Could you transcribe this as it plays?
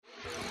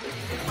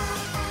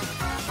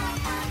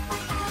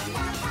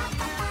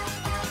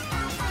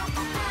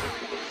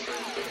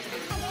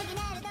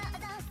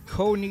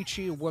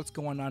Konnichi, what's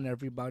going on,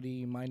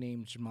 everybody? My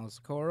name's Jamal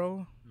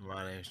Socorro,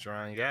 My name's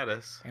Jerron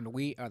Gaddis. and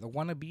we are the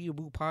Wannabe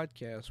Abu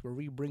podcast, where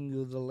we bring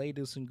you the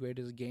latest and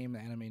greatest game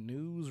anime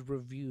news,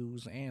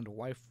 reviews, and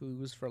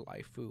waifus for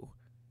lifeu.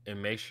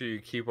 And make sure you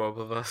keep up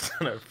with us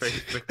on our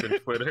Facebook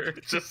and Twitter.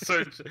 Just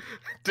search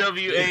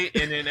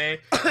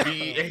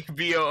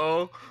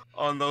WANNABEABOO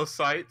on those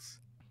sites.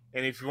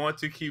 And if you want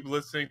to keep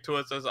listening to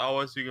us, as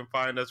always, you can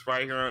find us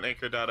right here on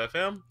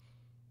Anchor.fm.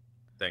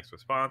 Thanks for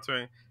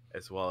sponsoring,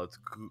 as well as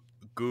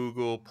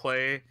Google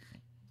Play,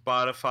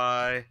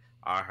 Spotify,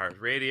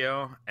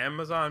 iHeartRadio,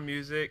 Amazon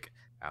Music,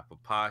 Apple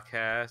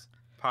Podcasts,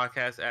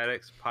 Podcast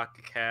Addicts,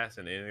 Pocket Cast,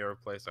 and any other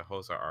place that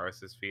hosts our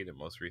RSS feed and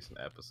most recent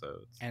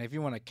episodes. And if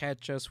you want to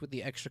catch us with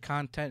the extra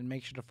content,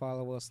 make sure to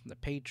follow us on the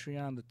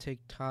Patreon, the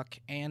TikTok,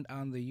 and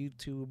on the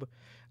YouTube.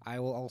 I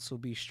will also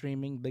be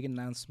streaming, big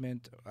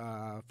announcement,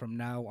 from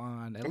now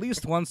on, at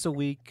least once a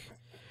week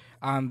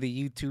on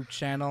the YouTube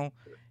channel.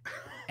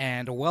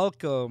 And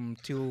welcome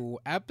to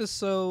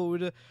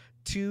episode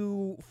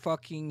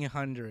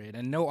 200.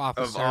 And no,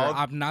 officer,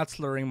 I'm not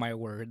slurring my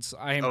words.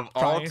 I am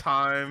all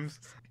times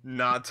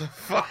not to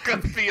fuck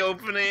up the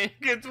opening.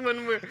 It's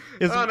when we're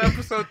on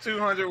episode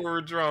 200 where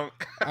we're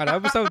drunk. On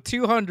episode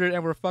 200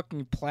 and we're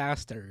fucking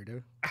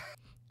plastered.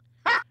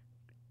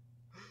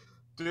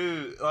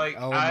 Dude, like,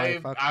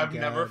 I've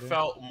never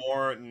felt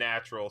more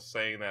natural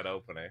saying that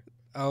opening.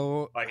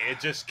 Oh, like, it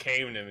just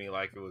came to me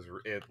like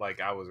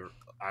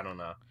I don't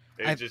know.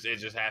 It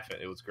just happened.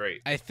 It was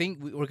great. I think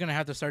we're gonna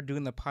have to start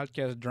doing the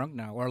podcast drunk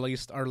now, or at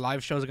least our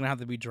live shows are gonna have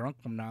to be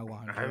drunk from now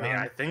on. I mean,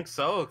 I think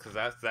so, because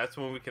that's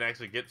when we can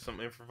actually get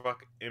some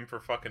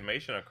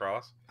information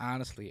across.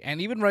 Honestly, and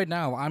even right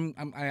now,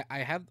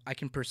 I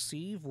can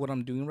perceive what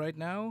I'm doing right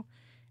now,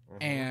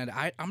 and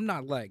I'm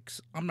not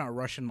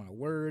rushing my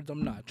words.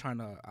 I'm not trying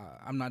to.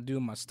 I'm not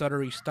doing my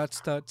stuttery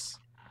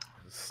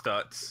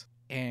stuts.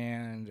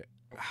 And.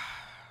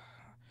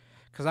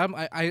 Cause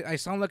I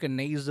sound like a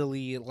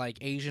nasally like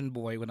Asian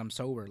boy when I'm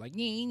sober, like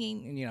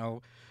you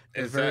know.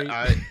 That's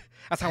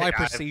how I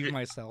perceive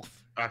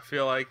myself. I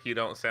feel like you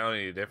don't sound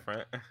any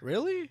different.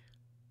 Really?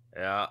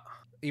 Yeah.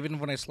 Even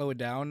when I slow it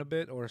down a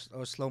bit, or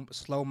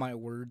slow my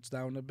words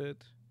down a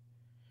bit.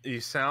 You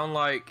sound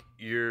like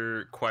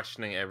you're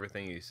questioning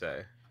everything you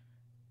say.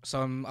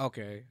 So I'm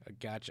okay. I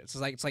gotcha. It's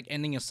like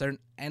ending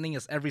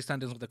every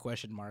sentence with a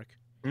question mark.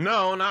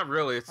 No, not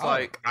really. It's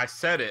like I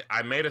said it.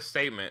 I made a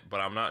statement, but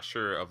I'm not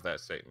sure of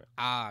that statement.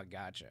 Ah,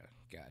 gotcha.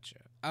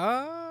 What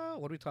are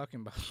we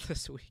talking about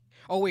this week?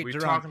 Oh, wait,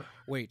 Jerron.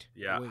 Wait.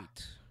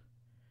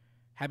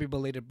 Happy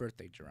belated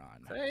birthday,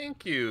 Jerron.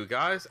 Thank you,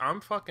 guys.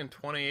 I'm fucking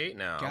 28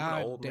 now. I'm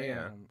an old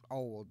man.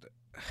 Old.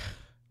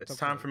 It's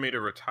time for me to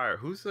retire.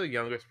 Who's the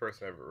youngest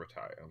person ever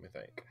retired? Let me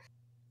think.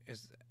 You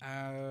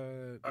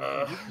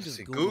can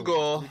just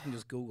Google. You can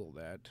just Google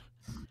that.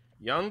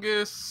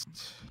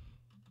 Youngest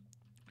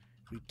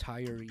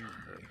retiree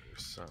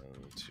person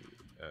to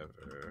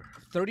ever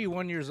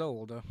 31 years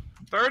old.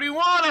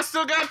 31. I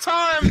still got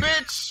time,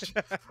 bitch.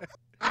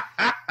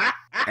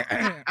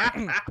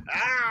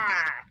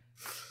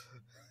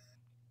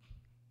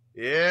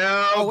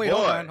 Yeah. Oh wait,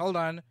 boy. hold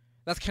on.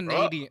 That's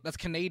Canadian. That's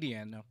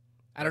Canadian.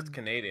 That's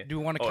Canadian. Do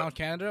you want to count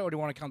Canada or do you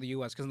want to count the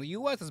U.S.? Because in the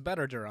U.S. is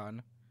better,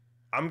 Jerron.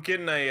 I'm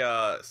getting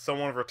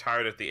someone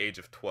retired at the age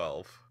of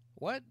 12.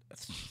 What?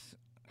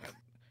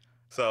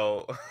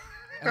 So.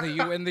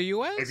 In the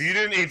U.S. If you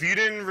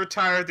didn't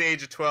retire at the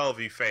age of 12,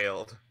 you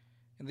failed.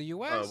 In the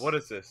U.S. What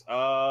is this?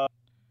 I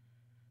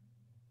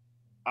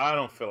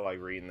don't feel like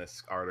reading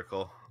this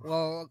article.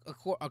 Well,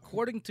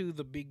 according to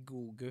the Big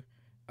Goog,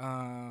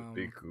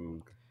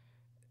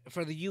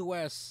 for the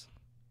U.S.,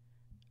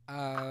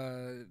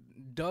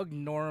 Doug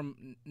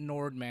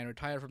Nordman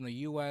retired from the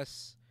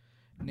U.S.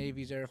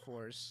 Navy's Air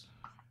Force.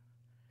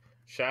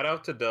 Shout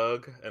out to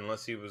Doug,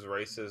 unless he was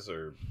racist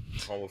or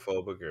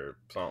homophobic or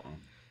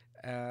something.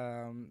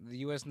 The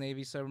U.S.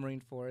 Navy Submarine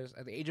Force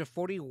at the age of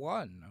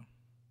 41.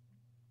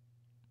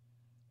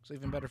 So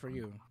even better for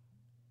you.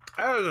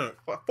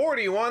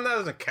 41? That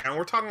doesn't count.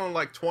 We're talking on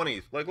like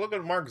 20s. Like, look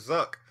at Mark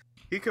Zuck.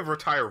 He could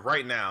retire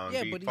right now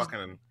and be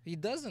fucking. He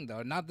doesn't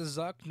though. Not the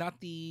Zuck.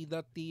 Not the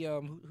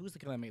who's the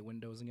guy that made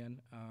Windows again?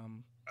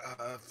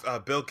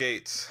 Bill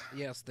Gates.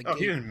 Yes, he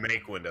didn't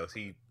make Windows.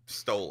 He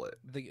stole it.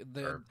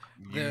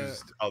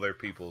 Used other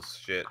people's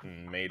shit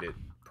and made it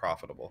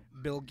profitable.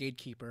 Bill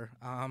Gatekeeper.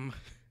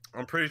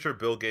 I'm pretty sure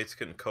Bill Gates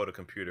couldn't code a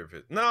computer.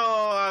 No,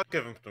 I'll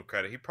give him some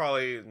credit. He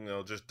probably,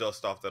 just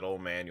dust off that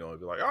old manual and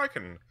be like, I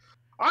can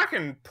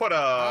put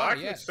I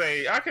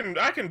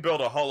can build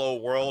a Hello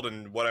World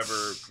in whatever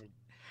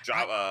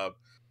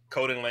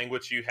coding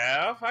language you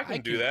have. I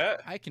can do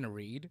that. I can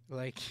read.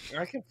 Like,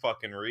 I can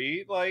fucking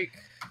read. Like,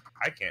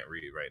 I can't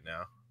read right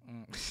now.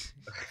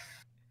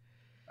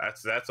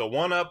 That's a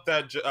one up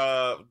that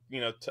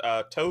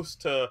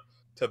toast to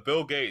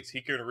Bill Gates.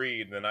 He can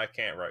read, and I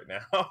can't right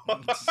now.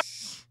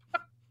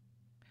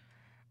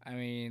 I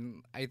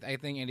mean, I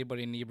think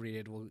anybody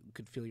inebriated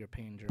could feel your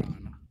pain,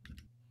 Jerron.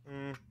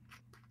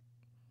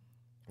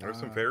 There's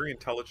some very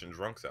intelligent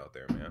drunks out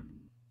there, man.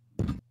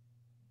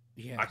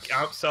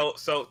 Yes.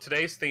 So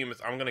today's theme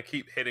is I'm gonna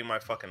keep hitting my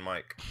fucking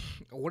mic.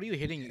 What are you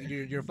hitting?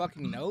 Your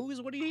fucking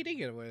nose? What are you hitting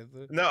it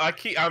with? No,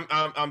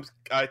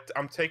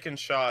 I'm taking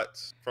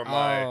shots from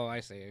my Oh, I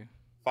see.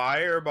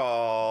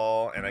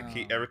 fireball, and I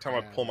keep Oh, every time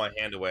I pull my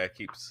hand away, I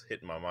keep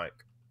hitting my mic.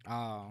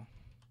 Oh,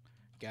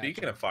 gotcha.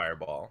 Speaking of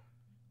fireball,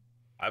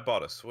 I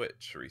bought a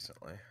Switch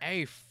recently.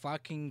 Hey,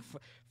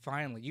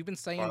 finally! You've been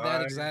saying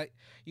that exact.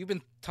 You've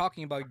been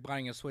talking about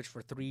buying a Switch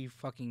for 3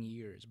 fucking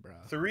years, bro.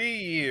 3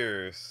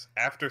 years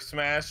after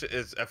Smash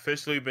is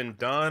officially been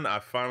done, I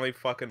finally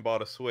fucking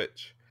bought a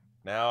Switch.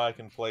 Now I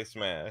can play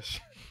Smash.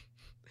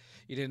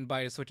 You didn't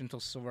buy a Switch until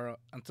Sora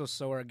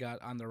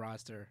got on the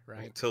roster,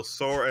 right? Until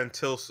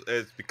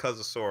it's because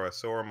of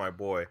Sora, my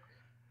boy.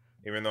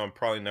 Even though I'm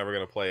probably never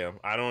gonna play him,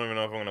 I don't even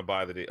know if I'm gonna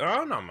buy the.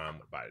 Oh no, I'm gonna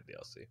buy the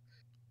DLC.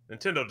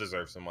 Nintendo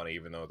deserves some money,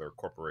 even though they're a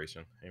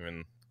corporation.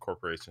 Even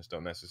corporations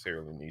don't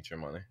necessarily need your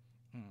money.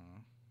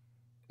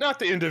 Not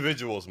the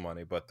individual's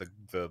money, but the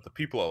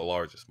people at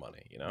largest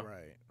money. You know.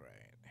 Right.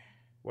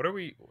 What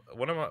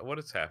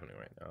is happening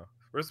right now?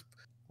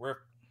 We're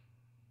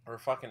a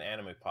fucking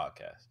anime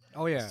podcast.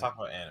 Oh yeah. Let's talk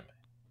about anime.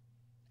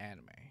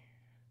 Anime.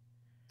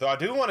 Though I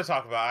do want to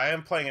talk about. I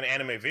am playing an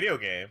anime video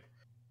game.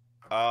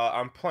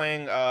 I'm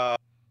playing at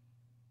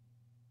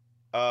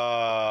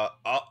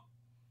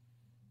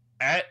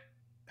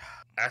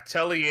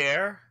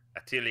Atelier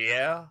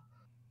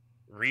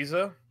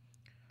Riza,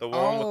 the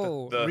one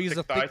with the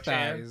Riza thick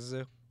thighs.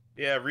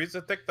 Yeah,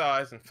 Riza thick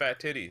thighs and fat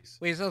titties.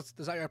 Wait, so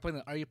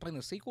are you playing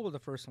the sequel or the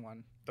first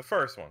one? The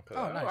first one.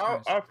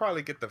 Nice. I'll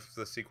probably get the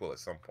sequel at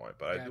some point,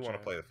 but I do want to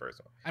play the first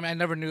one. I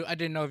mean, I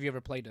didn't know if you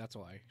ever played it. That's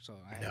why. So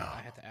I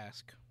had to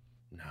ask.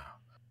 No.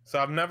 So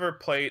I've never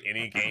played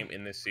any game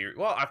in this series.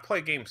 Well, I've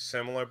played games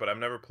similar, but I've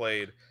never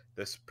played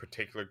this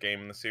particular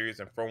game in the series.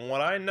 And from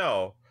what I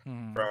know,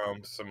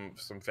 from some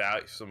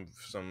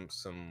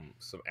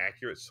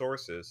accurate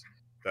sources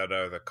that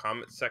are the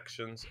comment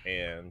sections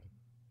and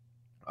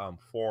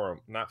not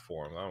forums. I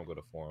don't go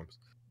to forums.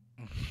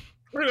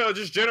 You know,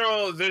 just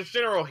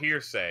general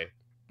hearsay.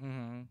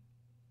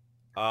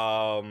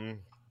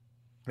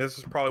 This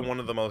is probably one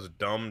of the most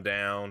dumbed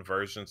down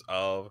versions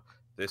of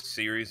this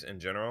series in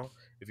general.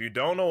 If you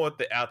don't know what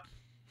the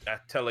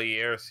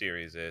Atelier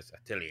series is,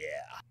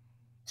 Atelier.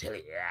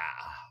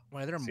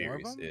 Why, there are more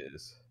of them?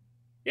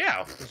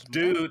 Yeah,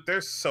 dude,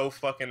 there's so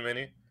fucking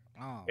many.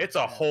 Oh, it's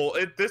a whole.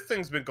 This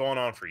thing's been going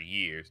on for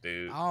years,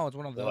 dude. Oh, it's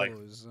one of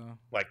those.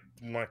 Like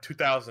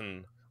 2000.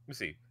 Let me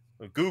see.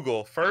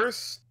 Google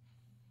first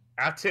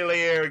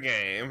Atelier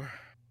game.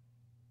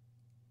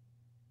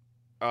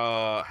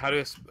 How do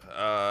you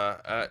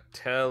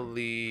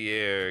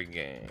Atelier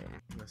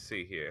game? Let's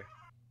see here.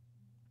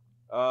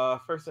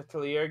 First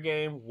Atelier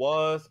game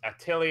was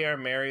Atelier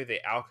Mary the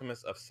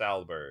Alchemist of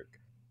Salzburg.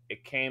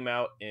 It came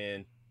out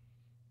in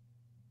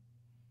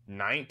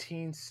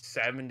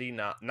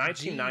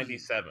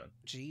 1997.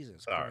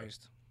 Jesus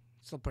Christ.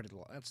 Still pretty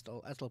low. That's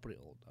still pretty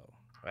old though.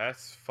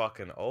 That's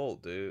fucking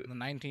old, dude. In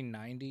the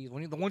 1990s.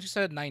 Once you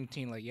said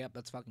 19, like, yep,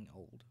 that's fucking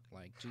old.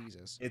 Like,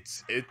 Jesus.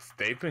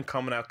 They've been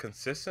coming out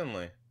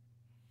consistently.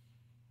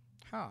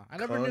 Huh. I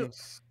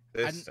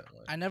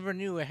never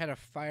knew it had a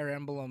Fire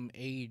Emblem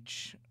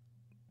age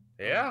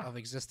of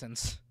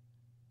existence.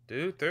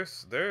 Dude,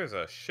 there's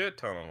a shit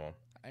ton of them.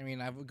 I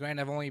mean, I've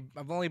only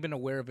been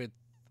aware of it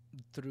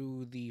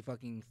through the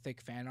fucking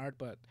thick fan art,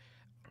 but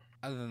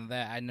other than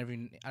that,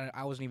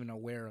 I wasn't even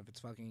aware of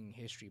its fucking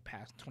history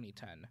past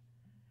 2010.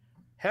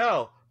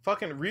 Hell,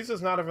 fucking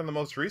Riza's not even the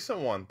most recent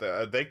one.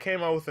 They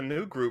came out with a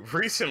new group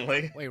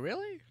recently. Wait,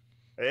 really?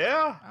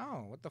 Yeah.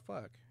 Oh, what the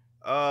fuck?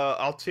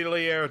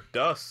 Atelier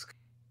Dusk.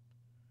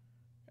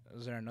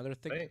 Is there another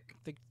thick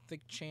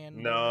Chan?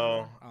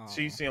 No,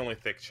 she's the only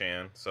thick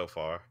Chan so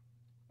far.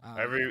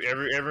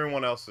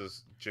 Everyone else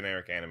is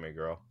generic anime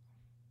girl.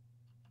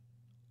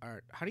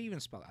 Alright, how do you even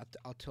spell it?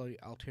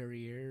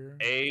 Alterier?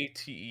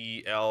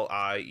 Atelier.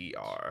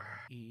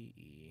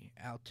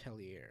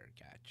 Alterier,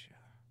 gotcha.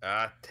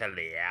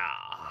 Atelier.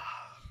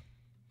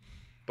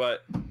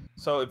 But,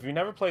 so if you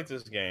never played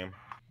this game,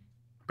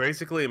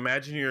 basically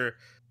imagine your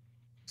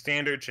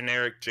standard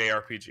generic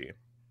JRPG.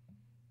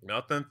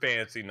 Nothing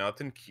fancy,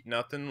 nothing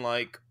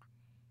like,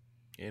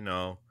 you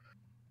know.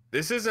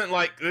 This is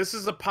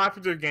a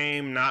popular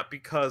game not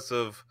because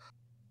of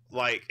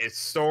like its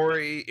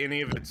story,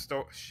 any of its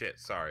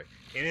stories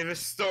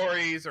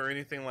or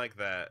anything like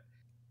that.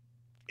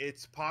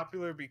 It's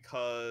popular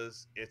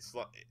because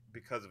of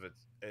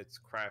its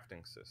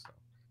crafting system.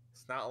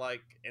 It's not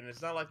like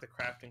the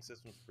crafting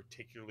system is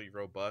particularly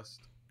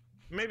robust.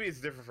 Maybe it's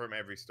different from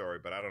every story,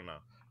 but I don't know.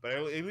 But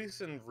at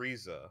least in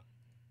Riza,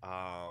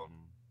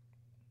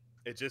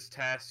 it just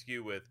tasks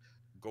you with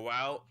go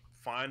out,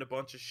 find a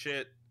bunch of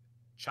shit,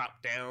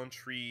 chop down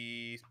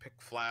trees, pick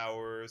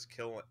flowers,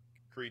 kill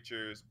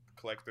creatures,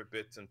 collect their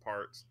bits and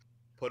parts,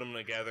 put them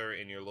together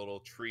in your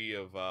little tree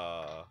of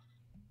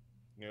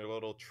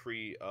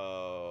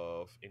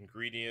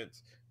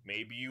ingredients.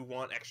 Maybe you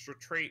want extra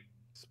trait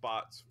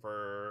spots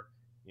for,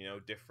 you know,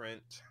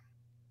 different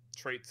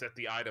traits that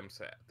the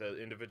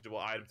individual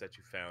items that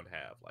you found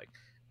have. Like,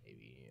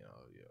 maybe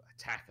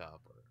attack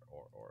up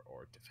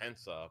or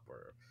defense up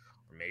or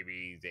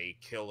maybe they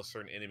kill a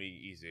certain enemy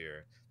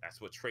easier.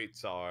 That's what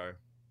traits are.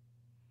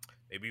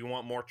 Maybe you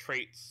want more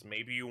traits.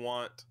 Maybe you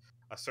want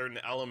a certain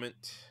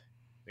element.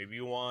 Maybe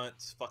you want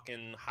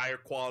fucking higher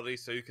quality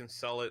so you can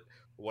sell it.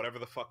 Whatever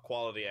the fuck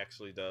quality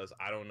actually does.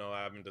 I don't know.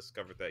 I haven't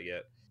discovered that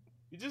yet.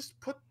 You just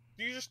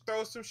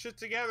throw some shit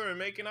together and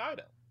make an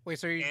item. Wait,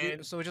 so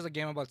it's just a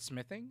game about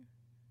smithing?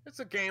 It's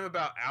a game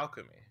about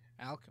alchemy.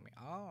 Alchemy.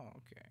 Oh,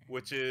 okay.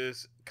 Which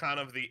is kind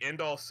of the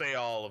end-all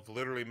say-all of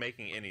literally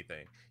making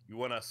anything. You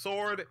want a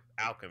sword?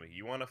 Alchemy.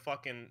 You want a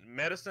fucking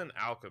medicine?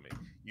 Alchemy.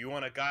 You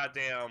want a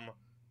goddamn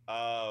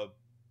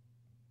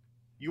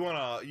you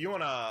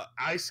want a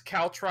ice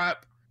caltrop?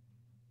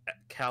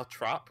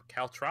 Caltrop?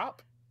 Caltree.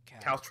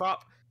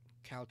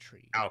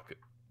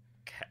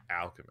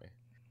 Alchemy.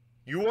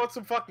 You want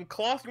some fucking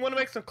cloth? You want to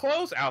make some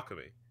clothes?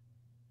 Alchemy.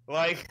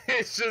 Like,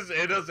 it's just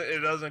it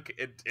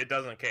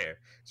doesn't care.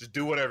 Just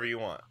do whatever you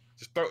want.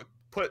 Just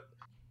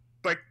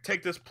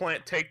take this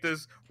plant, take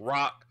this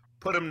rock,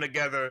 put them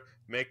together,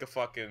 make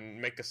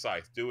a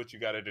scythe. Do what you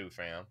got to do,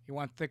 fam. You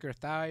want thicker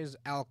thighs?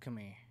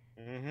 Alchemy.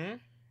 Mm-hmm.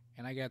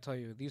 And I gotta tell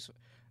you, these.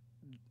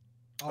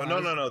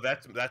 No.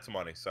 That's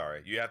money.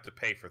 Sorry, you have to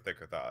pay for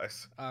thicker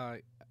thighs.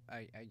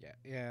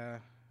 Yeah.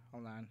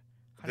 Hold on.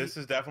 This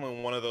is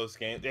definitely one of those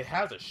games. It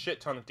has a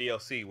shit ton of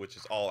DLC, which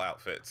is all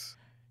outfits.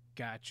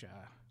 Gotcha.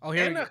 Oh,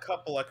 here and a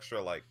couple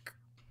extra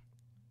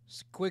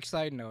Quick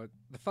side note: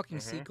 the fucking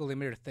sequel they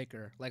made her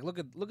thicker. Like, look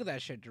at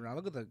that shit, Jerome.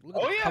 Look at the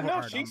cover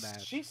art on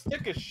that. She's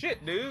thick as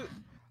shit, dude.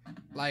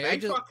 Like, I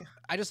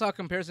just saw a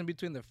comparison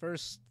between the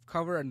first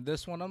cover and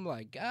this one. I'm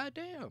like, god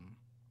damn.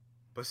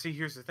 But see,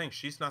 here's the thing: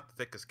 she's not the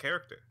thickest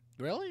character.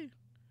 Really?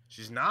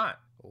 She's not.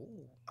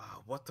 Oh.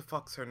 What the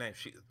fuck's her name?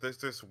 There's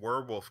this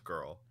werewolf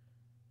girl.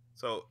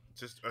 So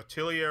just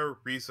Atelier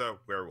Riza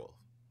werewolf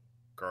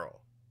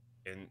girl,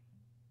 and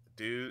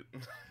dude,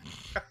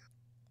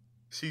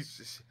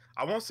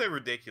 I won't say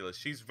ridiculous.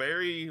 She's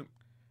very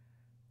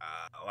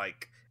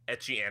like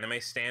ecchi anime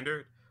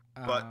standard,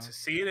 but to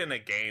see it in a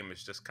game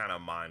is just kind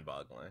of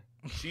mind-boggling.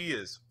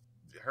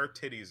 Her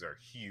titties are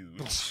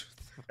huge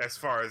as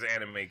far as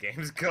anime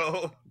games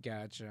go.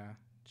 Gotcha.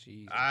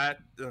 Jeez.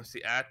 Let's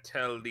see.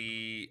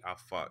 Atelier. Oh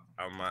fuck.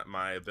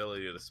 My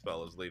ability to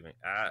spell is leaving.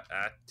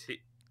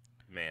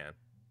 Man.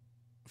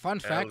 Fun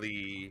fact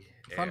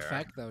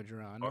though,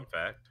 Jerron. Fun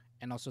fact.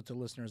 And also to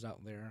listeners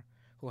out there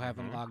who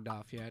haven't logged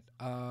off yet.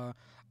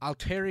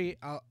 Atelier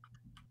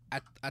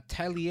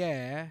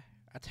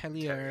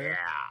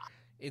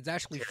is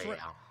actually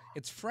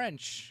it's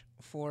French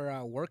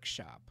for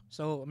workshop.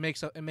 So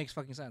it makes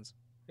fucking sense.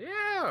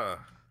 Yeah.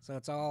 So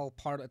it's all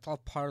part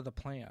of the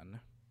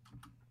plan.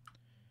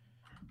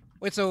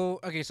 Wait, so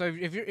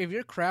if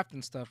you're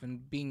crafting stuff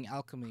and being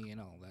alchemy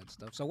and all that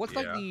stuff, so what's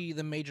like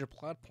the major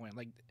plot point?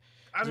 Like,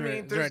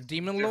 is there a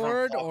demon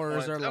lord, or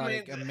is there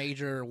like a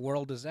major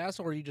world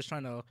disaster, or are you just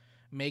trying to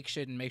make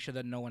shit and make sure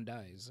that no one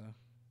dies?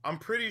 I'm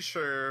pretty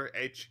sure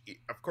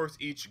of course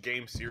each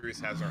game series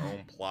has their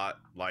own plot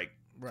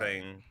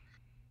thing.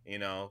 You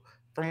know,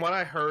 from what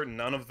I heard,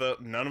 none of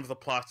the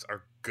plots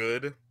are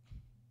good.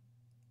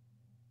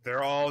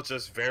 They're all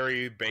just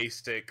very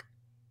basic.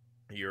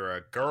 You're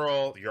a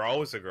girl. You're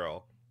always a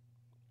girl.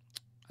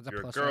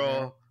 You're a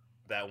girl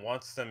that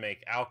wants to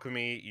make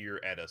alchemy.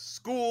 You're at a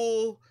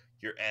school.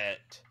 You're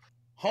at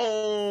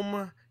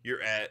home.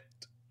 You're at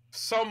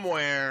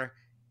somewhere.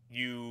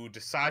 You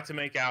decide to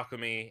make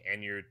alchemy,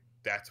 and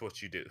that's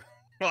what you do.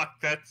 Like,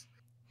 that's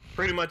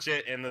pretty much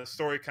it. And the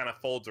story kind of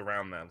folds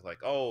around them. It's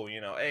like, oh,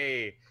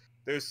 hey,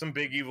 there's some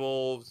big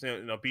evil,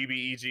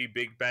 BBEG,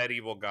 big bad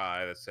evil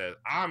guy that says,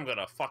 I'm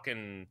gonna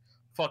fucking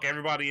fuck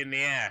everybody in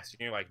the ass.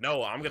 And you're like,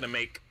 no, I'm gonna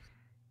make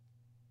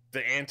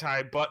the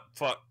anti-butt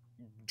fuck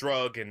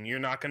drug, and you're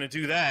not gonna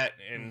do that.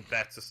 And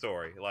that's the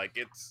story. Like,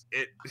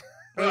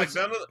 like,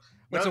 none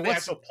of the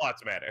actual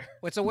plots matter.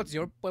 Wait, so what's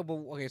your plot?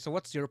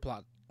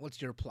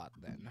 What's your plot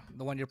then?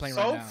 The one you're playing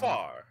right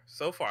now.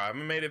 So far, I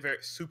haven't made it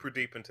very super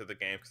deep into the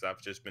game because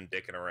I've just been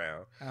dicking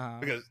around.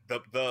 Because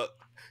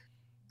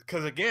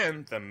because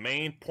again, the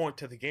main point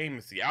to the game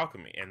is the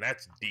alchemy, and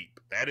that's deep.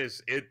 It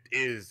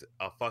is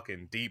a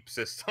fucking deep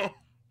system.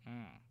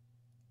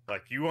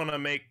 Like, you want to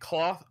make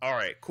cloth? All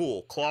right,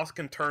 cool. Cloth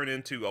can turn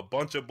into a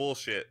bunch of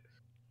bullshit.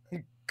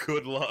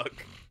 Good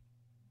luck.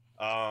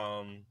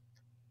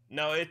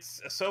 No,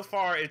 so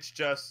far it's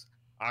just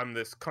I'm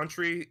this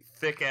country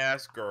thick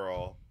ass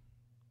girl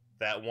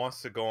that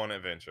wants to go on an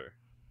adventure.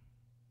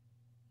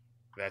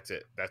 That's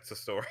it. That's the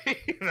story.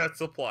 That's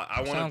the plot.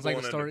 I want to go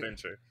on an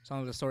adventure.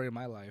 Sounds like the story of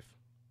my life.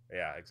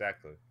 Yeah,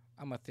 exactly.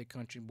 I'm a thick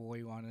country boy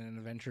who wanted an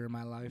adventure in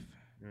my life.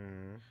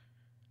 Mm-hmm.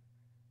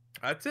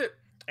 That's it.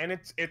 And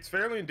it's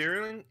fairly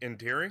endearing.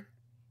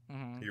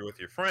 Mm-hmm. You're with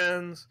your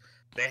friends.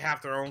 They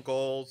have their own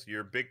goals.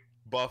 Your big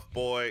buff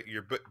boy,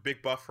 your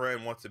big buff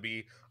friend wants to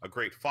be a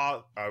great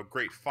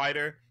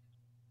fighter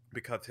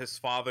because his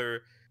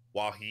father,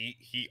 while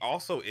he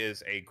also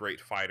is a great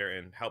fighter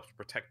and helps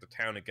protect the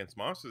town against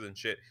monsters and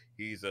shit,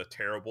 he's a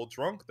terrible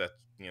drunk. That's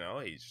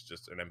he's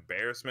just an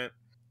embarrassment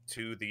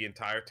to the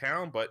entire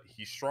town, but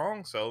he's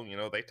strong, so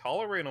they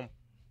tolerate him.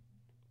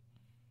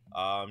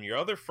 Your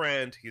other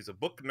friend, he's a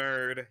book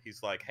nerd.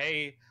 He's like,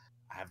 hey,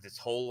 I have this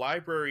whole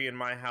library in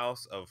my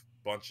house of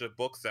bunch of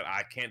books that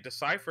I can't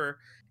decipher.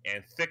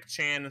 And Thick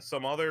Chan and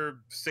some other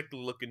sickly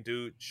looking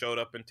dude showed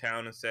up in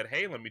town and said,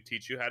 hey, let me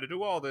teach you how to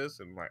do all this.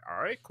 And I'm like,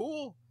 all right,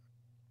 cool.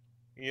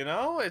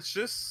 It's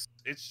just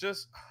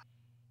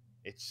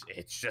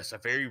a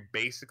very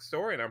basic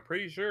story, and I'm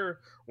pretty sure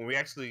when we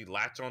actually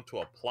latch onto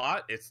a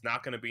plot, it's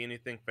not going to be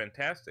anything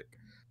fantastic.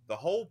 The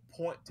whole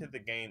point to the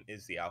game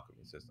is the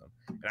alchemy system,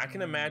 and I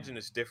can imagine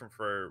it's different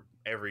for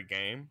every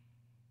game.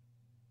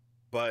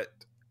 But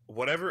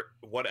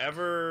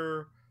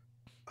whatever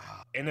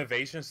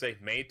innovations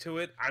they've made to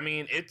it, I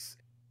mean, it's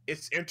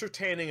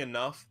entertaining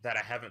enough that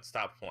I haven't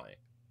stopped playing.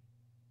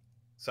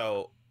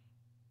 So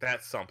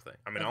that's something.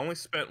 I mean, I only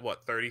spent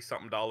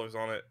 $30-something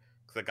on it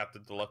because I got the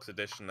deluxe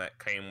edition that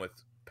came with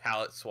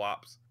palette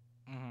swaps.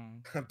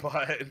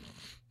 But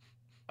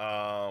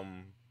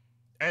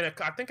and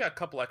I think a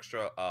couple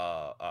extra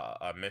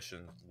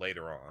missions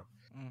later on.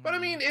 But I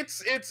mean,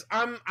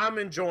 I'm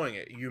enjoying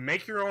it. You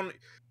make your own.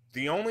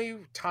 The only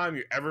time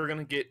you're ever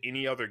gonna get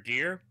any other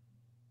gear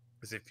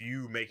is if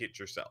you make it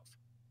yourself.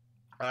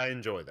 I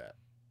enjoy that.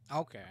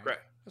 Okay,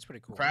 that's pretty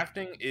cool.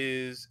 Crafting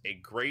is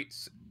great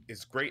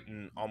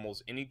in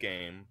almost any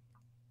game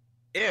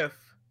if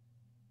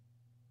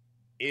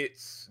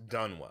it's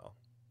done well.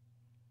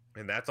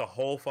 And that's a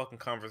whole fucking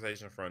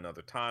conversation for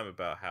another time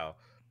about how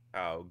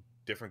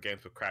different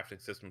games with crafting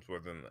systems,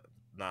 whether or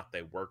not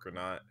they work or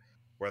not,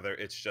 whether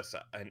it's just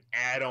an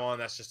add-on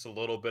that's just a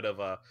little bit of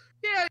a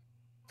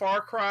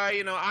Far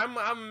Cry,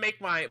 I'm make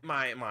my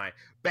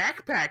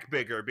backpack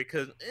bigger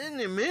because I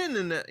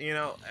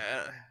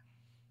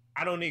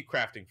don't need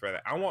crafting for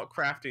that. I want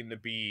crafting to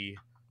be,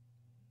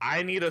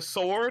 I need a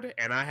sword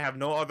and I have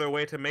no other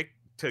way to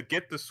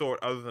get the sword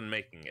other than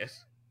making it.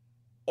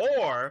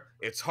 Or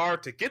it's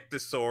hard to get the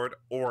sword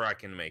or I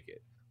can make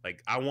it.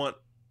 Like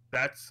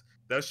that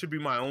should be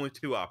my only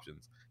two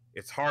options.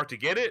 It's hard to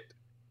get it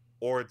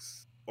or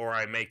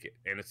I make it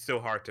and it's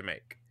still hard to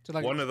make. So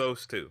one of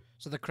those two.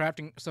 So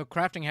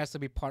crafting has to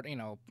be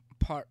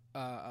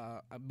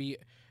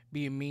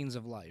be a means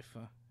of life.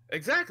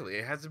 Exactly.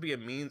 It has to be a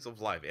means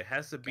of life. It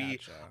has to be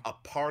a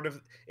part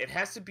of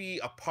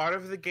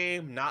the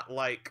game, not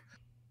like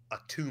a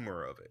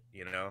tumor of it,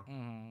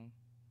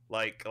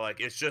 Like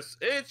it's just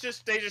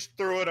they just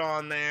threw it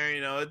on there,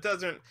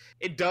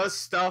 it does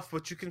stuff,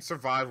 but you can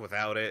survive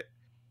without it.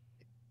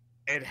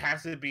 It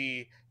has to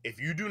be, if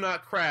you do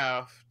not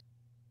craft,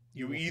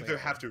 you either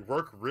have to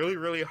work really,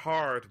 really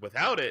hard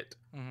without it,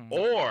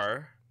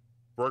 or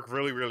work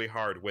really, really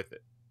hard with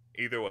it.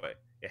 Either way,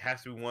 it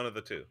has to be one of the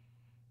two.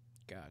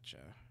 Gotcha.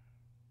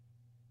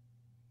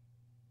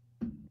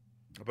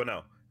 But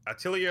no,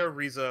 Atelier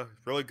Ryza,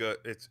 really good.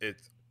 It's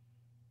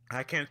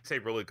I can't say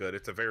really good.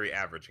 It's a very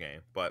average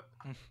game, but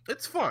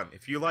it's fun.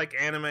 If you like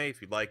anime,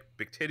 if you like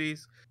big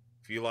titties,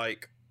 if you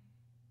like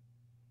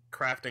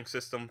crafting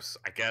systems,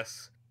 I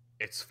guess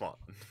it's fun.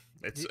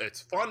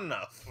 It's fun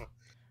enough.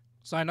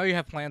 So I know you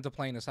have plans of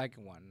playing the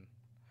second one.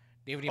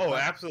 Do you have any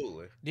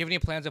absolutely. Do you have any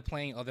plans of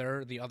playing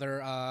the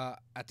other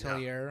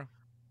Atelier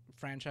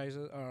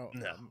franchises or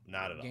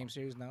not at game all.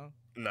 Series? No,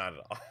 not at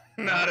all.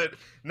 Not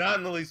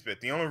in the least bit.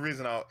 The only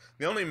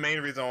main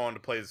reason I wanted to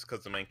play is because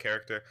of the main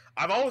character.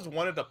 I've always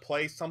wanted to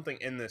play something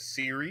in this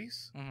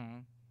series.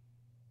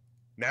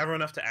 Never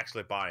enough to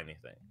actually buy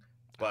anything,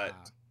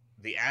 but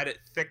the added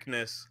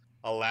thickness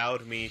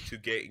allowed me to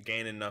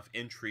gain enough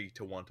entry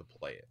to want to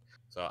play it.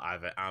 So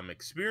I'm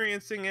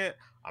experiencing it.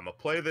 I'm gonna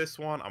play this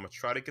one. I'm gonna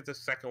try to get the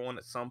second one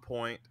at some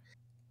point.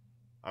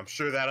 I'm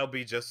sure that'll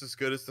be just as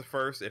good as the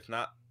first, if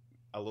not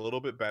a little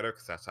bit better,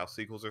 because that's how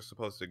sequels are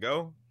supposed to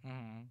go.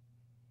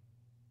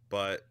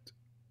 But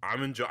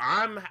I'm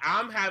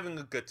having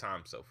a good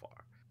time so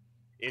far.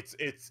 It's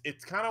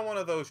kind of one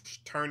of those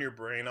turn your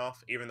brain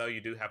off, even though you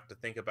do have to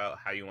think about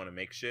how you want to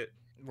make shit.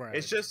 Right.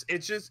 It's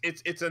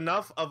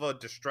enough of a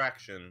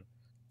distraction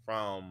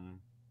from.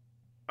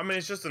 I mean,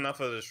 it's just enough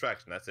of a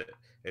distraction. That's it.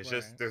 It's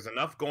just there's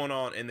enough going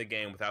on in the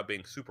game without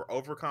being super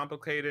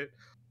overcomplicated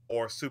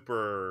or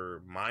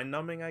super mind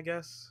numbing, I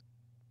guess.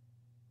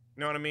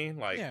 You know what I mean?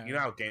 Like you know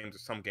how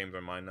some games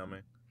are mind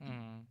numbing.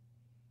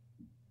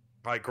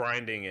 Like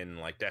grinding in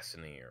like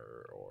Destiny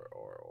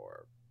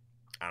or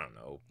I don't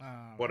know.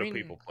 What do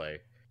people play?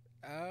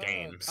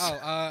 Games.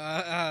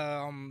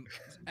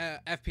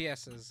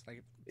 FPSs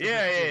like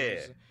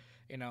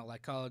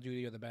like Call of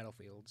Duty or the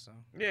Battlefield. So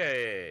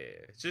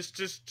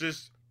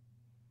just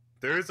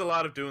there is a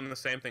lot of doing the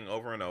same thing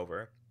over and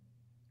over.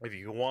 If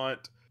you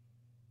want,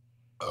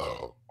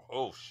 oh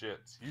shit,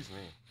 excuse me.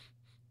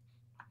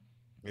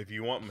 If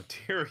you want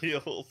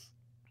materials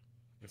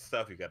and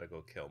stuff, you gotta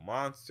go kill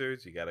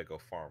monsters. You gotta go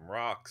farm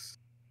rocks.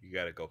 You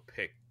gotta go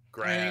pick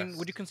grass. I mean,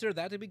 would you consider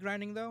that to be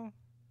grinding though?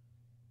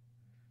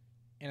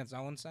 In its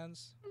own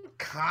sense?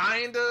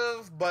 Kind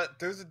of, but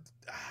there's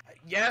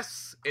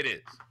yes, it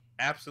is.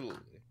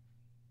 Absolutely.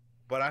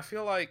 But I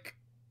feel like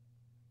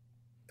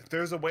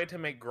there's a way to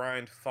make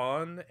grind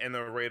fun and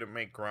a way to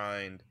make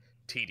grind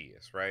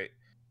tedious, right?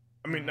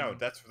 I mean, no,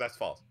 that's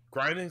false.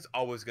 Grinding's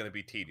always going to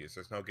be tedious.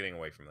 There's no getting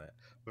away from that.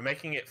 But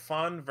making it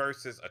fun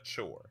versus a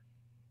chore.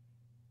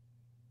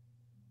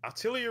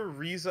 Atelier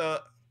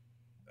Riza,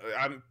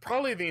 I'm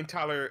probably the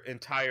entire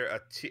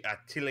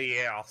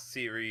Atelier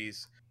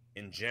series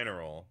in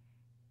general,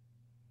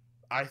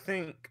 I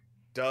think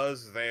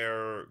does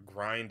their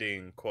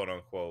grinding, quote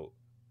unquote,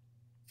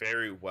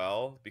 very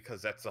well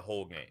because that's the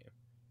whole game.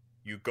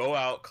 You go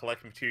out,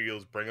 collect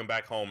materials, bring them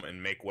back home,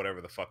 and make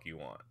whatever the fuck you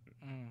want.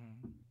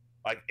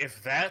 Like,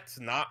 if that's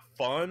not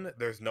fun,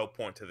 there's no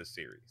point to the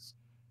series.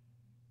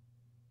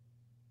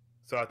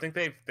 So I think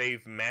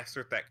they've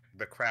mastered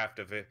the craft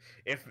of it.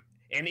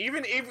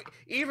 Even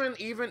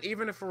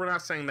if we're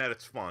not saying that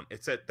it's fun,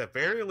 it's at the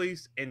very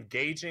least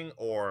engaging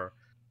or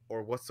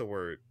what's the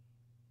word?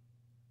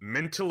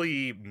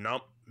 Mentally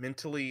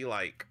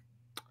like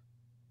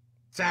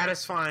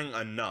satisfying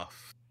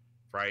enough,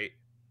 right?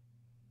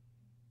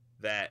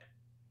 That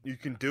you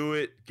can do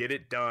it, get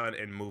it done,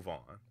 and move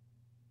on.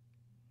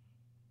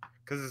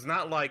 Because it's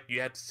not like you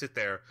had to sit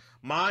there,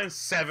 mine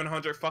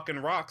 700 fucking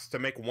rocks to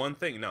make one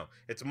thing. No,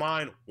 it's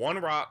mine 1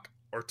 rock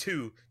or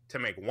 2 to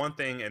make one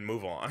thing and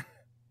move on.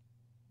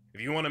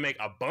 If you want to make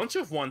a bunch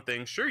of one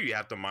thing, sure, you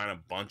have to mine a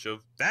bunch of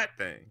that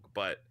thing.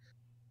 But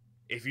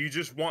if you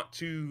just want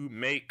to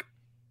make,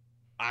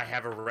 I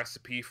have a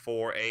recipe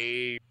for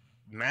a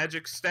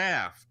magic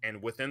staff,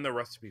 and within the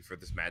recipe for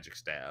this magic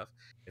staff,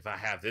 if I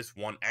have this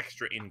one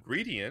extra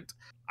ingredient,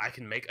 I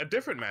can make a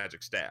different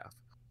magic staff.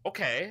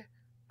 Okay,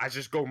 I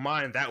just go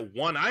mine that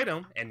one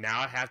item, and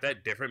now I have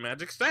that different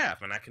magic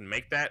staff, and I can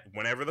make that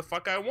whenever the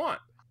fuck I want.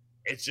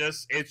 It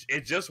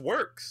just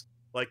works.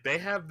 Like, they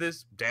have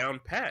this down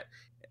pat,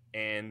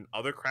 and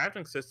other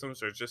crafting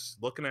systems are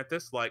just looking at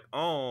this like,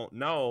 oh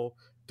no,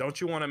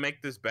 don't you want to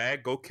make this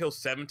bag? Go kill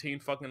 17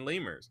 fucking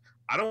lemurs.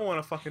 I don't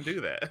want to fucking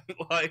do that.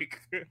 Like,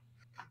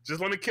 just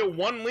let me kill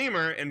one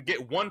lemur and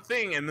get one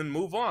thing and then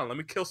move on. Let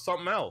me kill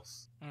something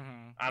else.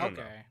 I don't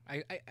know.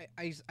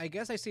 I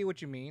guess I see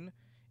what you mean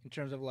in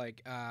terms of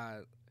like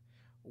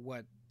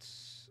what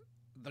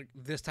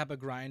this type of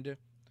grind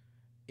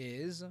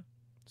is.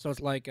 So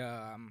it's like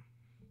I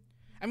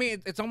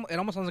mean it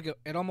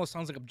almost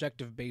sounds like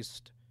objective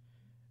based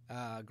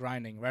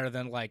grinding rather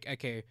than like,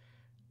 okay,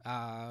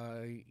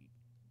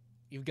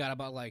 you've got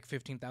about like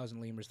 15,000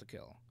 lemurs to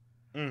kill.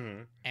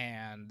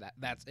 And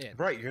that's it.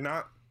 Right, you're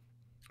not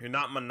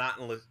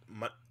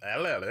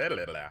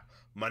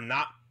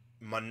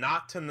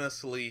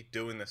monotonously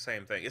doing the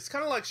same thing. It's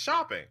kind of like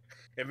shopping,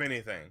 if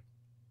anything.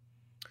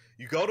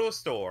 You go to a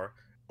store,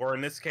 or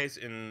in this case,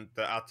 in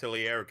the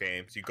Atelier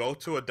games, you go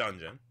to a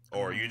dungeon,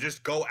 or you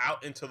just go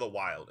out into the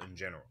wild in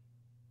general.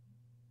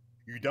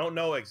 You don't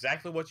know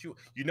exactly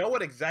you know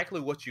exactly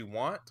what you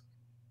want,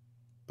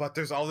 but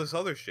there's all this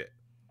other shit.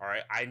 All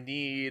right, I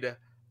need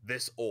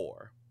this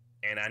ore,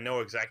 and I know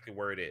exactly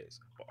where it is.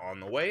 But on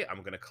the way, I'm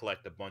going to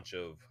collect a bunch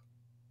of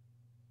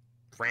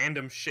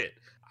random shit.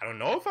 I don't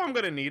know if I'm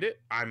going to need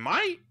it. I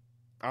might.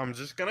 I'm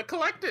just going to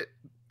collect it.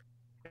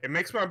 It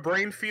makes my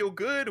brain feel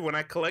good when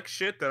I collect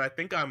shit that I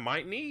think I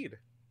might need.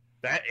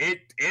 That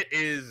it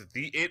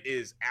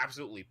is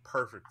absolutely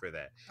perfect for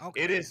that.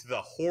 Okay. It is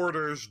the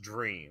hoarder's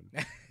dream.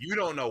 You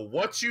don't know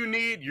what you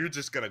need, you're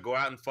just gonna go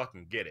out and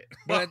fucking get it.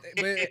 But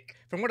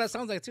from what it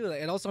sounds like too,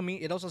 it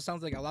also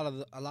sounds like a lot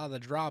of the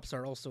drops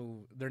are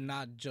also, they're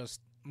not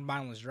just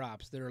mindless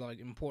drops. They're like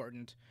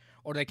important,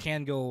 or they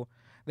can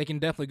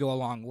definitely go a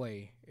long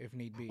way if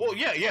need be. Well,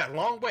 yeah,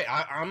 long way.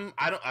 I'm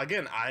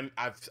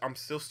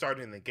still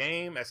starting the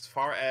game. As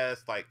far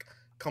as like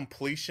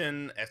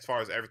completion, as far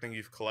as everything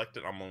you've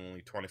collected, I'm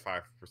only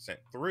 25%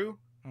 through.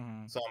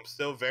 So I'm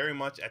still very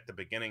much at the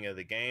beginning of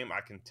the game. I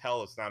can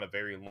tell it's not a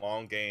very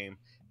long game,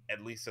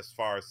 at least as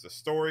far as the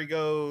story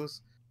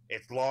goes.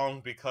 It's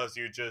long because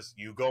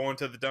you go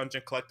into the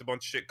dungeon, collect a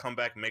bunch of shit, come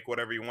back, make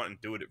whatever you want,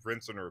 and do it,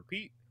 rinse and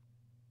repeat.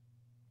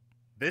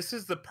 This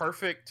is the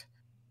perfect,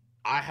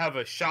 I have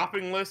a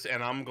shopping list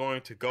and I'm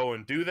going to go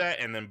and do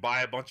that and then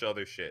buy a bunch of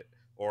other shit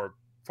or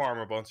farm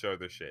a bunch of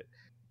other shit.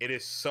 It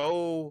is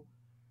so,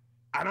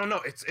 I don't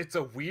know. It's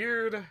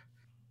weird,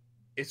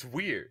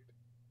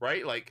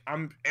 right? Like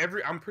I'm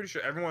pretty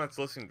sure everyone that's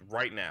listening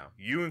right now,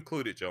 you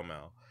included, Joe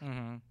Mel,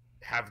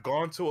 have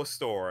gone to a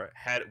store,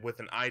 had with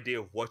an idea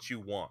of what you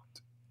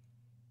want,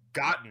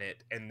 gotten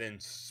it, and then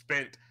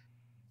spent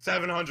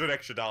 $700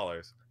 extra.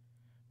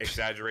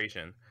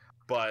 Exaggeration,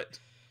 but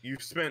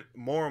you've spent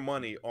more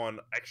money on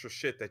extra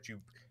shit that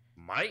you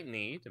might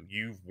need.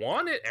 You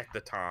want it at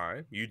the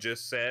time. You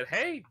just said,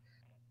 "Hey,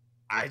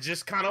 I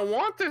just kind of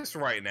want this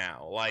right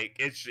now. Like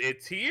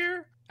it's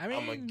here. I mean,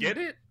 I'm gonna get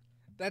it."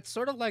 That's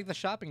sort of like the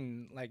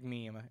shopping like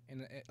meme,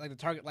 and like the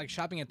Target, like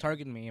shopping at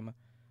Target meme.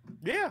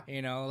 Yeah,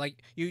 you know,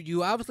 like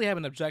you obviously have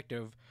an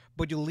objective,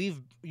 but you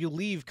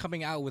leave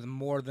coming out with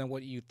more than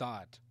what you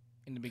thought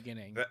in the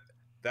beginning.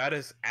 That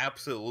is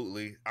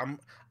absolutely.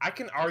 I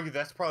can argue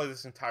that's probably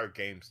this entire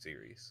game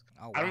series.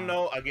 Oh, wow. I don't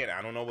know. Again,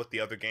 I don't know what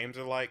the other games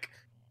are like.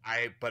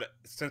 But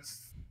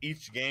since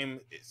each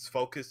game's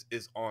focus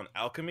is on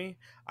alchemy,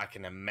 I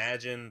can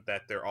imagine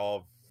that they're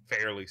all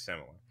fairly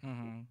similar.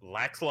 Mm-hmm.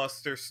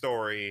 Lackluster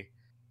story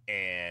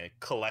and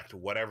collect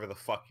whatever the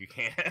fuck you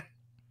can.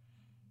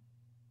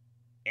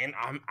 And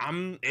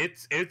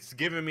it's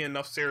giving me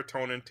enough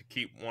serotonin to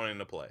keep wanting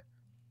to play.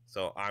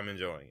 So I'm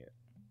enjoying it.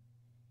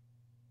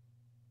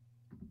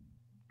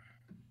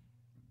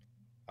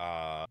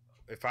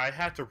 If I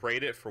had to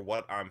rate it for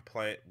what I've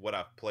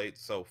played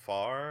so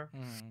far,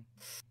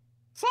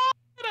 so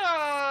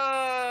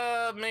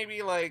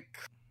maybe like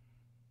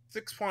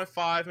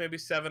 6.5, maybe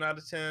 7 out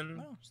of 10.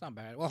 No, it's not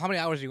bad. Well, how many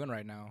hours are you in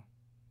right now?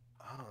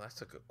 Oh,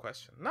 that's a good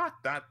question.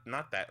 Not that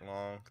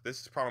long.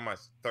 This is probably my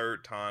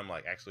third time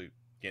like actually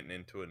getting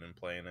into it and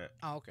playing it.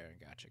 Oh, okay,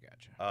 gotcha.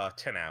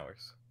 10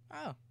 hours.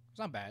 Oh, it's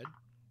not bad.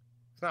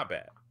 It's not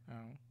bad. Oh.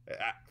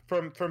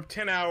 From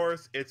 10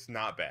 hours, it's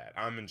not bad.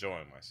 I'm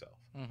enjoying myself.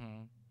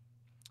 Mm-hmm.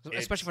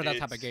 Especially for that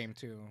type of game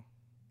too.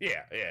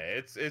 Yeah.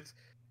 This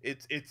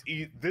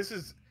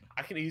is,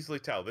 I can easily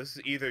tell this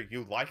is either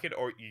you like it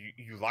or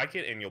you like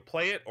it and you'll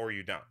play it, or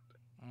you don't,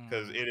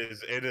 because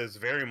it is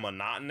very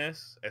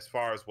monotonous as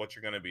far as what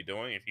you're gonna be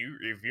doing.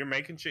 If you're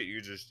making shit,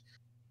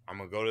 I'm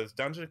gonna go to this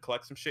dungeon,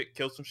 collect some shit,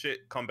 kill some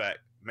shit, come back,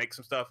 make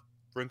some stuff,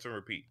 rinse and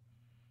repeat.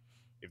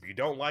 If you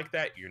don't like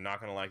that, you're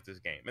not gonna like this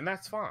game, and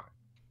that's fine.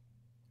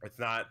 It's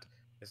not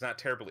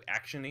terribly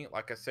actiony.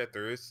 Like I said,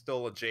 there is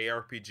still a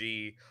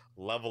JRPG,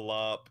 level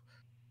up,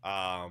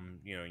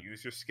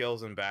 use your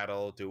skills in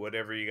battle, do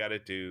whatever you got to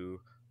do.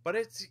 But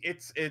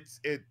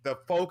the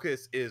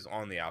focus is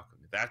on the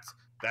alchemy.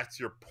 That's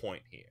your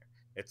point here.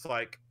 It's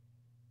like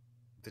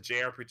the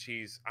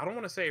JRPGs. I don't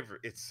want to say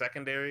it's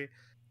secondary,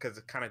 because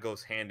it kind of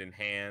goes hand in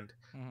hand.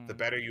 Mm-hmm. The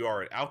better you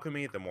are at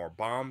alchemy, the more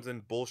bombs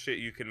and bullshit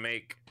you can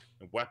make,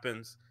 and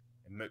weapons,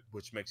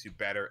 which makes you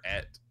better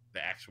at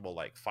the actual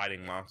like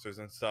fighting monsters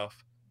and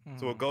stuff. Mm-hmm.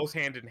 So it goes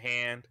hand in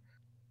hand.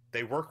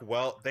 They work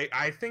well.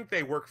 I think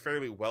they work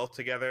fairly well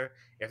together.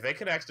 If they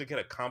could actually get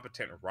a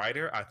competent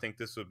writer, I think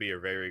this would be a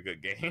very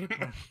good game.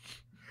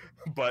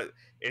 But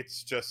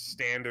it's just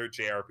standard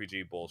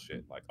JRPG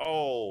bullshit. Like,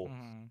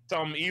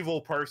 some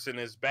evil person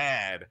is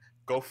bad,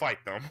 go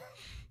fight them.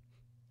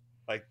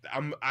 Like,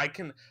 I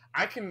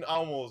can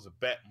almost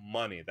bet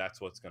money that's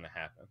what's gonna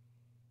happen.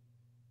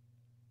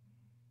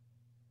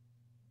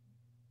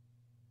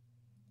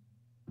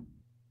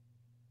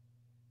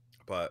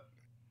 But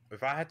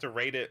if I had to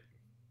rate it,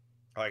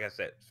 like I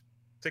said,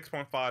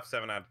 6.5,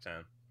 7 out of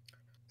 10.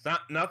 It's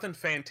not nothing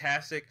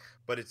fantastic,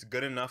 but it's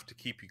good enough to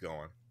keep you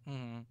going.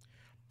 Mm-hmm.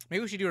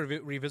 Maybe we should do a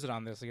revisit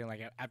on this again,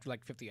 like after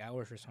like 50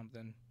 hours or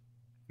something.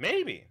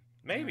 Maybe.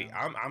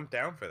 Yeah. I'm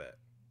down for that.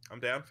 I'm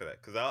down for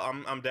that, because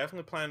I'm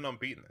definitely planning on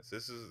beating this.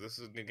 This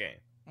is a good game.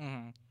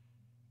 Mm-hmm.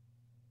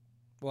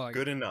 Well, like,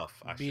 good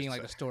enough. Being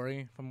like the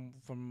story from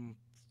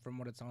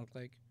what it sounds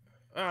like.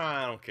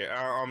 I don't care.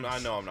 I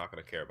know I'm not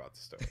gonna care about the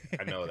story.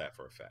 I know that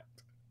for a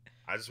fact.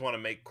 I just want to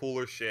make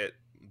cooler shit,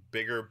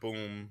 bigger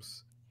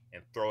booms,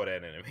 and throw it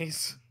at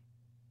enemies.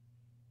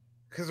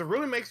 Because it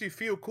really makes you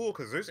feel cool.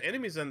 Because there's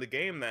enemies in the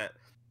game that,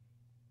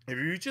 if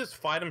you just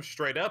fight them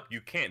straight up,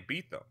 you can't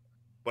beat them.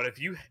 But if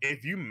you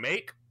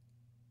make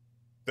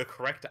the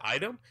correct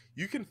item,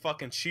 you can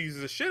fucking cheese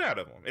the shit out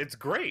of them. It's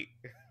great.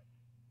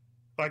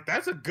 Like,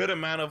 that's a good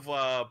amount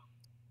of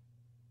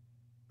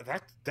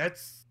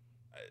that's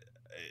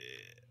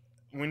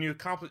when you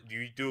accomplish,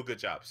 you do a good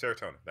job.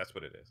 Serotonin, that's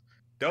what it is.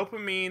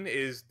 Dopamine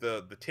is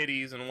the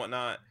titties and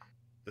whatnot.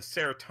 The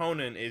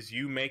serotonin is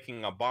you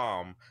making a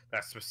bomb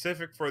that's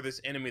specific for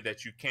this enemy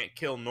that you can't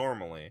kill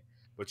normally,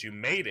 but you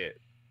made it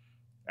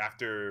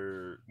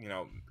after,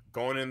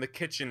 going in the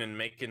kitchen and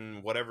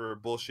making whatever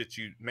bullshit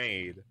you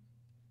made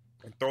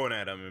and throwing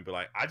at him, and be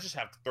like, I just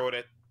have to throw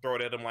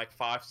it at him like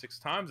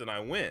 5-6 times and I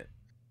win.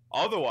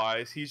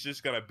 Otherwise, he's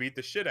just gonna beat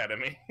the shit out of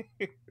me.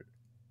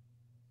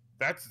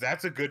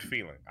 That's a good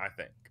feeling, I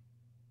think.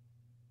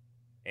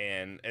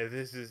 And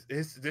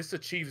this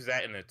achieves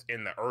that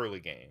in the early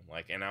game,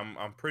 like, and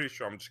I'm pretty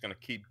sure I'm just gonna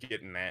keep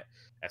getting that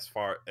as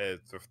far as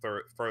the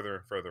further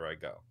and further I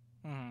go.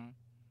 Mm-hmm.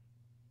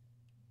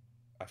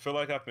 I feel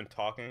like I've been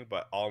talking,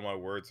 but all my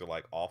words are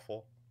like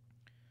awful,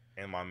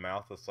 and my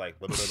mouth is like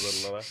blah, blah,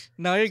 blah, blah.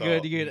 No, you're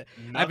good. You're good.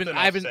 I've been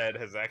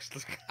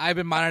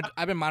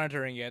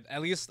monitoring it.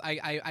 At least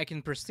I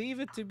can perceive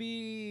it to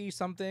be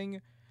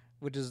something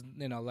which is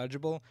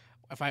legible.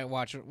 If I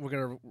watch it, we're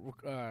gonna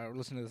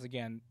listen to this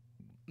again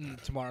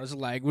tomorrow. It's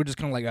like we're just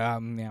kind of like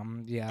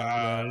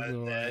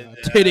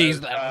titties,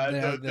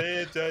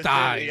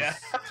 thighs,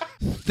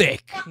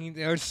 thick,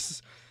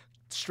 just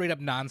straight up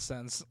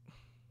nonsense.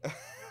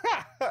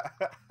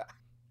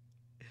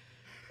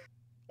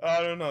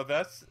 I don't know.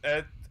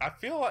 I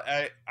feel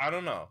like I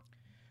don't know.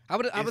 How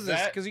about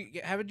this? Because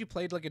haven't you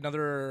played like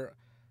another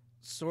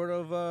sort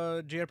of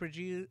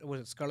JRPG?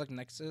 Was it Scarlet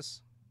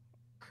Nexus?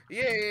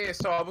 Yeah.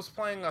 So I was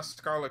playing a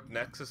Scarlet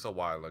Nexus a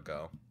while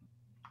ago.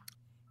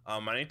 I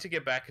need to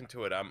get back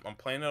into it. I'm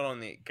playing it on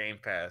the Game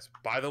Pass.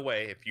 By the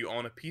way, if you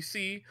own a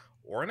PC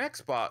or an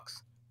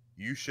Xbox,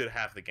 you should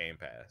have the Game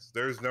Pass.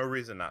 There's no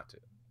reason not to.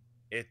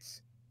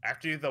 It's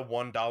after the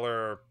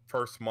 $1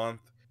 first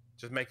month,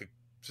 just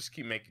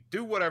keep making,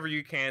 do whatever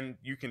you can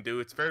do.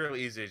 It's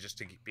fairly easy just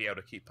to be able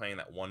to keep playing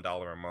that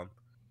 $1 a month.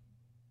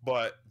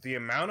 But the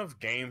amount of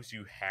games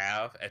you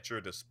have at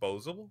your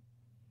disposal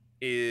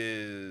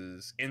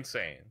is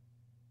insane.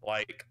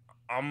 Like,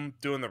 I'm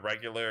doing the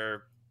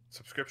regular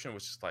subscription,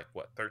 which is like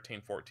what,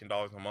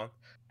 $13-14 a month.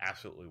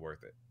 Absolutely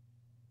worth it.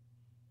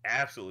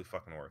 Absolutely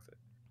fucking worth it.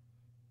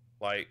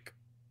 Like,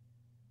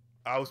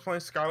 I was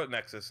playing Scarlet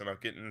Nexus, and I'll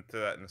get into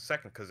that in a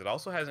second because it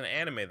also has an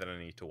anime that I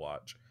need to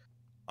watch.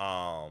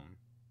 I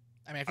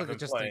mean, I feel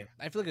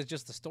like it's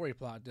just the story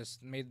plot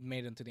just made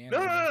into the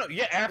anime. No.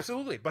 Yeah,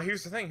 absolutely. But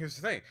here's the thing.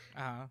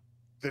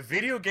 The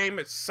video game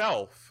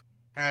itself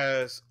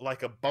has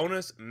like a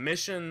bonus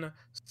mission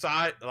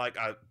side, like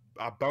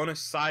a bonus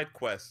side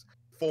quest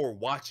for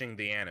watching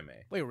the anime.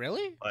 Wait,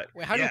 really?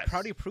 Wait, how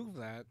do you prove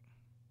that?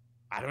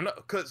 I don't know,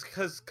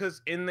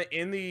 cause in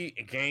the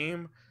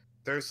game,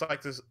 there's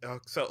like this.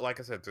 So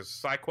like I said, there's a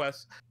side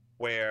quest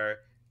where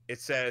it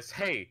says,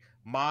 "Hey,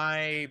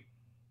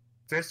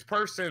 this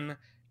person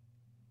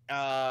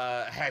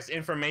has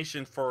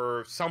information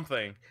for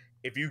something.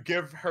 If you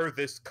give her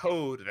this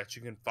code that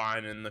you can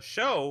find in the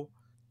show,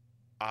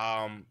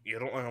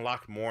 you'll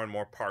unlock more and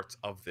more parts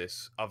of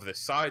this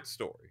side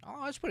story."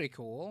 Oh, that's pretty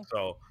cool.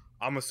 So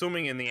I'm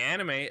assuming in the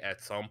anime,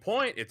 at some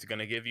point, it's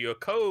gonna give you a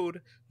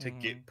code to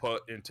get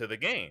put into the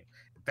game.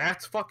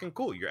 That's fucking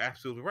cool. You're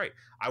absolutely right.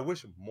 I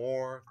wish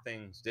more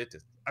things did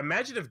this.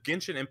 Imagine if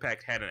Genshin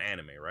Impact had an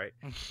anime, right?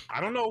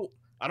 I don't know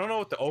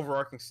what the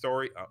overarching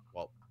story.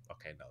 Well,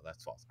 okay, no,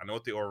 that's false. I know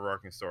what the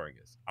overarching story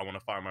is. I want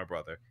to find my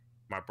brother.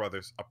 My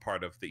brother's a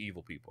part of the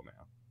evil people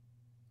now.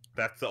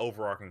 That's the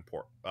overarching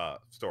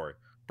story.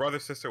 Brother,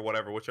 sister,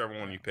 whatever, whichever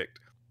one you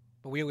picked.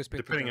 But we always pick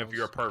depending if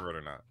you're a pervert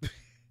or not.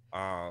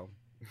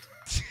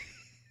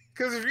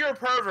 Because if you're a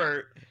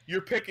pervert,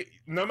 you're picking.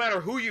 No matter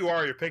who you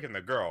are, you're picking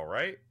the girl,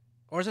 right?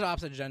 Or is it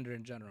opposite gender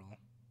in general?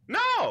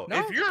 No.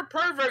 If you're a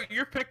pervert,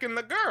 you're picking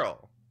the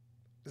girl.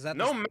 Is that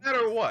no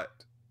matter what?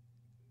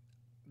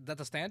 Is that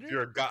the standard? If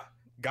you're a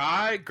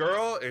guy,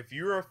 girl. If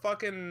you're a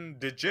fucking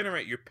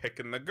degenerate, you're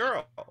picking the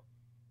girl.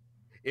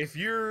 If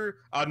you're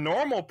a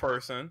normal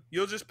person,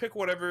 you'll just pick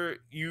whatever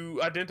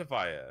you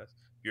identify as.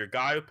 If you're a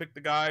guy, you pick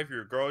the guy. If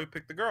you're a girl, you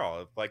pick the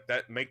girl. Like,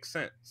 that makes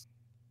sense.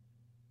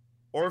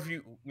 Or if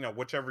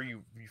whichever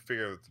you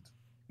figure.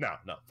 No,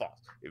 false.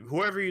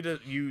 Whoever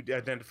you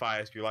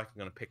identify as, you're likely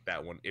going to pick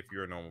that one if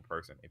you're a normal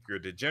person. If you're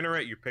a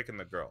degenerate, you're picking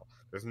the girl.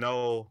 There's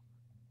no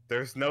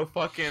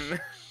fucking.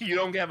 You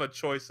don't have a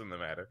choice in the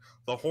matter.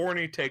 The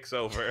horny takes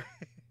over.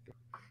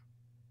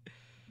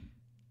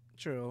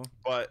 True.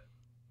 But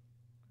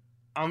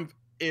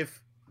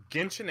if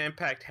Genshin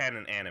Impact had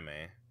an anime,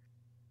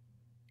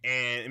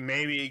 and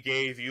maybe it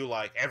gave you,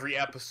 like, every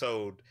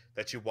episode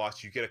that you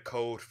watch, you get a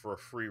code for a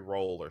free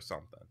roll or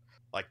something.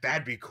 Like,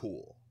 that'd be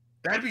cool.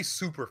 That'd be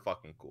super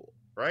fucking cool,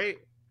 right?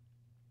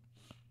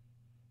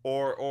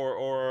 Or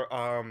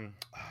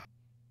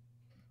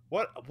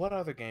what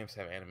other games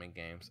have anime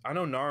games? I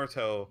know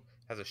Naruto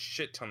has a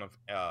shit ton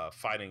of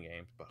fighting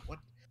games, but what?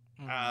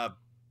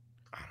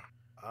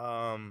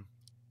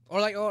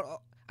 Or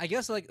I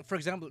guess, like, for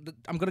example,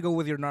 I'm gonna go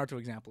with your Naruto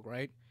example,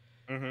 right?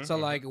 So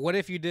like, what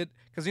if you did?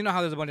 Because you know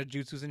how there's a bunch of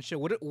jutsus and shit.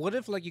 What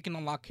if like you can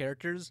unlock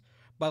characters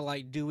by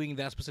like doing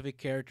that specific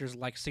character's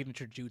like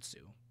signature jutsu,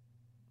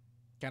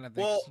 kind of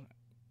thing. Well,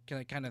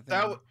 kind of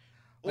thing.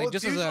 Like,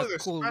 just as a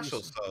cool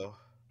specials, though.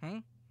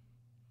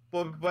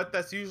 Well, but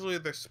that's usually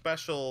their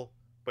special.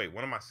 Wait,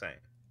 what am I saying?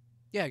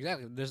 Yeah,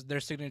 exactly. There's their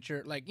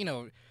signature, like,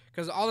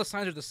 because all the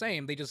signs are the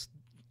same. They just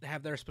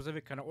have their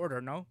specific kind of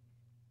order. No.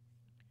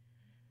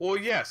 Well,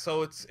 yeah.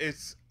 So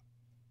it's.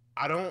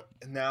 I don't.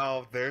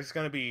 Now there's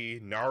gonna be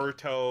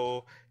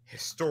Naruto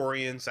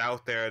historians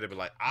out there to be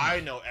like, I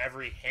know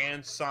every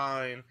hand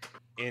sign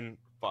in.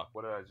 Fuck!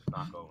 What did I just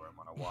knock over? I'm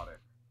on a water.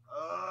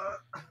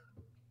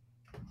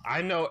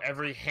 I know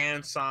every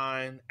hand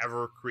sign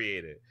ever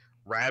created.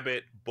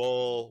 Rabbit,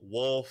 bull,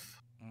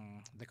 wolf.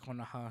 The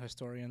Konoha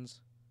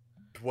historians.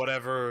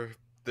 Whatever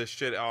the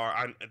shit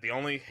are. The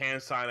only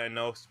hand sign I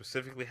know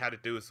specifically how to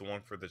do is the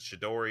one for the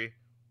Chidori.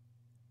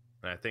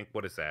 And I think,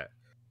 what is that?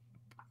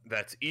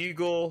 That's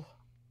eagle.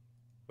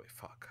 Wait,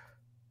 fuck.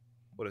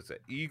 What is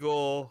it?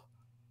 Eagle.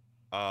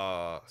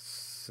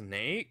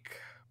 Snake.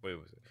 Wait,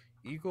 was it?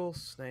 Eagle,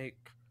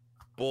 snake,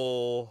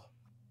 bull.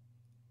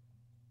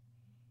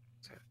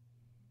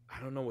 I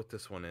don't know what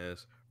this one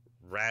is.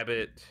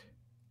 Rabbit.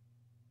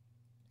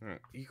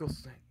 Eagle,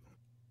 snake.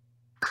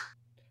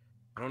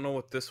 I don't know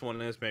what this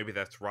one is. Maybe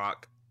that's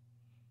rock.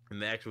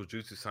 And the actual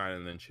jutsu sign,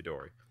 and then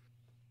Chidori.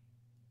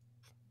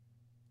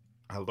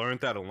 I learned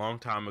that a long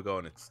time ago,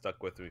 and it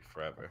stuck with me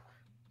forever.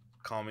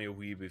 Call me a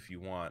weeb if you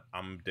want.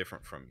 I'm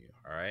different from you,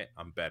 alright?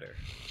 I'm better.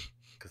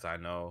 Because I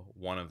know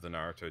one of the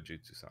Naruto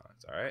jutsu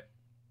signs, alright?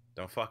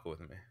 Don't fuck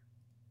with me.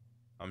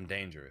 I'm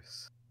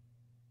dangerous.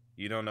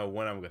 You don't know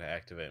when I'm going to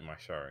activate my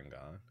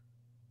Sharingan.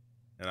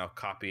 And I'll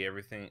copy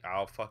everything.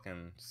 I'll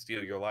fucking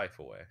steal your life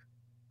away.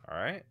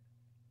 Alright?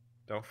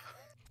 Don't...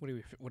 What are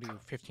you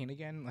 15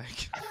 again?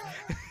 Like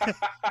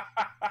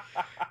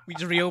we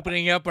just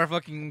reopening up our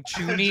fucking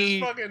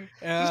Chuny.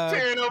 just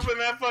tearing open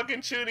that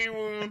fucking Chuny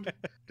wound.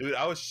 Dude,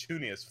 I was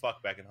Chuny as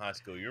fuck back in high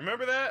school. You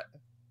remember that?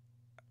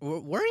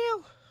 Were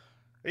you?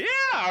 Yeah,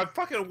 I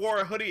fucking wore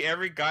a hoodie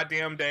every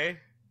goddamn day.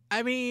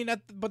 I mean,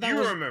 but that you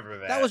was remember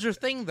that? That was your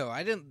thing, though.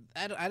 I didn't.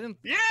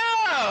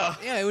 Yeah.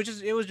 Yeah,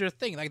 it was your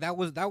thing. Like that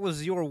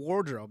was your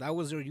wardrobe. That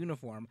was your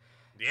uniform.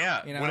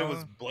 Yeah, you know? When it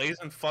was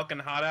blazing fucking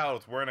hot out, I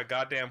was wearing a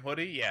goddamn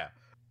hoodie. Yeah,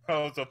 I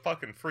was a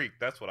fucking freak.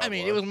 That's what I was. I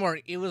mean, it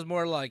was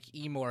more like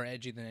emo or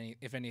edgy than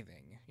if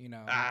anything. You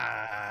know.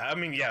 I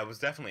mean, yeah, it was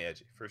definitely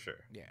edgy for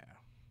sure. Yeah.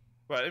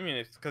 But I mean,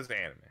 it's because of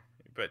anime.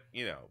 But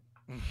you know,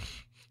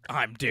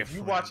 I'm different. If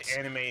you watch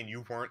anime and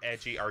you weren't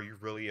edgy, are you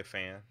really a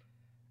fan?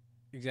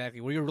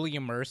 Exactly. Were you really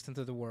immersed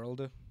into the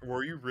world?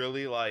 Were you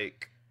really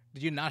like?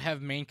 Did you not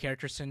have main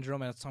character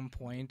syndrome at some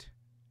point?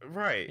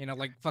 Right. You know,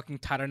 like fucking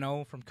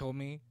Tadano from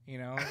Komi, you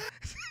know?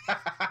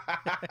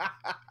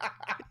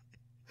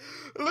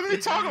 Let me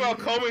talk about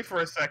Komi for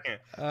a second.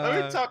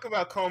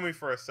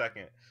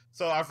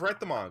 So I've read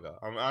the manga.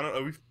 I don't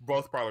know. We've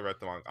both probably read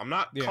the manga. I'm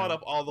not caught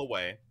up all the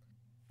way.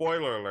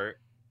 Spoiler alert.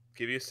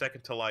 Give you a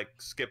second to like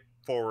skip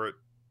forward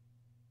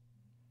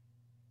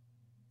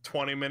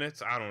 20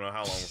 minutes. I don't know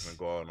how long we're going to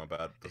go on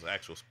about the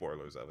actual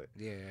spoilers of it.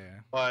 Yeah.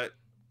 But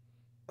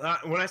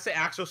when I say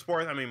actual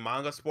spoilers, I mean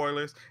manga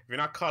spoilers. If you're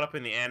not caught up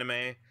in the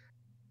anime,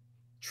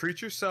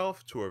 treat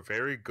yourself to a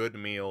very good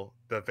meal.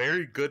 The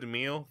very good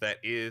meal that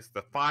is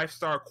the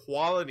 5-star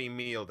quality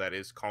meal that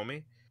is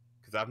Komi.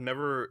 Because I've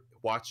never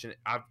watched it.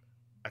 I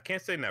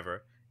can't say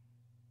never.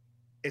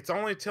 It's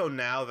only till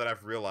now that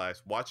I've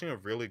realized watching a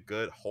really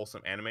good,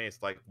 wholesome anime is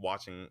like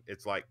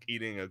it's like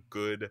eating a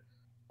good,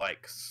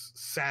 like,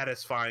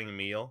 satisfying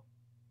meal.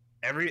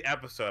 Every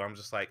episode, I'm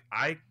just like,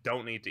 I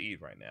don't need to eat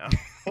right now.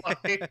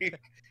 Like,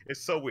 it's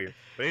so weird.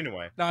 But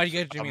anyway. No, you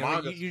get Jimmy.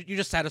 You're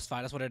just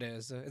satisfied. That's what it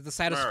is. It's the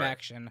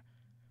satisfaction. Right.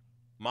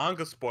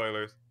 Manga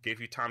spoilers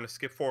gave you time to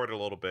skip forward a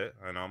little bit.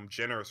 And I'm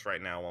generous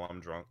right now while I'm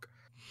drunk.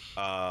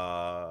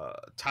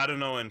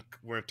 Tadano and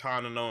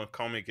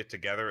Komi get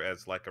together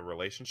as like a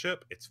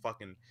relationship. It's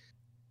fucking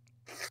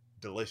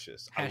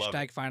delicious. I love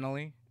it.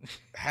 Finally.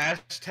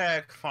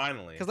 Hashtag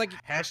finally. Because like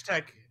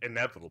hashtag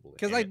inevitably.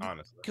 Because like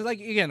honestly. Because like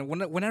again,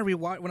 when I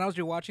was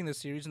rewatching the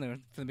series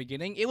from the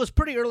beginning, it was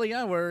pretty early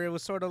on where it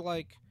was sort of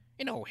like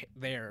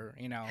there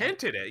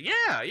hinted at.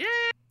 Yeah.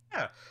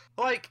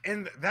 Like,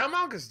 and that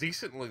manga's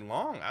decently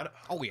long. I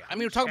mean,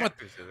 we're talking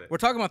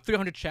about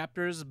 300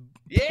 chapters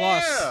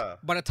plus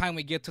by the time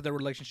we get to the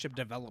relationship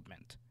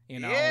development.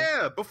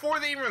 Yeah, before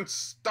they even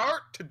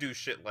start to do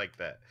shit like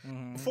that.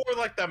 Mm-hmm. Before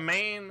like the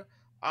main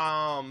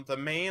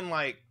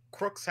like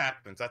crux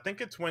happens. I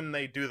think it's when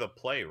they do the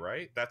play,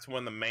 right? That's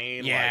when the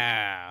main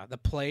the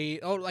play.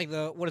 Oh, like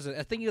what is it?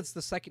 I think it's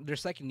their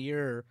second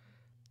year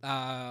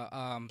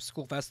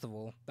school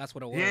festival. That's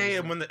what it was. Yeah,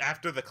 when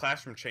after the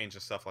classroom change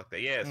and stuff like that.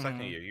 Yeah,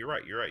 second year. You're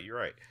right.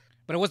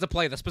 But it was the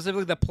play,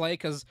 specifically the play,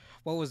 because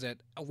what was it?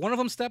 One of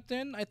them stepped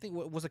in. I think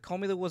was it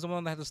Komi that was the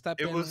one that had to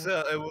step in. It was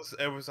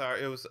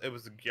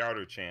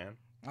Gyaru-chan.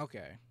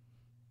 Okay.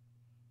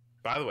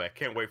 By the way, I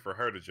can't wait for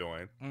her to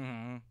join.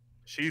 Mm-hmm.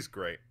 She's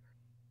great.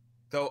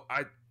 So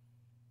I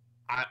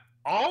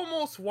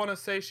almost want to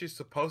say she's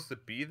supposed to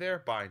be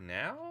there by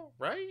now,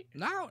 right?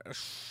 Now.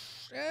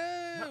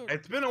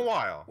 It's been a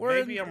while.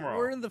 Maybe I'm wrong.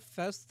 We're in the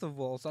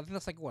festival, so I think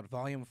that's like what,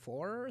 volume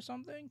 4 or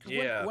something.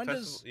 Yeah. When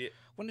does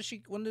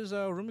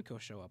Rumiko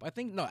show up? I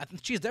think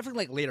she's definitely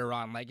like later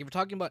on. Like if we're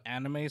talking about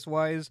animes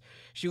wise,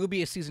 she would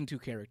be a season 2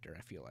 character.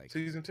 I feel like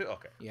season 2.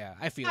 Okay. Yeah,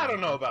 I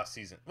don't know about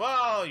season.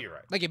 Well, you're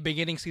right. Like a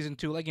beginning season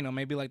 2, like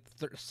maybe like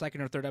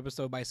second or third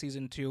episode by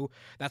season 2.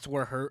 That's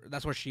where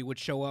she would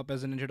show up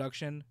as an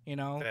introduction.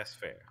 That's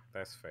fair.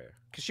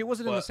 Because she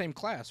wasn't in the same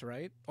class,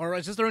 right? Or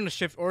is this during the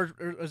shift? Or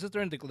is this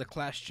during the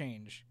class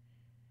change?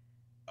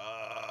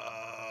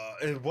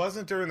 It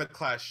wasn't during the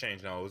class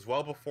change. No, it was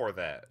well before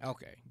that.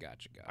 Okay,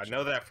 gotcha. I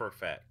know that for a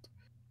fact.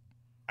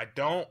 I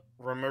don't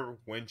remember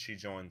when she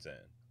joins in.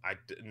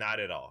 Not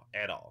at all.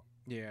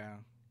 Yeah.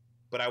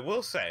 But I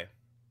will say,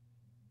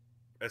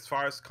 as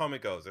far as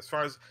Komi goes, as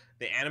far as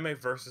the anime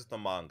versus the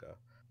manga,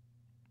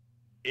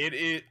 it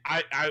is.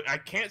 I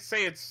can't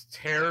say it's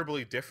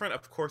terribly different.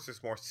 Of course,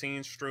 there's more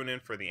scenes strewn in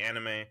for the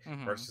anime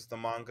versus the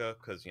manga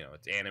because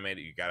it's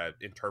animated. You gotta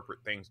interpret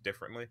things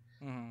differently.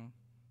 Mm-hmm.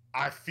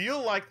 I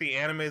feel like the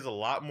anime is a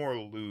lot more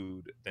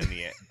lewd than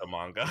the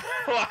manga.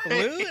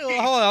 Lewd?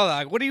 Hold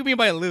on. What do you mean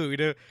by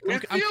lewd?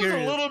 I'm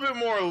curious. A little bit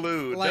more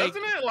lewd, doesn't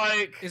it?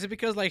 Like, is it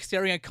because like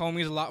staring at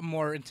Komi is a lot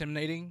more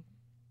intimidating?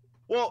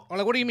 Well, or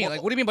like, what do you mean?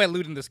 What do you mean by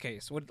lewd in this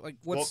case?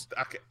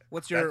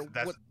 What's your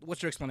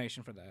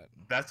explanation for that?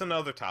 That's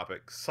another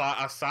topic. So,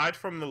 aside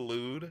from the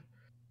lewd,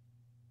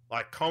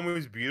 like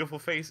Komi's beautiful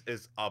face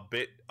is a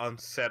bit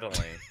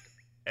unsettling.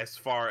 As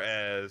far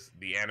as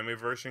the anime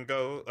version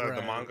goes, or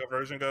the manga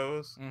version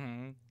goes,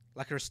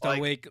 like her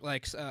stoic,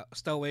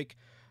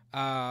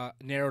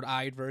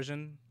 narrowed-eyed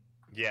version.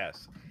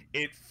 Yes,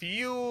 it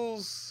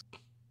feels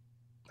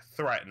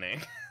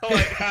threatening.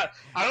 Like I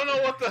don't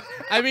know what the.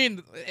 I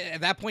mean,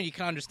 at that point, you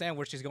can understand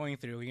what she's going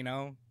through. You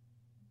know.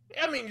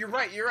 I mean, you're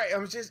right. You're right.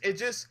 It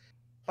just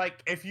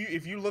like if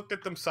you looked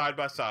at them side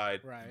by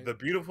side, Right. the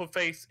beautiful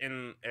face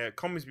in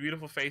Komi's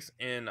beautiful face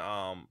in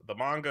the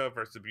manga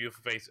versus the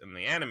beautiful face in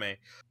the anime,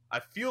 I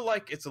feel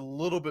like it's a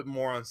little bit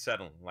more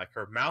unsettling. Like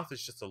her mouth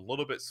is just a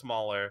little bit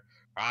smaller,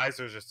 her eyes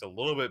are just a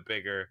little bit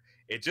bigger.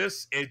 It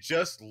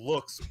just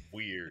looks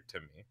weird to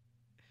me.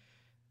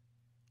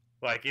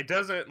 Like it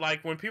doesn't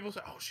like when people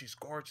say, "Oh, she's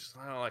gorgeous."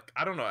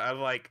 I don't know. I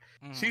like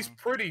she's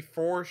pretty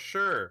for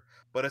sure,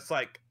 but it's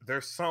like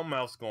there's something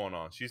else going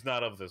on. She's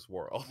not of this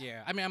world.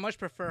 Yeah, I mean, I much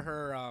prefer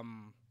her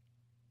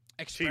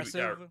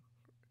expressive,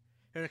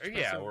 or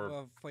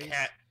face,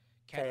 cat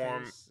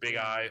form, face, big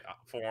yeah. eye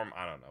form.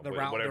 I don't know. The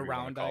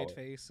round-eyed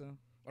face,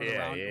 or the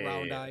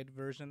round-eyed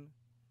version.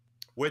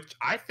 Which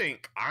I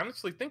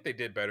honestly think they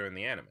did better in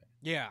the anime.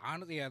 Yeah,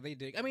 honestly, yeah, they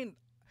did. I mean,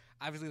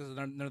 obviously there's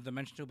another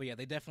dimension to it, but yeah,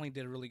 they definitely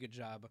did a really good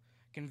job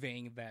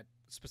conveying that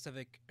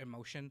specific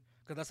emotion,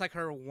 because that's like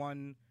her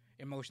one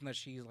emotion that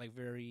she's like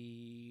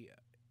very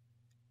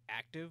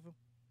active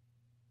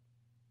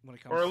when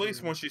it comes, or at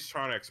least when she's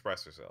trying to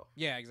express herself.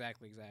 Yeah,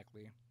 exactly.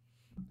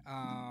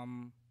 I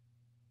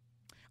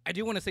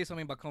do want to say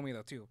something about Komi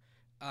though too.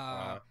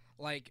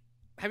 Like,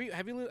 have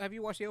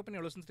you watched the opening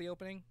or listened to the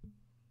opening?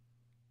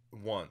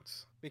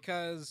 Once.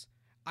 Because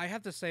I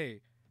have to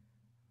say,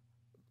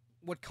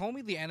 what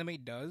Komi the anime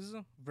does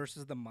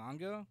versus the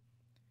manga,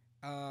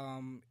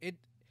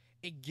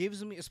 it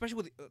gives me, especially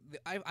with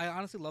I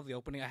honestly love the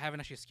opening. I haven't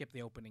actually skipped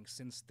the opening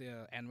since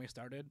the anime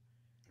started.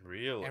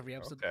 Really? Every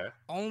episode. Okay.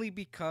 Only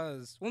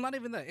because, well, not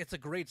even that. It's a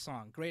great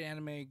song, great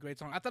anime, great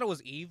song. I thought it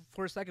was Eve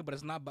for a second, but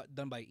it's not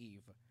done by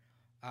Eve,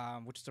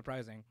 which is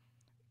surprising,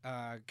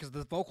 because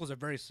the vocals are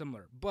very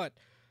similar. But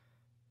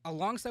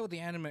alongside with the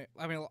anime,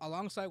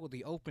 alongside with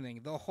the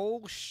opening, the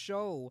whole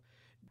show,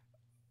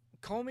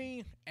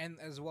 Komi and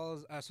as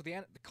well as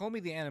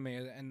Komi the anime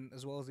and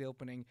as well as the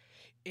opening,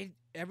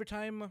 every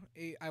time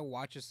I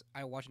watch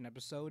an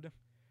episode,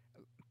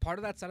 part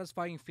of that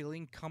satisfying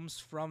feeling comes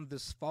from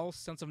this false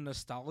sense of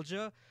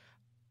nostalgia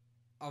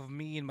of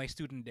me in my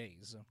student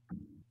days.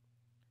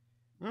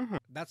 Mm-hmm.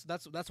 That's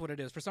what it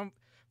is. For some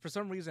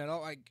reason,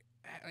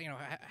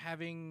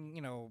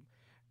 having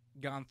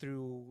gone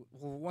through,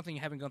 well, one thing,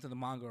 having gone through the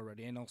manga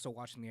already, and also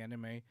watching the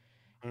anime.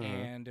 Mm-hmm.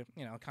 And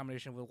a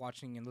combination with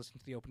watching and listening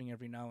to the opening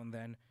every now and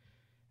then,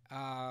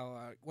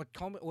 what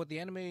the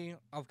anime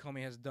of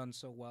Komi has done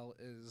so well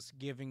is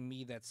giving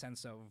me that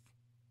sense of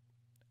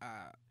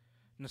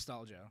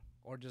nostalgia,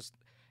 or just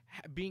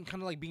being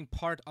kind of like being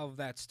part of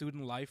that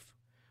student life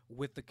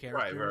with the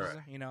characters.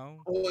 Right.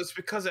 Well, it's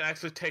because it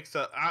actually takes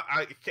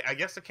I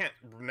guess I can't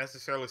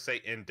necessarily say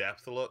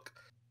in-depth look,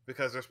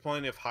 because there's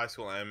plenty of high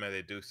school anime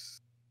that do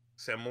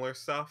similar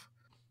stuff.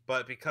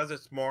 But because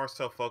it's more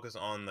so focused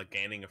on the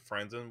gaining of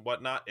friends and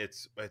whatnot,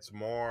 it's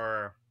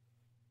more,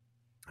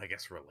 I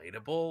guess,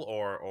 relatable,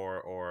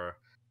 or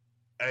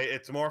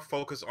it's more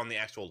focused on the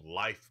actual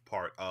life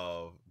part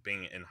of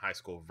being in high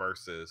school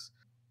versus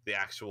the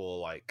actual,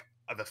 like,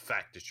 the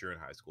fact that you're in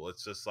high school.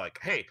 It's just like,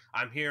 hey,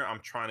 I'm here, I'm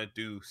trying to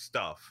do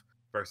stuff,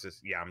 versus,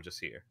 yeah, I'm just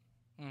here.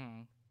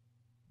 Mm.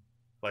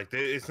 Like,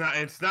 it's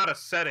not a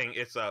setting,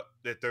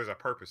 there's a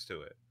purpose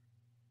to it.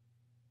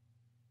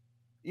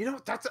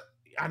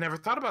 I never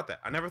thought about that.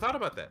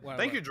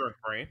 Thank you, Drunk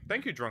Brain.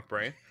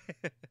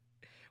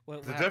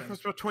 What the happened?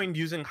 difference between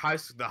using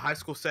the high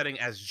school setting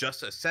as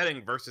just a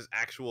setting versus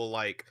actual,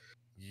 like,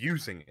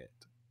 using it.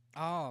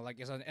 Oh,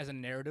 like as a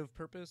narrative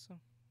purpose?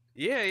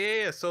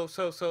 Yeah. So,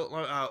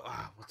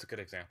 what's a good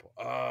example?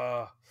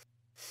 I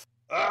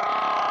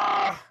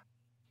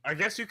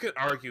guess you could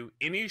argue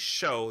any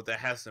show that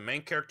has the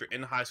main character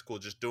in high school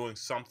just doing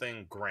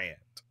something grand.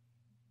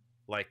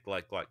 Like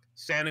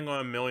Standing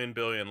on a Million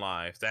Billion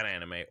Lives, that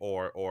anime,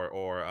 or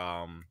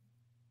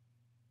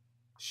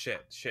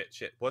shit.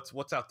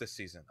 What's out this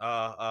season?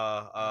 That's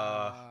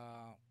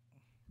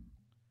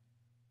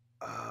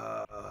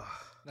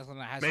one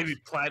that has maybe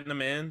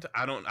Platinum End.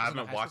 I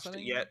haven't watched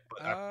it yet,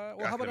 but I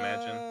how can about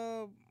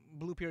imagine.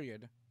 Blue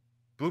Period?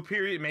 Blue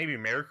Period, maybe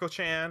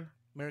Miracle-chan.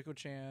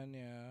 Miracle-chan,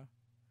 yeah.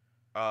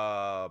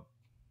 I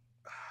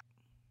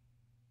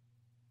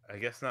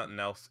guess nothing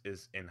else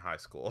is in high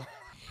school.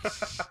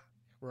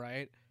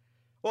 Right.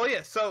 Well,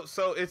 yeah. So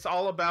it's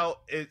all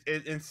about it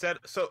instead.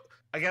 So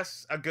I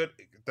guess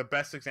the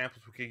best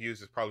examples we could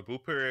use is probably Blue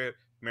Period,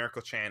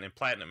 Miracle-chan, and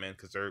Platinum End,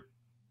 because they're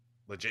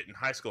legit in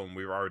high school, and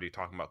we were already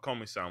talking about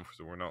Komi-san,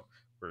 so we're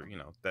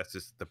that's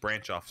just the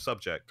branch off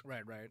subject.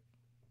 Right.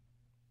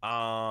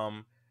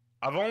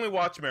 I've only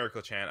watched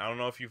Miracle-chan. I don't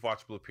know if you've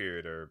watched Blue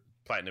Period or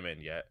Platinum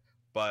End yet,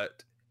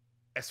 but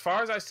as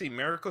far as I see,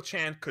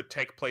 Miracle-chan could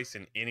take place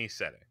in any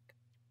setting.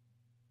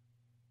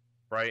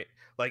 Right?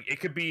 Like, it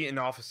could be an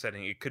office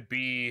setting. It could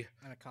be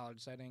in a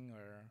college setting,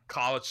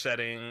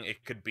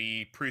 It could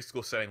be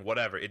preschool setting,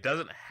 whatever. It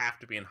doesn't have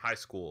to be in high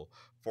school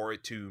for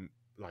it to,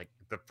 like,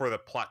 for the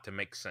plot to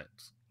make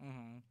sense.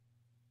 Mm-hmm.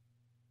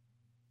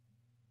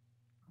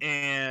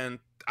 And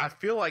I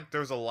feel like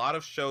there's a lot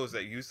of shows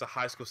that use the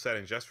high school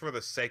setting just for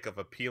the sake of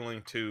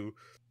appealing to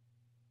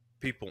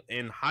people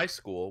in high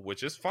school,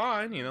 which is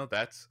fine. You know,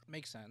 that's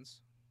Makes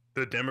sense.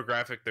 the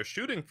demographic they're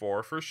shooting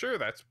for sure.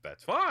 That's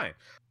fine.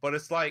 But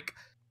it's like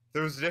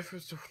there's a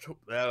difference.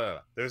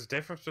 There's a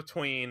difference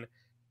between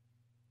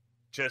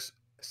just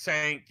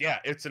saying, yeah,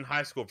 it's in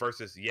high school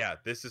versus, yeah,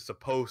 this is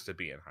supposed to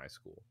be in high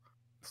school,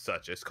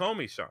 such as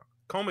Komi-san,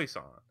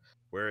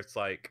 where it's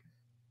like,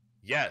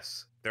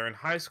 yes, they're in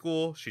high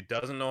school. She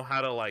doesn't know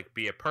how to like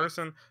be a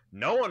person.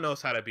 No one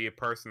knows how to be a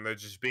person. They're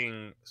just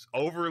being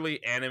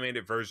overly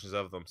animated versions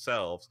of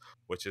themselves,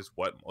 which is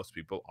what most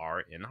people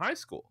are in high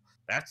school.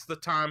 That's the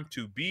time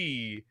to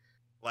be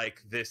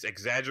like this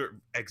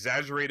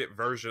exaggerated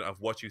version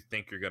of what you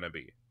think you're gonna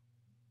be.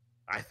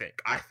 I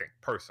think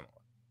personally.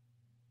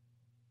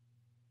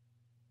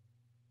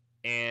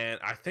 And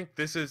I think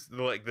this is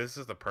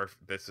the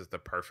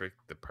perfect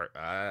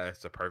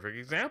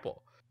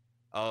example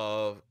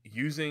of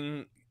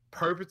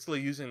purposely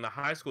using the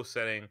high school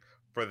setting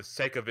for the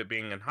sake of it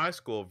being in high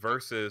school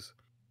versus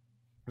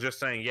just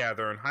saying, yeah,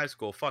 they're in high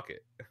school, fuck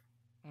it.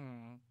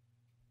 Mm.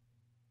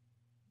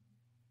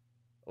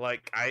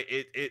 Like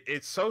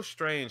it's so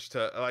strange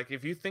to, like,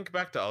 if you think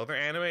back to other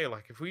anime,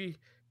 like if we,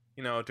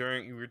 we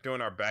were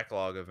doing our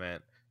backlog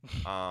event,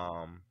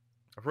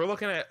 if we're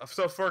looking at,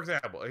 so for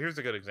example, here's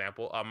a good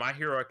example, My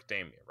Hero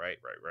Academia, right?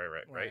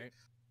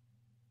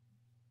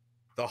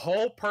 The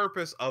whole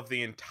purpose of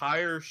the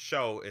entire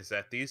show is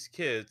that these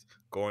kids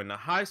going to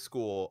high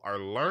school are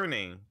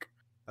learning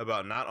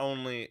about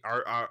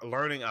are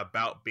learning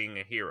about being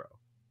a hero.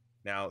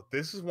 Now,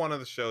 this is one of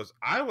the shows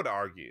I would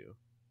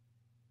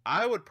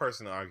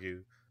personally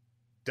argue,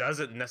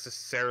 doesn't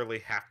necessarily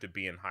have to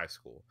be in high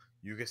school.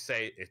 You could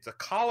say it's a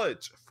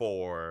college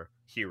for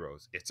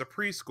heroes. It's a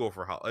preschool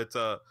it's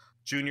a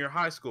junior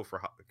high school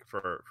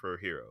for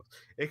heroes.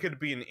 It could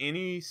be in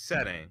any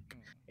setting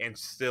and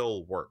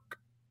still work.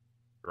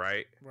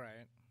 Right.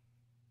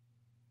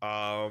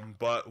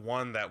 But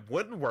one that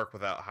wouldn't work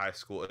without high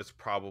school is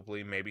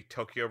probably maybe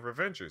Tokyo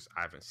Revengers.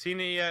 I haven't seen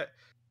it yet.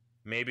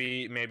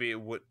 Maybe it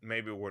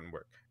wouldn't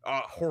work.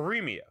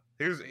 Horimiya.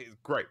 Here's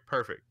great,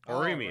 perfect.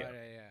 Horimiya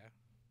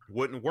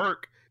wouldn't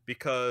work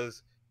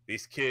because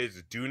these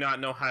kids do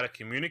not know how to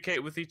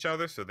communicate with each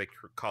other, so they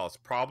cause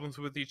problems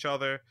with each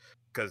other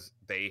because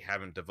they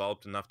haven't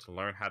developed enough to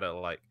learn how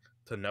to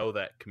know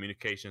that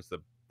communication is the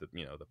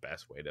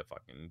best way to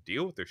fucking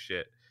deal with their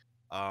shit.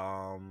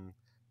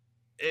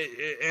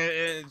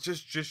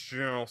 Just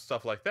general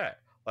stuff like that.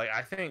 Like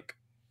I think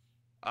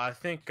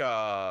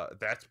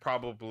that's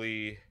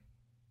probably,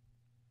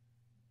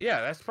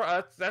 yeah,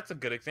 that's a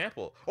good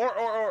example.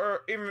 Or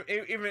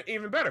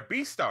even better,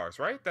 Beastars,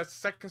 right? That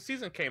second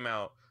season came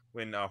out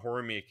when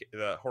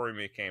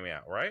Horimiya came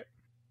out, right?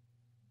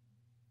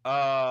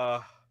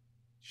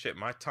 Shit,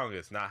 my tongue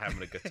is not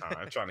having a good time.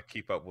 I'm trying to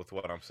keep up with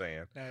what I'm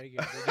saying. No,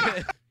 you're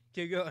good.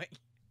 Keep going.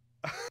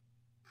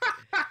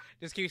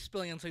 Just keep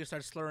spilling until you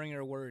start slurring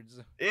your words.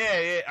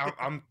 Yeah.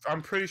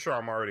 I'm pretty sure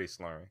I'm already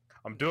slurring.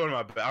 I'm doing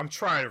my best. I'm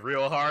trying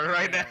real hard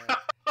right now.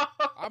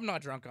 I'm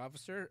not drunk,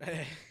 officer.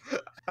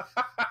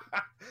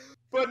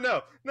 But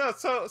no.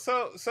 So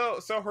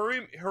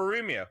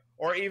Horimiya,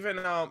 or even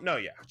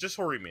just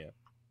Horimiya.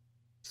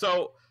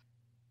 So,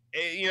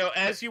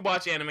 as you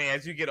watch anime,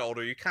 as you get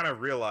older, you kind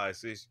of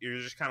realize you're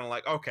just kind of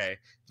like, okay,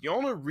 the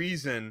only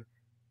reason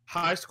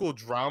high school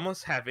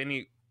dramas have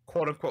any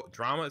quote unquote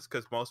drama is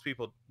because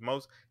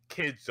most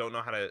kids don't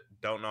know how to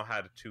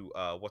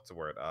what's the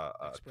word,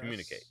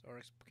 communicate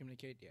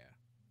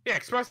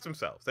express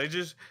themselves.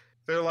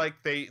 They're like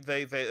they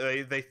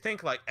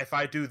think like, if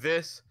I do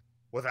this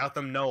without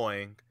them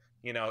knowing,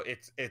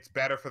 it's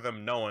better for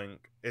them knowing,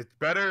 it's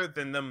better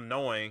than them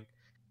knowing,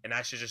 and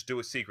I should just do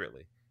it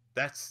secretly.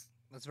 That's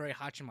very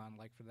Hachiman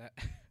like for that.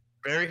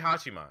 Very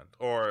Hachiman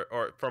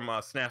or from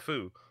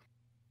Snafu.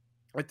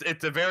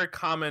 It's a very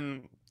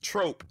common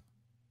trope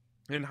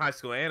in high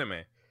school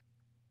anime.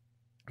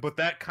 But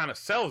that kind of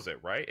sells it,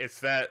 right?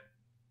 It's that.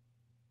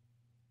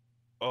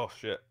 Oh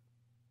shit!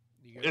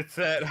 It's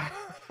that.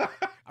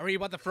 Are you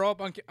about to throw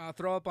up on live?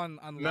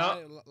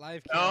 No.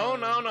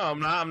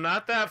 I'm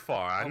not that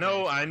far.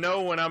 Okay. I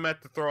know when I'm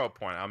at the throw up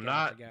point. I'm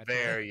not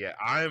there yet.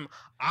 I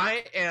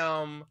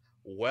am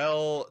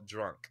well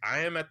drunk. I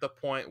am at the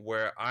point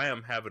where I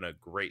am having a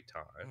great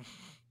time.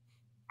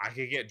 I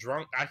could get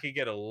drunk. I could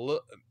get a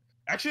little.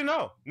 Actually,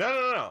 no.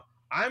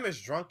 I'm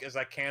as drunk as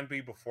I can be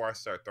before I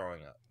start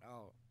throwing up.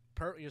 Oh.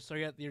 So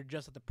you're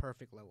just at the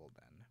perfect level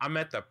then. I'm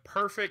at the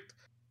perfect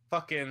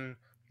fucking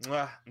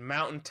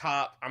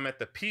mountaintop. I'm at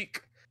the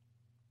peak.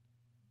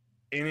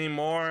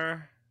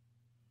 Anymore,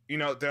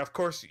 of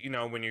course,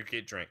 when you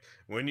get drink,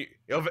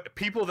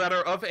 people that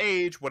are of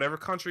age, whatever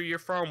country you're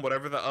from,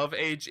 whatever the of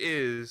age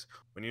is,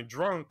 when you're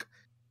drunk,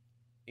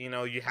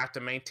 you have to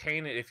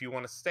maintain it if you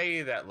want to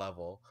stay that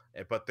level.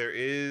 But there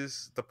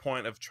is the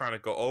point of trying to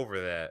go over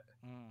that.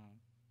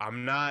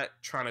 I'm not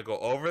trying to go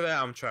over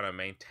that. I'm trying to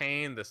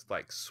maintain this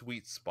like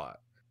sweet spot.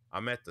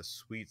 I'm at the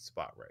sweet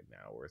spot right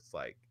now where it's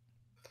like,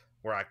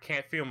 where I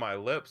can't feel my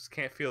lips,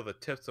 can't feel the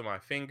tips of my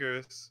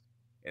fingers,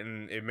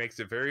 and it makes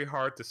it very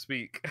hard to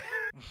speak.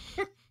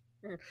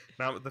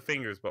 Not with the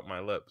fingers, but my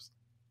lips.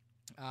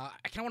 I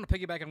kind of want to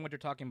piggyback on what you're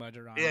talking about,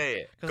 Jerron.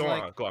 Yeah.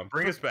 Go on.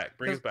 Bring us back.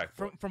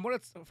 From what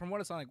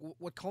it's like,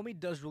 what Comey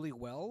does really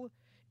well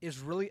is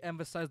really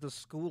emphasize the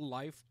school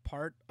life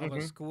part of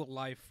a school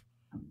life,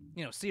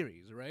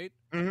 series, right?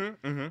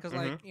 Because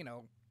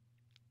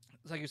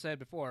like you said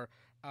before,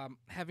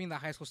 having the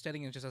high school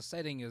setting is just a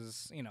setting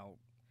is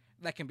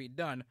that can be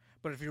done.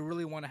 But if you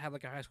really want to have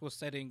like a high school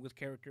setting with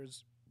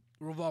characters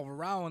revolve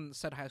around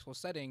said high school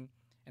setting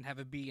and have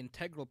it be an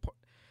integral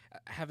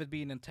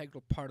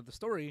part of the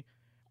story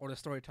or the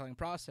storytelling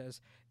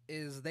process,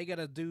 is they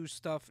gotta do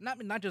stuff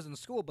not just in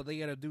school, but they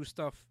gotta do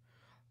stuff,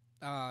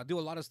 do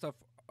a lot of stuff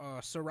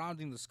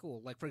surrounding the school.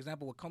 Like for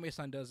example, what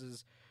Komi-san does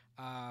is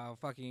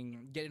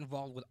fucking get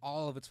involved with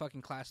all of its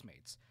fucking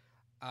classmates.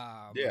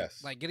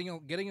 Yes. Like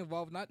getting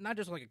involved, not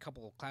just like a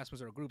couple of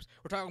classmates or groups.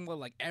 We're talking about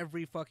like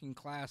every fucking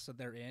class that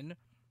they're in.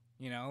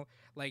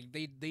 Like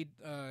the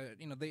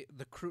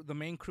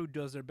main crew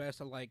does their best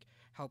to like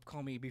help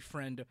Comey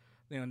befriend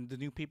the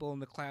new people in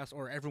the class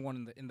or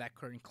everyone in that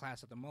current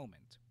class at the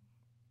moment.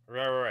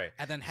 Right.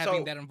 And then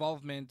having that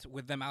involvement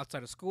with them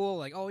outside of school,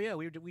 like, oh yeah,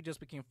 we just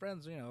became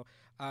friends. We're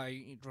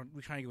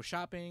trying to go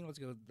shopping. Let's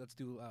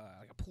do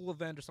like a pool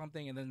event or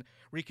something, and then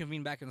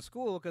reconvene back in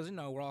school because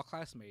we're all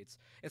classmates.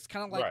 It's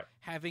kind of like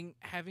having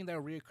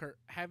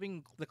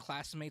the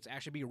classmates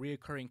actually be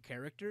reoccurring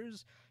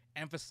characters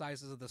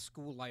emphasizes the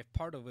school life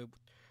part of it,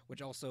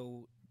 which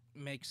also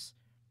makes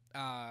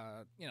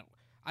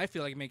I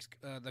feel like it makes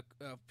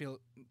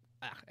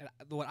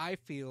what I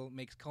feel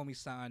makes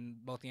Komi-san,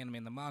 both the anime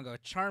and the manga,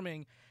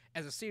 charming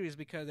as a series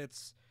because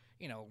it's,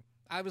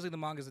 obviously the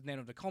manga is the name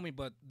of the Komi,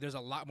 but there's a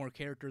lot more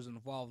characters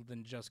involved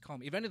than just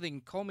Komi. If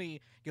anything, Komi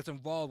gets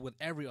involved with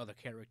every other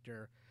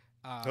character.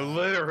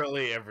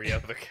 Literally every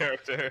other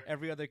character.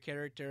 Every other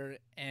character,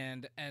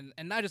 and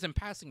not just in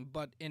passing,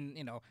 but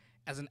in,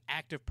 as an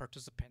active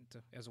participant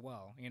as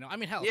well. I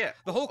mean, hell,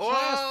 the whole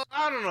class. Well,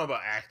 I don't know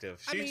about active.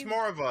 She's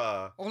more of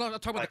a. Oh no, I'm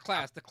talking about the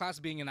class. The class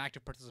being an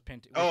active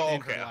participant. Oh,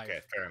 okay,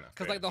 fair enough.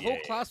 Because like the whole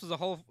class was the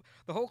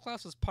whole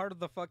class was part of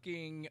the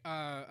fucking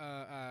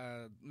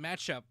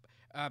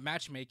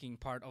matchmaking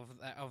part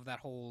of that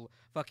whole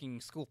fucking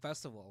school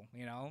festival.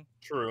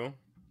 True.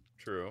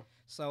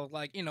 So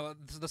like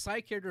the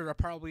side characters are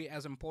probably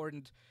as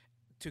important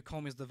to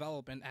Komi's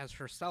development as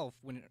herself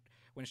when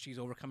she's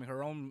overcoming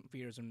her own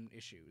fears and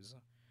issues.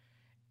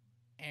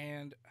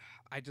 And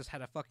I just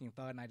had a fucking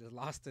thought and I just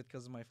lost it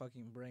because of my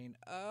fucking brain.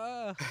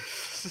 Well,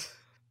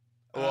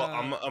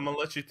 I'm gonna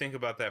let you think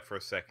about that for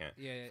a second.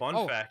 Yeah.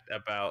 Fun fact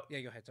about go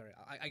ahead. Sorry,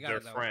 I got their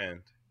it.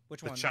 friend.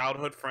 Which the one?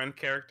 childhood friend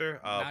character.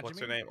 What's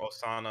her name?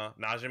 Osana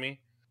Najimi.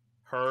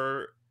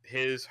 Her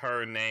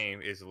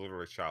name is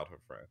literally childhood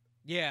friend.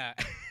 Yeah.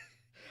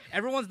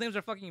 Everyone's names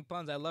are fucking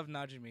puns. I love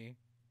Najimi.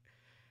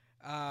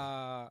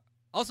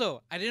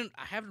 Also, this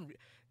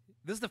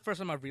is the first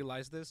time I've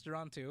realized this,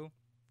 Jerron, too,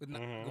 with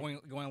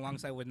going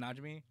alongside with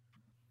Najimi.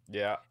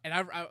 Yeah.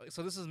 And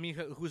so this is me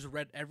who's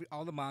read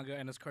all the manga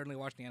and is currently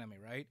watching the anime,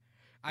 right?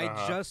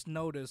 I just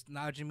noticed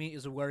Najimi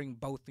is wearing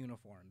both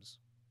uniforms.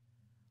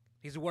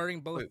 He's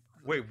wearing both.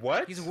 Wait,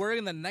 what? He's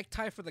wearing the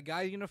necktie for the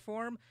guy's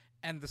uniform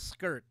and the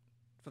skirt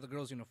for the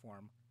girl's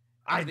uniform.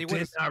 I did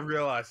not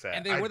realize that.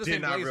 And they wore the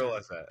same blazer.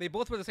 Realize that. They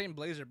both wear the same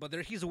blazer, but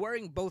he's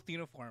wearing both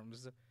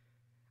uniforms.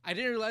 I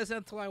didn't realize that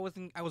until I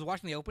was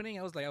watching the opening.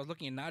 I was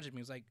looking at Najimi. I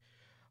was like,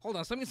 hold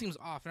on, something seems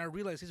off. And I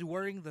realized he's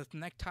wearing the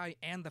necktie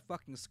and the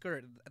fucking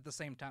skirt at the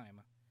same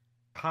time.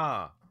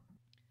 Huh.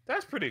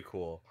 That's pretty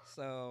cool.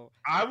 So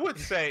I would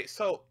say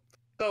so.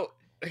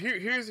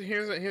 Here's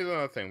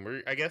another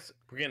thing. I guess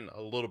we're getting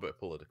a little bit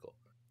political.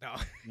 No.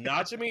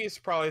 Najimi is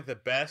probably the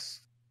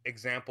best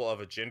example of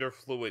a gender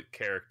fluid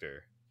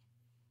character.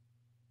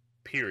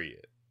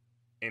 Period.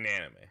 In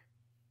anime,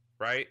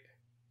 right?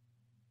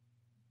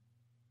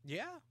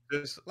 Yeah.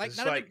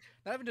 Not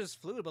even just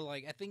fluid, but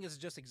like I think it's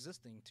just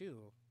existing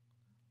too.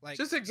 Like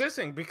just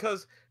existing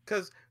because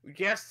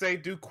yes, they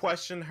do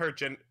question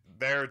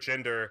their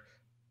gender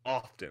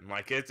often.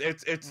 Like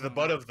it's the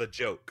butt of the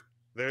joke.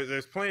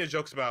 There's plenty of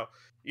jokes about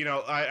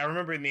I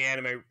remember in the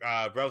anime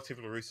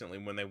relatively recently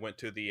when they went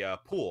to the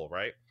pool,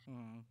 right?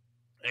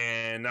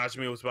 And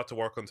Najimi was about to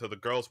walk into the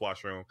girls'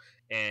 washroom,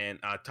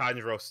 and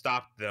Tanjiro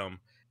stopped them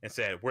and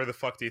said, "Where the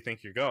fuck do you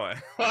think you're going?"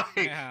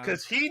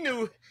 Because he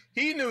knew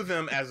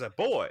them as a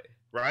boy,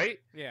 right?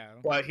 Yeah.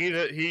 But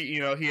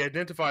he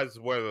identifies as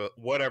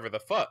whatever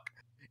the fuck.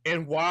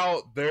 And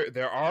while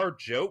there are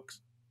jokes,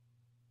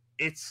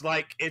 it's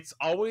like it's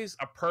always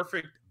a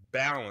perfect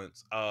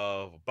balance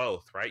of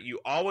both, right? You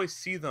always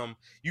see them.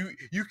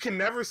 You can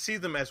never see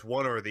them as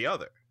one or the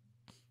other.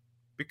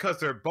 Because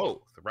they're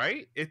both,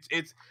 right?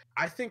 It's.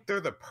 I think they're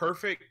the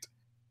perfect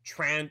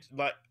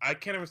I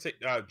can't even say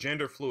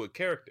gender fluid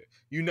character.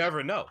 You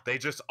never know. They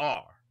just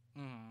are.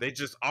 They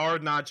just are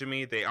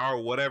Najimi. They are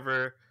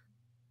whatever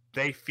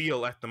they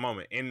feel at the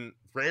moment, and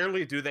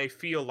rarely do they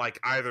feel like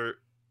either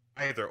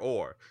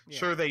or. Yeah.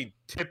 Sure, they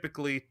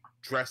typically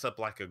dress up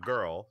like a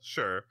girl,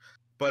 sure,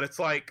 but it's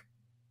like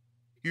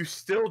you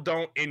still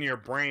don't in your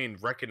brain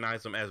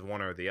recognize them as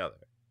one or the other.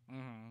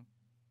 Mm-hmm.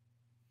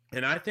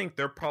 And I think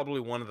they're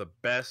probably one of the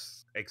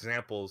best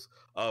examples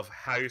of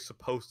how you're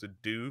supposed to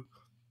do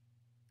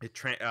a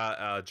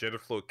gender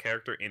fluid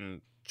character in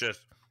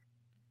just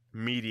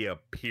media,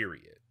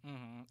 period.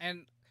 Mm-hmm.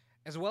 And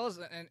as well as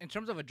in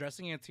terms of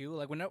addressing it too,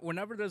 like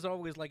whenever there's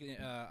always like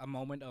a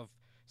moment of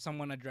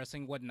someone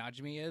addressing what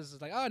Najimi is,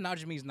 it's like, oh,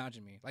 Najimi's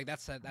Najimi. Like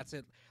that's it. That's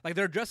it. Like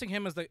they're addressing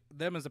him as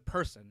them as a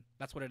person.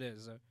 That's what it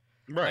is.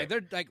 Right. Like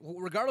they're like,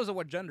 regardless of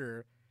what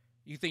gender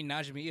you think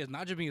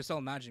Najimi is still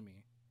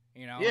Najimi.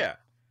 You know. Yeah.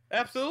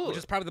 Absolutely. Which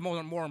is probably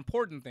the more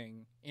important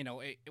thing, you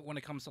know, when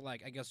it comes to,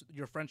 like, I guess,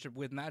 your friendship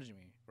with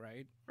Najimi,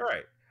 right?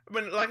 Right. I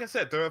mean, like I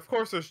said, of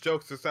course there's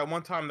jokes. There's that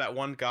one time that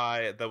one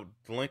guy, the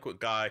delinquent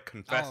guy,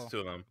 confessed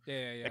to them.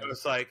 Yeah. And it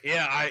was like,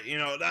 yeah,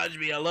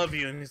 Najimi, I love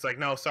you. And he's like,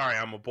 no, sorry,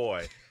 I'm a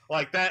boy.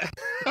 Like that.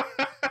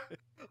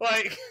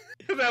 Like,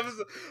 that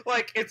was,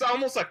 like, it's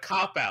almost a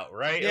cop-out,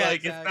 right? Yeah,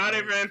 like, exactly. It's not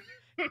even...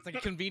 It's like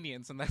a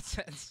convenience in that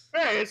sense.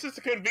 Right, it's just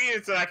a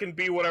convenience that I can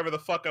be whatever the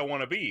fuck I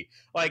want to be.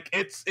 Like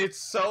it's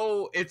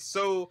so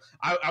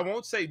I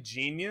won't say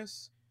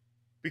genius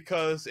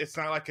because it's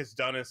not like it's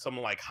done in some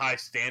like high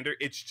standard.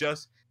 It's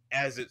just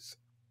as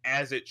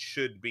it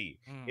should be.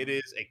 It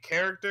is a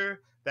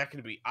character that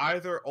can be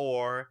either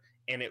or,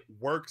 and it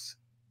works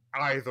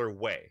either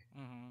way.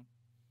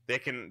 They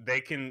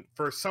can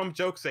for some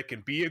jokes they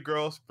can be a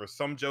girl, for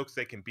some jokes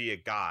they can be a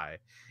guy,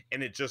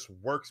 and it just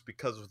works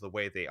because of the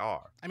way they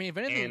are. I mean, if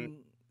anything,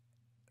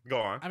 go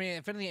on. I mean,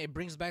 if anything, it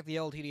brings back the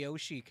old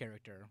Hideyoshi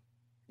character.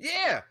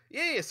 Yeah.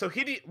 So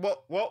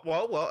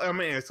well. I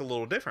mean, it's a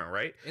little different,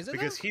 right? Is it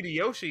because though?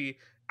 Hideyoshi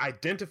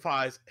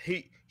identifies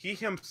he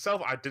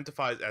himself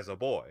identifies as a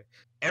boy.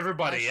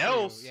 Everybody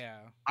else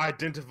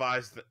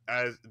identifies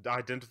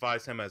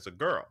him as a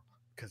girl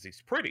because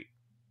he's pretty.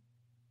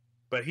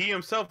 But he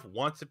himself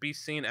wants to be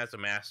seen as a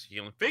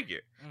masculine figure.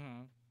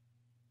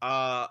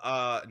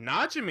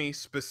 Najimi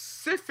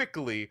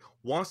specifically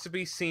wants to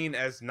be seen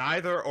as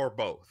neither or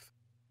both.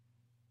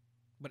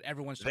 But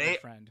everyone's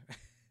childhood friend.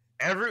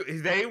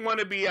 They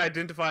want to be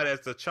identified as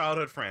the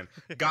childhood friend.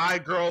 Guy,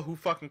 girl, who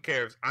fucking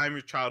cares? I'm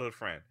your childhood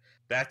friend.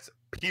 That's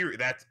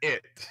period. That's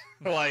it.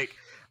 Like,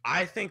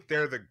 I think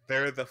they're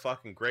the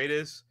fucking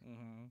greatest.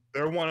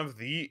 They're one of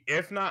the,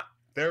 if not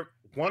the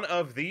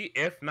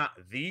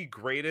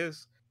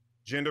greatest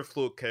gender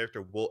fluid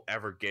character we'll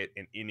ever get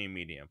in any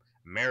medium.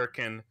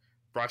 American,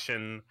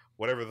 Russian,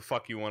 whatever the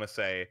fuck you want to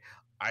say.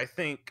 I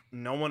think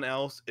no one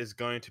else is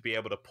going to be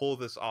able to pull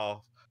this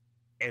off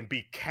and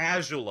be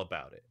casual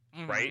about it,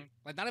 right?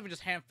 Like, not even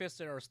just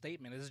ham-fisted or a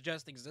statement. It's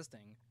just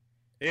existing.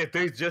 Yeah,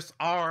 they just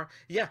are.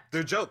 Yeah,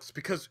 they're jokes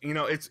because, you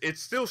know, it's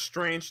still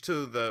strange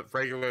to the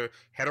regular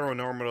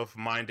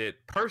heteronormative-minded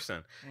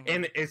person,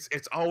 and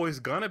it's always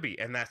gonna be,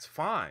 and that's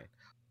fine.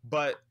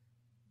 But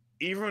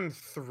even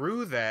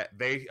through that,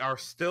 they are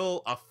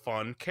still a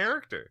fun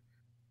character.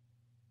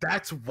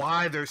 That's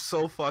why they're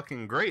so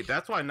fucking great.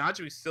 That's why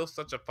Najimi's still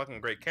such a fucking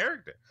great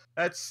character.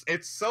 It's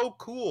so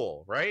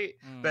cool, right?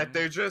 That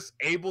they're just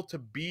able to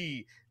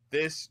be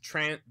this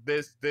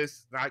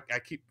I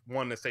keep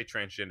wanting to say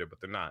transgender,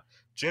 but they're not.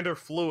 Gender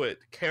fluid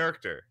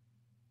character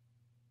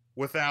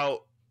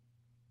without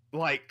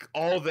like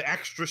all the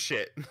extra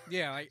shit.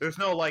 Yeah, there's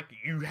no like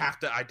you have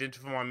to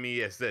identify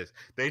me as this.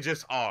 They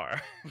just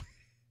are.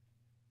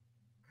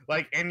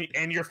 Like and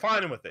you're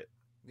fine with it.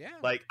 Yeah.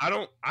 Like I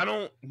don't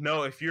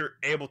know if you're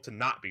able to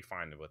not be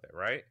fine with it,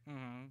 right?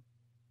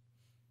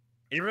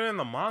 Even in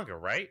the manga,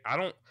 right?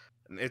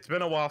 It's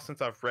been a while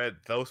since I've read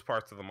those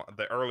parts of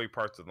the early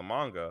parts of the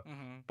manga,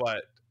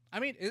 but I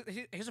mean,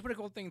 here's a pretty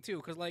cool thing too,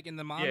 because like in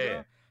the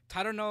manga,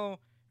 Tadano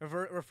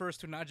refers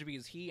to Najimi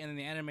as he, and in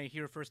the anime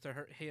he refers to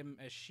him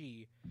as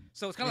she.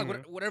 So it's kind of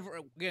like whatever.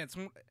 Again,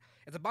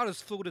 it's about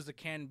as fluid as it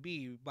can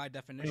be by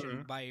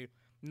definition by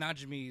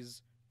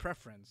Najimi's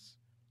preference.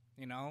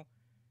 You know.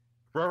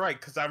 Right.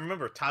 Because I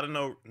remember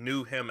Tadano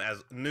knew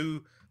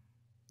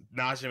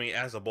Najimi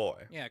as a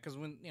boy. Yeah, because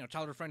when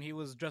childhood friend, he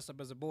was dressed up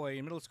as a boy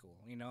in middle school.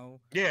 You know.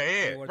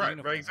 Yeah. Right.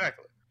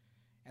 Exactly.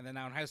 And then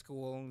now in high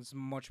school, it's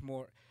much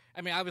more. I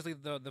mean, obviously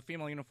the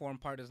female uniform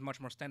part is much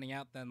more standing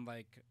out than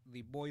like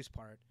the boys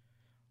part.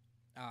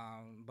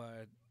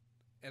 But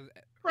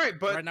right,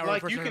 but right now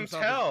like you can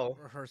tell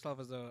herself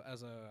as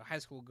a high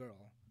school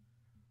girl.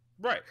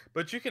 Right,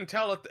 but you can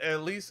tell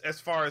at least as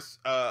far as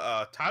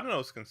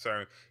Tadano's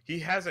concerned, he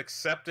has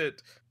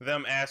accepted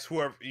them as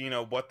whoever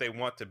what they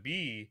want to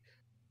be.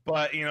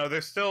 But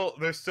there's still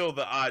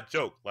the odd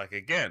joke. Like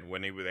again,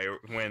 when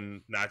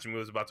Najimi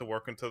was about to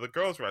work into the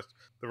girls'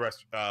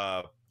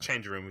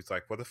 changing room, he's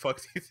like, "What the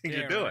fuck do you think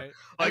you're doing?"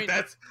 Right. Like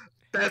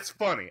that's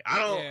funny.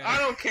 I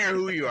don't care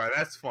who you are.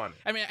 That's funny.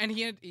 I mean, and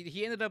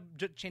he ended up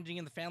changing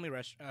in the family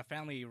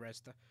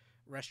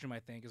restroom, I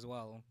think, as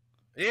well.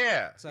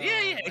 Yeah. So,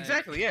 yeah.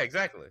 Exactly. Yeah.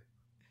 Exactly.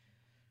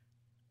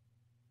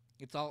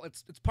 It's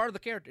part of the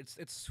character.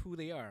 It's who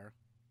they are.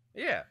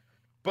 Yeah.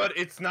 But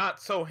it's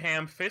not so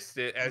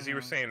ham-fisted as you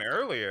were saying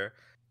earlier,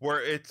 where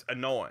it's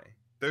annoying.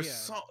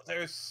 Yeah.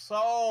 There's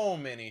so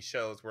many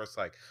shows where it's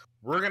like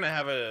we're gonna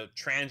have a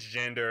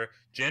transgender,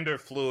 gender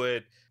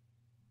fluid,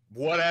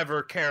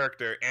 whatever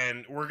character,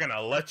 and we're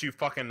gonna let you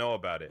fucking know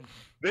about it.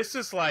 This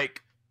is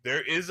like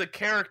there is a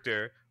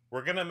character.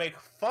 We're gonna make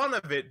fun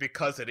of it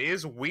because it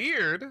is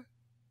weird.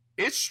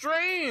 It's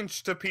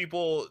strange to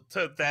people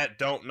that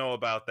don't know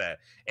about that,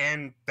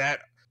 and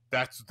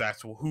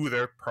that's who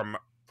they're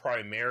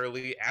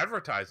primarily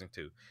advertising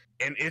to,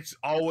 and it's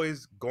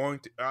always going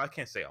to. I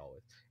can't say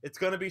always. It's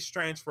going to be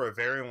strange for a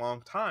very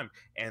long time,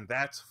 and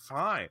that's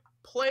fine.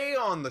 Play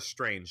on the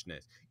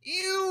strangeness.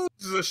 Use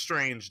the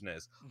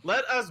strangeness.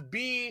 Let us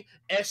be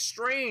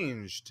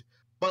estranged,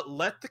 but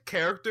let the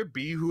character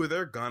be who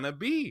they're gonna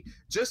be.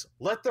 Just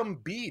let them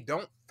be.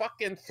 Don't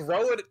fucking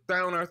throw it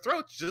down our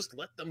throats. Just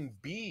let them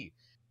be.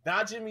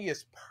 Najimi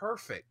is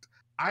perfect.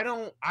 I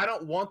don't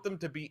want them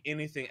to be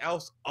anything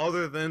else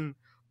other than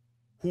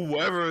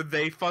whoever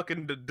they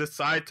fucking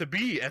decide to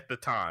be at the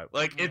time.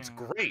 Like, it's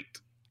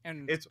great.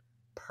 And it's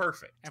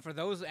perfect. And for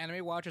those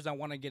anime watchers that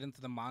want to get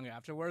into the manga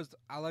afterwards,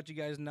 I'll let you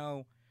guys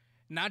know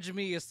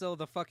Najimi is still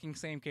the fucking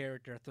same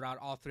character throughout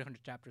all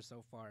 300 chapters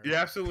so far. You're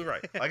absolutely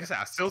right. Like I said,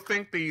 I still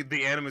think the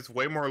anime is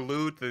way more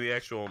lewd than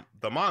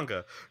the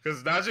manga,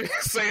 because Najimi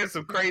is saying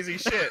some crazy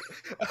shit.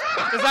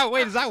 Is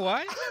that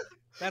why?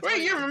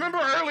 Wait, you remember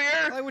earlier?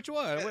 Like, which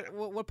one?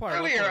 What part?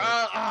 Earlier,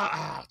 what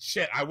part?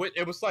 Shit.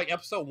 It was like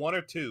episode 1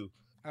 or 2,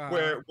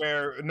 where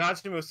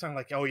Najimi was saying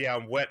like, "Oh yeah,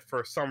 I'm wet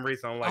for some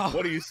reason." I'm like,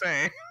 "What are you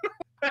saying?"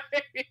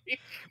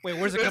 Wait,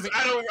 where's it coming?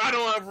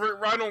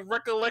 I don't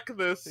recollect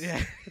this.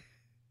 Yeah.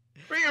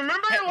 Wait,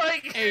 remember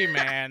like? Hey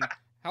man,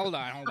 hold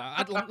on.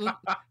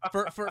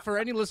 For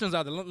any listeners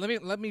out there,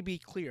 let me be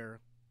clear.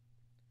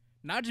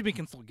 Najimi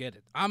can still get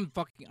it. I'm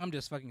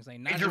just fucking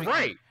saying. You're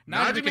right.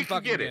 Najimi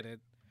can get it.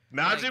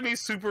 Najimi's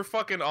super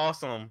fucking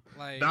awesome.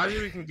 Like,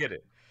 Najimi can get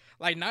it.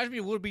 Like, Najimi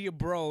would be a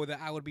bro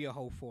that I would be a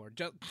hoe for.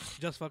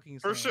 Just fucking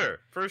saying.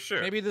 For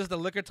sure. Maybe this is the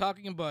liquor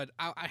talking, but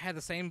I had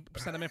the same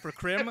sentiment for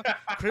Krim.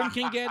 Krim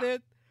can get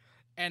it.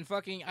 And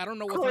fucking, I don't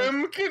know what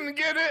Krim can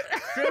get it.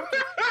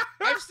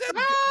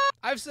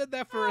 I've said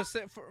that for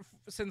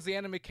since the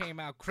anime came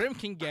out. Krim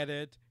can get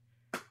it.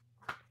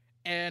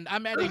 And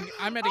I'm adding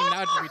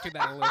Najimi to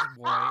that list,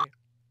 boy.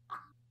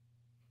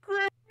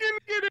 Krim can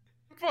get it.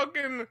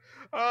 Fucking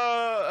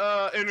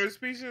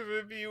interspecies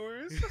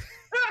reviewers.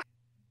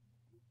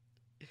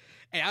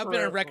 Hey, I've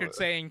been on record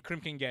saying Krim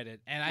can get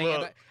it, and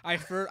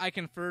I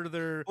can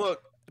further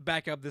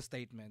back up this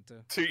statement.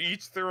 To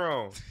each their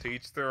own.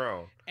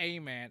 Hey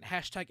man,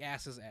 hashtag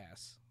ass is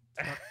ass.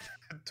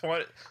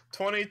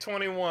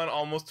 2021,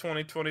 almost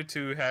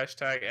 2022.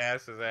 Hashtag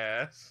ass is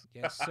ass.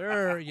 Yes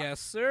sir. Yes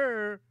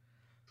sir.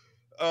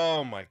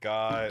 Oh my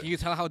god. Can you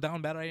tell how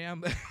down bad I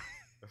am?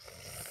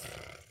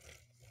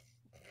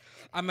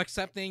 I'm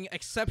accepting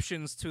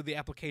exceptions to the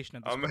application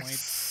at this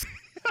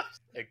point.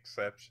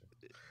 Exception.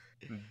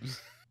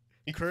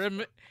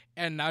 Krim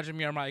and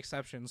Najimi are my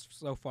exceptions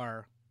so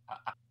far.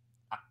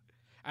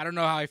 I don't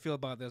know how I feel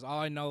about this. All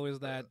I know is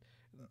that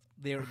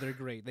they're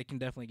great. They can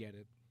definitely get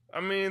it.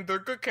 I mean, they're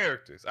good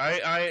characters.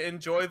 I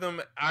enjoy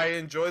them. I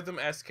enjoy them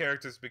as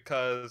characters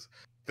because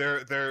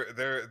they're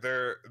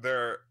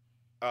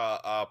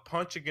a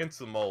punch against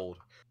the mold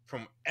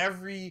from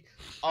every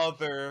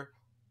other,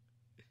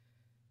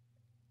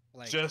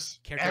 like, just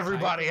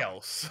everybody type.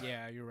 Else.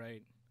 Yeah, you're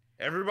right.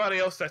 Everybody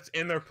else that's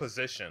in their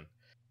position,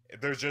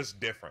 they're just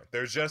different.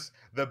 They're just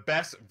the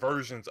best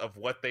versions of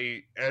what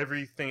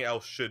everything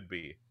else should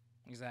be.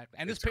 Exactly.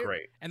 And it's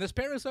great. And this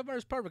pairing so far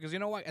is perfect because you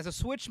know what? As a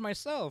Switch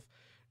myself,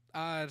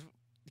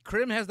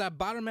 Krim has that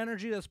bottom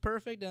energy that's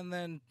perfect, and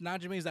then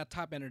Najimi is that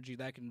top energy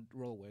that I can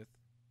roll with.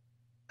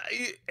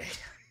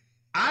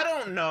 I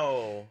don't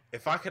know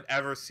if I could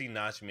ever see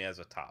Najimi as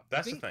a top.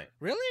 That's the thing.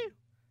 Really?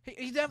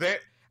 He definitely.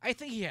 I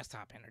think he has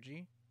top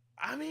energy.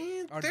 I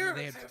mean, Or they're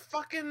they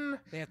fucking.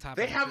 They have top.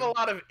 They energy. have a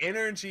lot of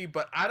energy,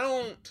 but I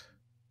don't.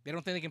 They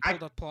don't think they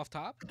can pull off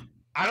top.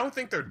 I don't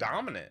think they're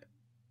dominant.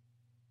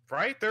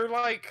 Right? They're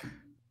like,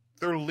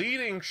 they're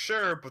leading,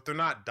 sure, but they're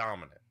not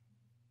dominant.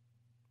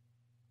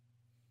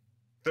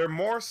 They're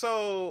more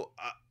so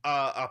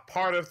a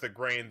part of the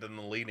grain than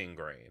the leading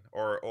grain,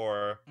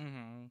 or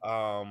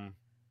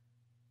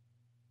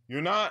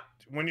you're not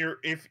when you're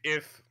if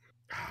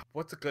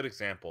what's a good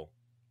example?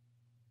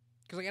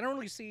 Because like I don't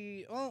really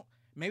see. Well,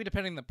 maybe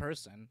depending on the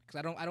person. Because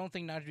I don't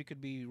think Najimi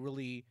could be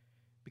really,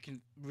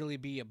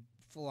 be a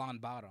full on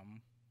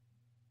bottom.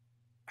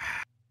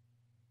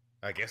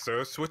 I guess they're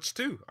a Switch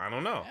too. I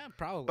don't know. Yeah,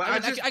 probably. But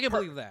I can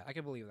believe that. I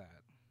can believe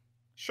that.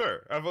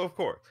 Sure, of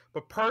course.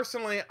 But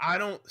personally, I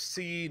don't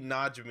see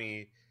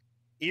Najimi,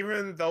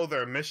 even though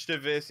they're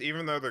mischievous,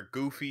 even though they're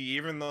goofy,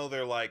 even though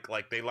they're like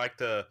they like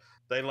to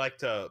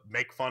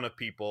make fun of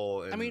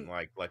people and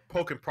like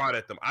poke and prod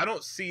at them. I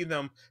don't see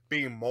them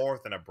being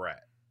more than a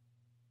brat.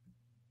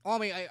 Well, I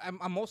mean,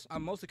 I'm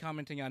mostly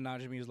commenting on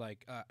Najimi's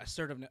like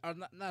assertiveness,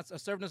 not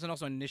assertiveness, and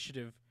also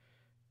initiative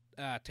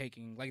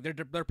taking. Like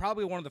they're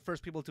probably one of the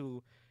first people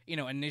to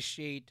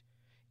initiate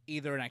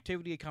either an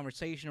activity, a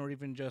conversation, or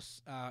even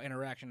just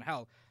interaction.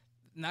 Hell,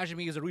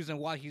 Najimi is the reason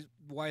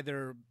why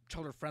they're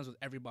childhood friends with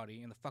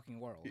everybody in the fucking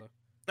world.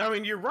 I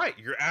mean, you're right.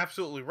 You're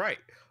absolutely right.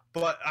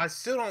 But I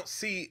still don't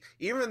see,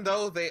 even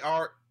though they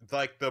are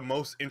like the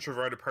most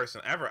introverted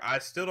person ever, I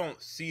still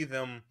don't see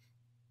them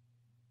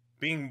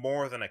being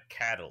more than a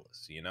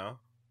catalyst. You know,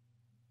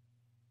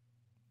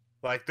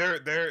 like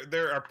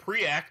they're a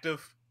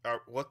pre-active.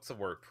 What's the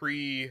word?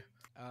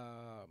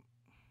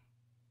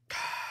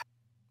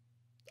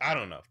 I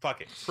don't know.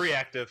 Fuck it.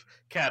 Pre-active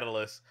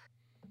catalyst.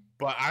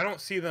 But I don't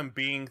see them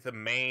being the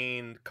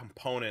main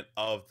component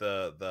of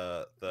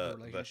the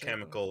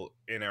chemical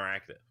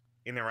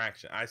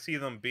interaction. I see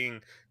them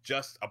being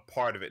just a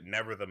part of it,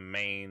 never the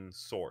main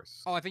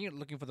source. Oh, I think you're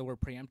looking for the word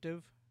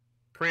preemptive.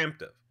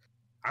 Preemptive.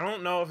 I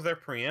don't know if they're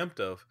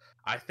preemptive.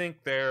 I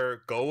think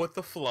they're go with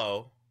the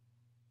flow.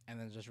 And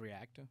then just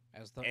react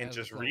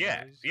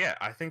react. Goes. Yeah,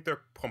 I think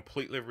they're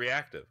completely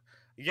reactive.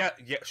 Yeah,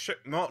 sure.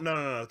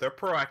 No. They're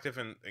proactive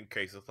in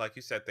cases. Like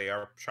you said, they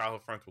are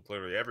childhood friends with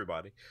literally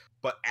everybody.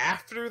 But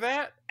after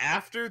that,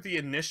 after the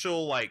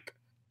initial, like,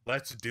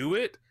 let's do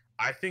it,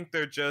 I think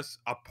they're just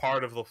a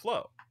part of the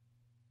flow.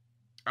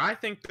 I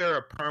think they're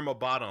a perma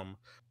bottom,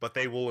 but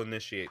they will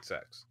initiate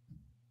sex.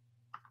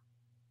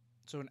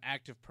 So an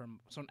active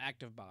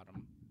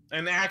bottom.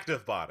 An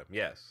active bottom,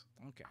 yes.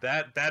 Okay.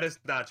 That is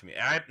Najimi.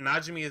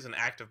 Najimi is an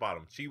active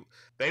bottom.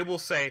 They will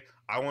say,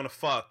 "I want to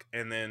fuck,"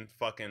 and then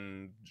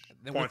fucking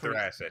point their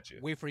ass at you.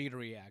 Wait for you to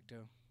react.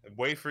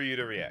 Wait for you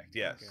to react.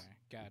 Yes.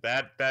 Okay.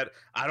 Got it. That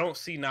I don't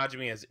see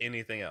Najimi as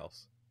anything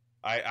else.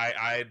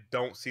 I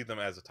don't see them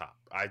as a top.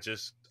 I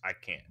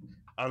can't,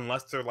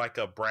 unless they're like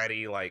a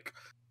bratty, like,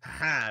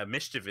 ha,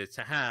 mischievous,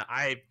 ha,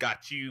 I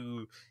got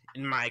you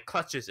in my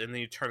clutches, and then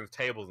you turn the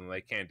tables and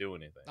they can't do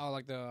anything. Oh,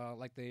 like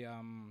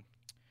the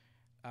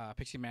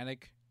Pixie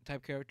Manic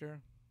type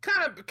character.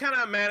 Kind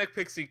of manic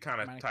pixie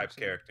kind of type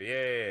pixie character.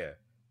 Yeah.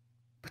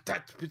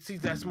 But see,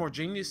 that's more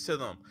genius to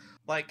them.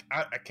 Like,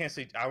 I can't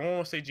say, I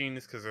won't say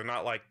genius because they're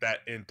not like that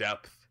in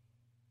depth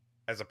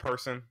as a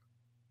person.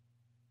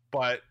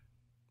 But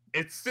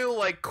it's still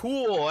like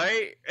cool,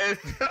 right? And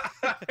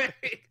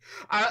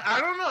I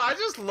don't know. I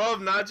just love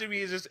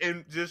Najimi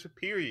just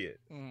period.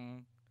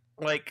 Mm.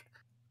 Like,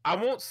 I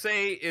won't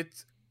say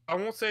it's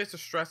a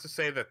stretch to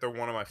say that they're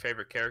one of my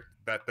favorite characters.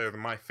 That they're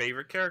my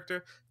favorite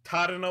character.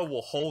 Tadano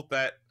will hold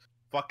that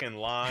fucking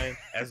line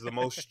as the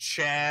most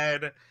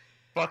Chad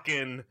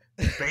fucking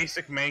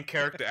basic main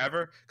character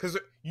ever. Because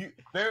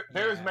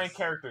there's main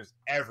characters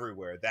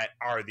everywhere that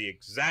are the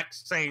exact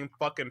same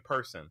fucking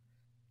person.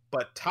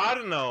 But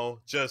Tadano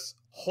just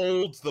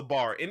holds the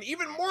bar, and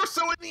even more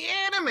so in the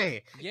anime.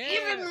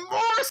 Yeah, even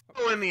more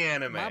so in the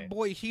anime. My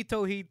boy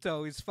Hito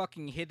is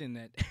fucking hitting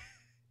it.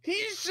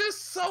 He's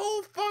just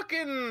so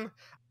fucking.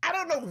 I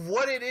don't know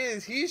what it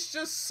is. He's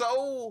just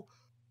so.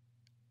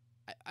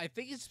 I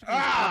think it's because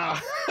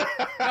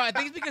I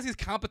think it's because he's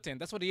competent.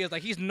 That's what he is.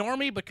 Like, he's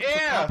normie but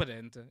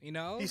competent. You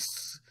know.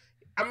 He's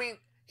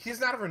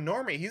not a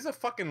normie. He's a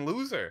fucking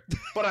loser.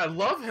 But I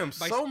love him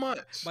so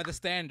much. By the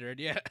standard,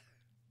 yeah.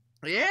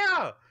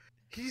 Yeah.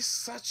 He's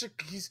such a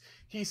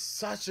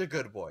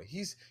good boy.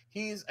 He's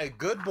a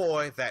good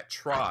boy that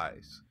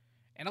tries.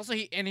 And also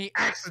he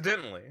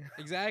accidentally.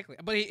 Exactly.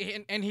 But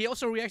he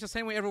also reacts the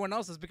same way everyone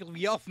else does because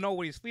we all know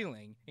what he's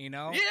feeling, you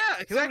know? Yeah,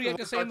 exactly. He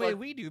reacts the same way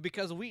we do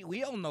because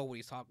we all know what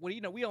he's talking. Well, you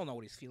know, we all know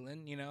what he's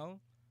feeling, you know?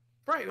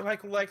 Right,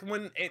 like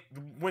when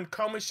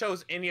Comey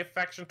shows any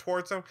affection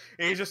towards him,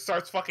 and he just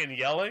starts fucking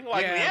yelling.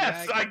 Like,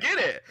 yes, I get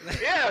it.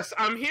 Yes,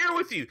 I'm here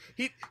with you.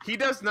 He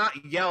does not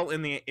yell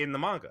in the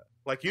manga.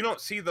 Like, you don't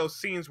see those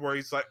scenes where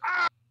he's like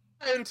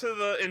into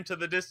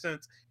the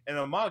distance in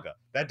the manga.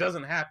 That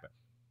doesn't happen.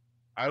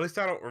 At least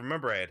I don't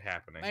remember it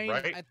happening. I mean,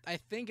 right? I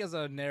think as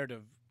a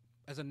narrative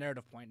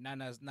point,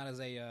 not as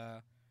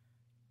a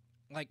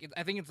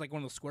I think it's like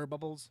one of those square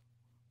bubbles.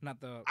 Not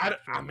the. I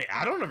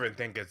don't even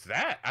think it's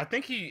that. I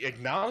think he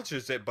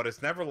acknowledges it, but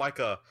it's never like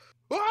a,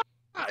 like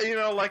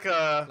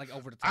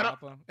over the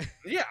top.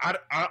 Yeah,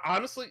 I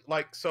honestly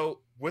like so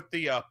with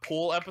the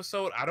pool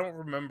episode. I don't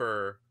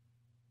remember.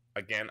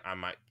 Again,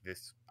 I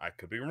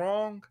could be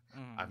wrong.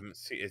 Mm.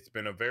 It's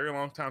been a very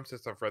long time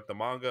since I've read the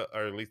manga,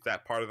 or at least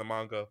that part of the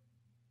manga.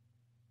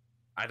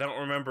 I don't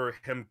remember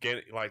him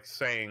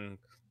saying,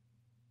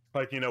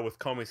 like, with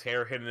Comey's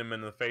hair hitting him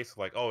in the face,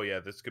 like, oh yeah,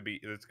 this could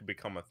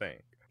become a thing.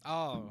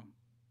 Oh.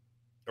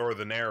 Or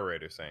the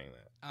narrator saying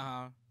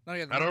that. No,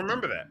 yeah, I don't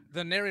remember that.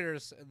 The narrator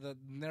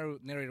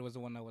was the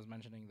one that was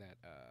mentioning that.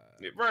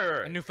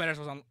 Right. A new fetish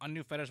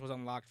was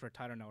unlocked for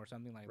Tadano or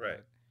something like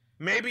that.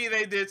 Maybe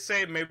they did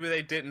say it, maybe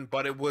they didn't,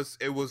 but it was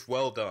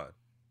well done.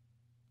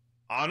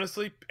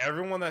 Honestly,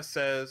 everyone that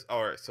says,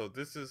 all right, so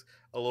this is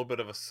a little bit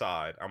of a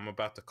side. I'm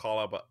about to call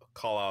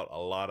out a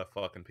lot of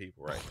fucking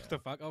people right now. What the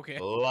fuck? Okay.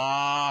 A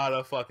lot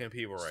of fucking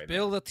people right now.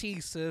 Spill the tea,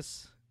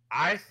 sis.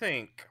 I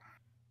think,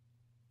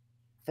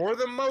 for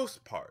the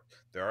most part,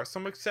 there are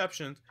some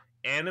exceptions.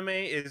 Anime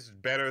is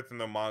better than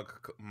the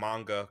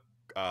manga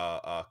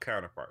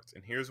counterparts,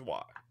 and here's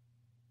why.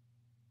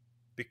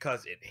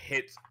 Because it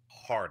hits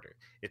harder.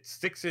 It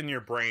sticks in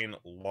your brain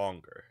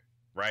longer,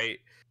 right?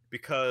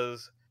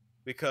 Because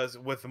because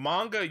with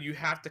manga you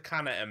have to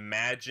kind of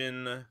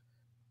imagine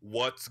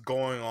what's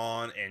going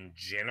on in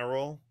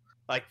general.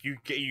 Like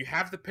you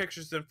have the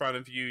pictures in front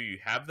of you, you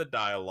have the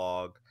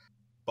dialogue,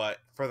 but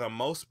for the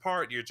most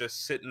part you're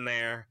just sitting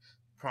there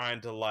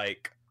trying to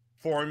like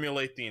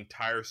formulate the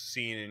entire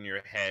scene in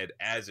your head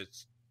as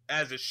it's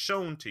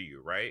shown to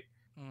you, right?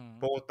 Mm.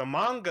 But with the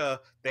manga,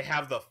 they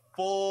have the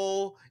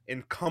full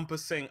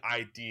encompassing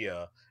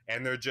idea,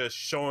 and they're just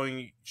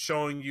showing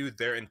you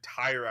their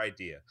entire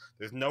idea.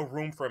 There's no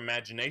room for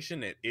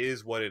imagination. It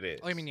is what it is.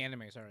 Oh, you mean the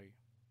anime? Sorry.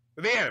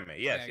 The anime?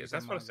 Yes, Yeah, you yes,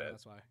 said that's what I manga, said.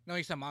 That's why. No,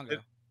 you said manga.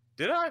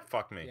 Did I?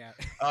 Fuck me. Yeah.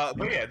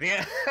 But yeah,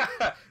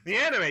 the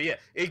anime, yeah,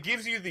 it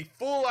gives you the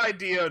full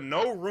idea,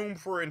 no room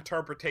for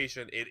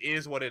interpretation. It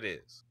is what it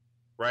is,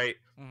 right?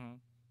 Mm-hmm.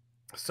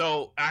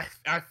 So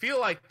I feel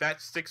like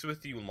that sticks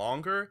with you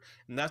longer,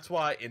 and that's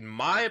why, in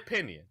my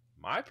opinion,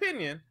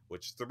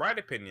 which is the right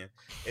opinion,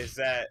 is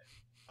that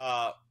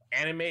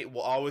anime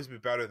will always be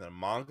better than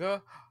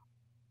manga.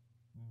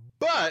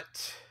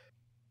 But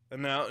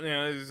now,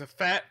 there's a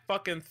fat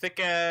fucking thick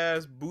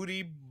ass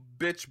booty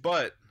bitch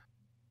butt.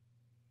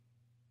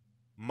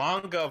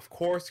 Manga, of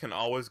course, can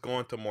always go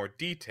into more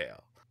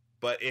detail,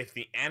 but if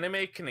the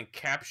anime can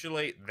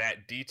encapsulate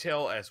that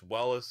detail as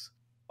well as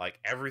like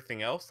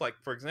everything else, like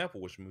for example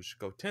with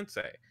Mushoku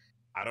Tensei,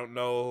 I don't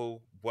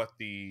know what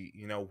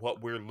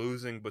what we're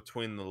losing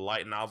between the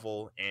light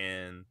novel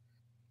and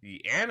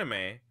the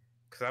anime,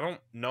 because I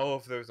don't know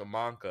if there's a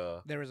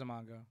manga. There is a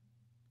manga.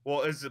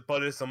 Well, is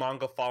the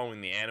manga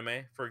following the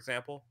anime, for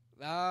example,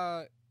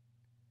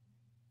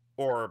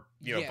 or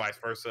Yeah. vice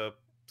versa,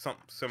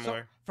 something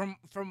similar? From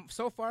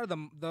so far the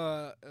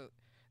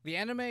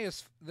anime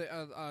is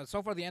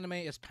so far the anime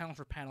is panel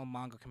for panel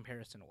manga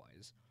comparison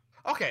wise.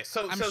 Okay,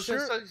 so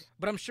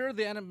But I'm sure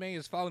the anime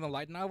is following the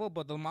light novel,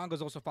 but the manga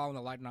is also following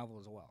the light novel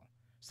as well.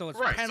 So it's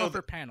Right, panel so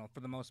for panel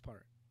for the most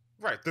part.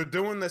 right, they're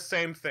doing the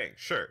same thing.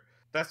 Sure,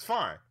 that's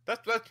fine.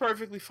 That's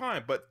perfectly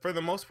fine. But for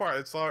the most part,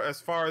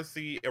 as far as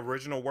the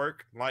original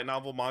work, light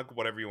novel, manga,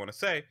 whatever you want to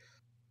say,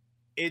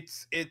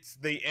 it's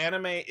the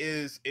anime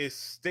is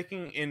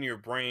sticking in your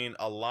brain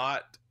a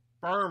lot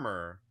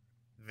firmer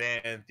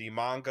than the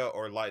manga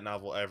or light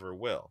novel ever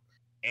will.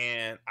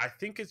 And I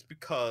think it's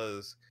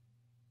because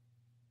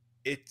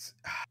it's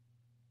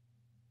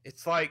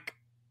like,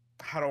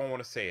 how do I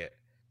want to say it?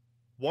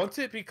 Once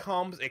it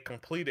becomes a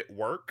completed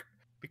work,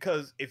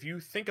 because if you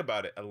think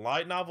about it, a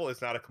light novel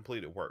is not a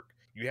completed work.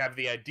 You have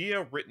the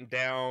idea written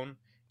down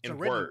in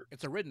words.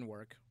 It's a written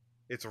work.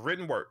 It's a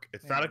written work.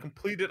 It's not a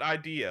completed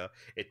idea.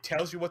 It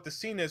tells you what the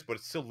scene is, but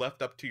it's still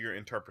left up to your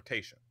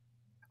interpretation.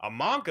 A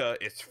manga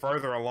is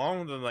further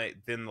along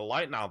than the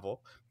light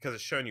novel because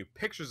it's showing you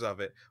pictures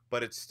of it,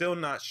 but it's still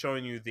not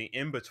showing you the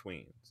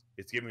in-betweens.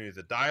 It's giving you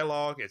the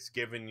dialogue. It's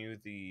giving you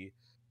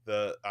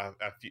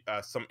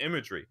some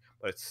imagery,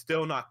 but it's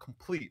still not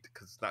complete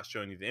because it's not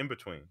showing you the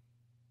in-between.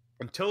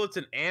 Until it's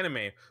an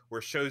anime where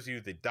it shows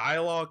you the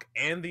dialogue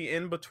and the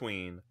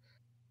in-between,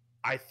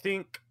 I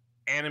think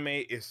anime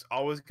is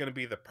always going to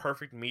be the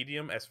perfect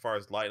medium as far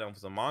as light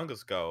novels and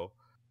mangas go,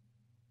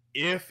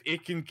 if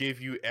it can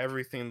give you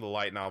everything the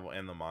light novel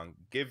and the manga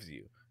gives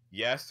you.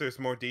 Yes, there's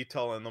more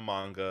detail in the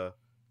manga.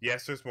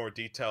 Yes, there's more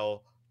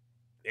detail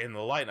in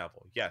the light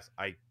novel. Yes,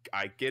 I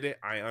get it.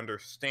 I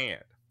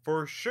understand.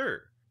 For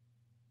sure.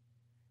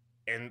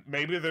 And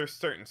maybe there's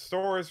certain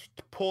stories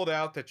pulled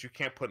out that you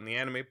can't put in the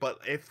anime, but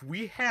if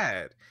we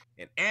had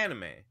an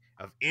anime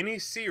of any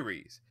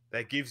series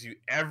that gives you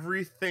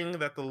everything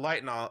that the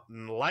light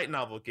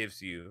novel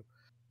gives you,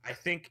 I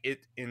think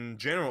it in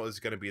general is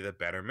going to be the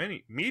better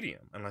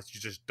medium, unless you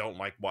just don't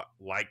like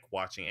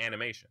watching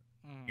animation.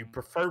 You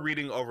prefer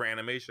reading over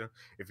animation.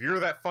 If you're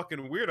that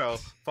fucking weirdo,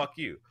 fuck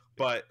you.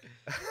 But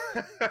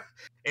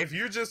if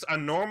you're just a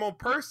normal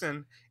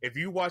person, if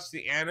you watch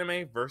the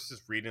anime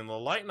versus reading the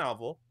light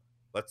novel,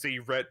 let's say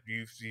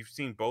you've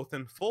seen both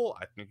in full,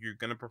 I think you're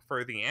going to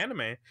prefer the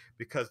anime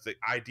because the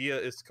idea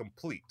is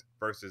complete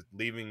versus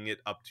leaving it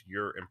up to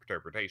your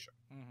interpretation.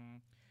 Mm-hmm.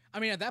 I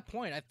mean, at that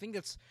point, I think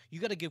you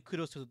got to give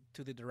kudos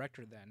to the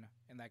director then.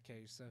 In that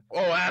case, oh,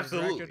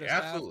 absolutely,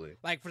 absolutely.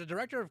 Like for the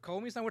director of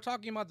Komi-san, we're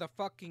talking about the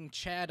fucking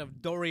Chad of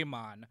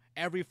Doraemon.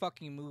 Every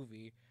fucking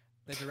movie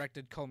that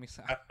directed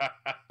Komi-san.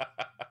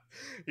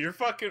 You're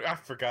fucking. I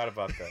forgot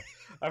about that.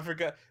 I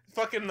forgot.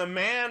 Fucking the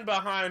man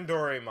behind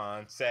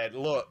Doraemon said,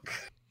 "Look,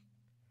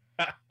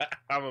 I'm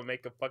gonna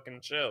make a fucking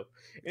show,"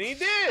 and he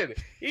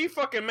did. He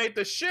fucking made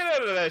the shit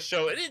out of that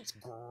show, and it's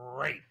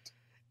great.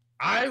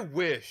 I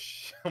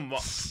wish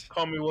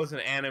Komi was an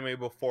anime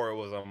before it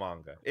was a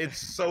manga. It's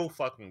so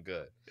fucking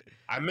good.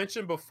 I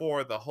mentioned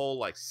before the whole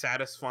like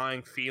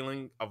satisfying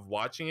feeling of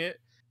watching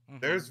it. Mm-hmm.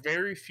 There's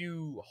very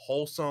few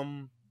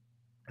wholesome.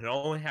 It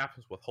only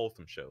happens with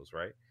wholesome shows,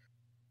 right?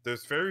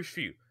 There's very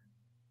few.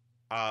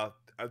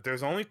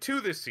 There's only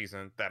 2 this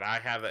season that I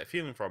have that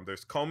feeling from.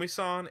 There's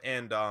Komi-san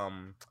and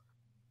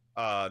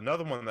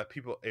another one that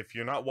people, if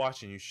you're not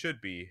watching, you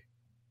should be.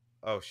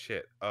 Oh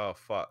shit! Oh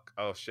fuck!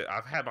 Oh shit!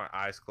 I've had my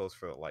eyes closed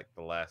for like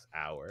the last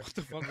hour. What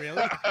the fuck,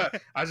 really?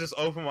 I just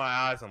opened my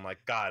eyes. I'm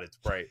like, God, it's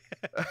bright.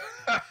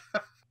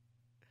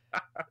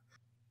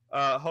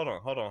 hold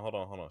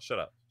on. Shut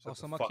up. Shut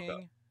the Osama fuck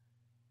King.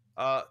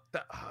 up.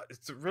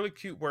 It's really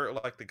cute where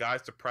like the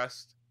guy's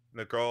depressed and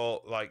the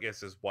girl like is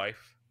his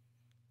wife.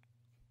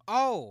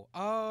 Oh,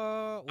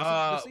 was it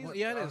the season? What,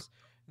 Yeah, it is.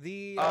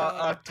 The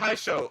Taisho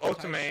Taisho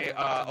Otome,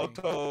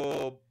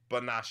 Otome.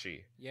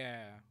 Otobanashi.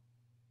 Yeah.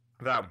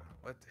 That one.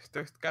 What?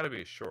 There's got to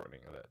be a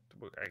shortening of that.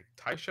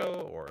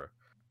 Taisho or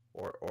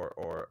Oh,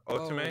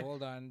 Otome.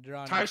 hold on,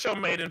 John. Taisho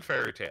Maiden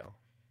Fairy Tale.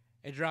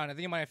 Hey, John, I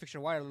think you might have fixed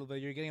your wire a little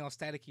bit. You're getting all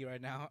staticky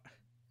right now.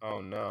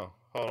 Oh no.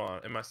 Hold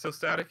on. Am I still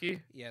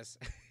staticky? Yes.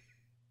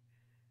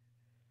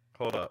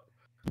 Hold up.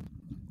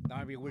 That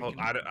might be a weird. Hold,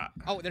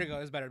 Oh, there you go.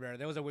 It's better.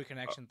 There was a weird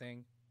connection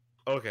thing.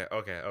 Okay.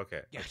 Yeah.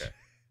 Okay.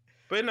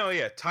 But no,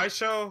 yeah,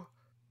 Taisho.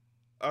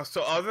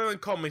 So other than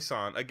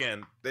Komi-san,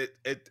 again,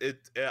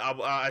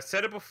 I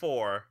said it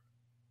before.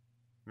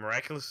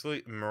 Miraculous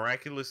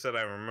that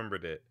I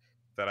remembered it.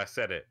 That I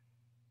said it.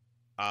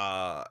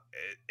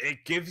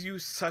 It gives you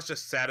such a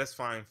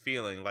satisfying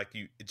feeling, like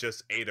you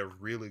just ate a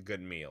really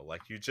good meal.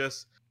 Like you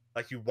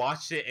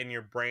watched it and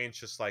your brain's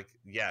just like,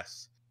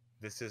 yes,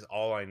 this is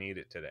all I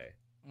needed today,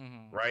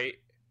 right?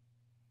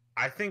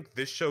 I think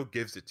this show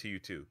gives it to you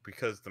too,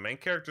 because the main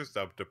character's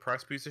a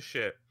depressed piece of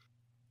shit,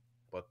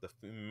 but the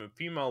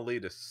female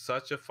lead is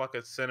such a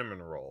fucking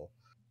cinnamon roll.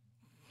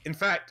 In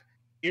fact,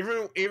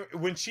 even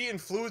when she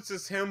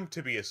influences him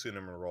to be a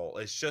cinnamon roll,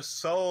 it's just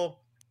so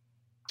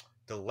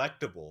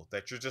delectable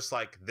that you're just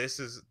like, this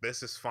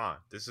is fine,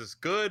 this is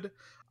good,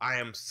 I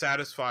am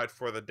satisfied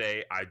for the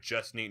day, I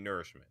just need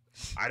nourishment.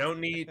 I don't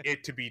need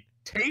it to be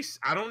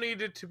I don't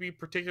need it to be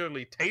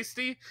particularly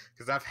tasty,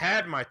 because I've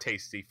had my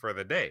tasty for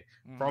the day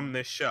from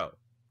this show.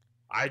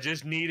 I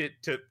just need it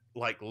to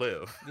like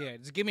live. Yeah,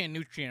 just give me a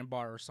nutrient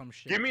bar or some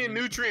shit. Give me a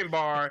nutrient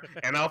bar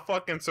and I'll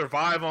fucking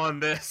survive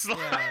on this.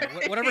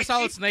 Yeah, whatever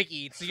Solid Snake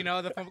eats, you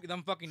know,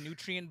 them fucking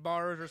nutrient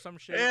bars or some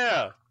shit.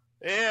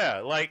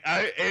 Yeah, like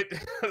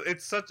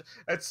it's such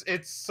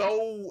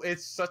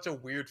a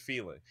weird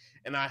feeling,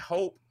 and I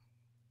hope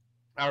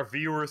our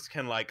viewers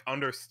can like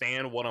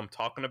understand what I'm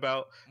talking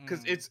about,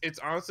 because it's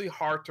honestly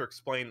hard to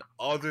explain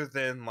other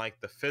than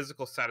like the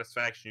physical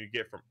satisfaction you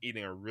get from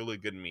eating a really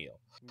good meal.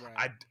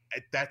 Right.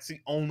 That's the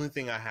only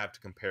thing I have to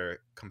compare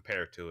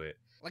to it.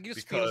 Like it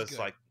just because feels good.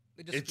 Like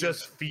it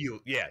just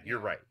feels. Yeah, you're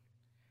right.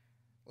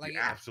 Like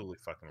you're absolutely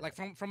fucking right.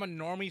 Like from a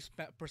normie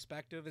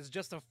perspective, it's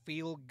just a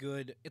feel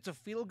good. It's a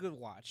feel good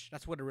watch.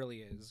 That's what it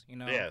really is. You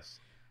know. Yes.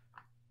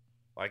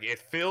 Like it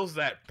fills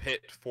that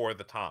pit for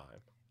the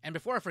time. And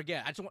before I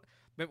forget, I just want.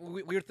 But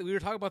we were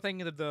talking about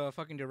thinking of the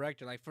fucking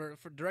director, like for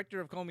director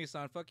of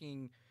Komi-san,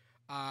 fucking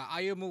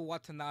Ayumu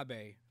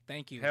Watanabe.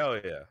 Thank you. Hell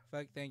yeah.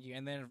 Thank you.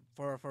 And then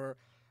for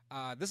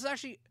this is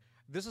actually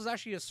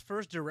his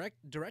first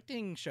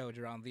directing show,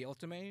 Duran, the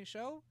Ultimate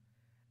show.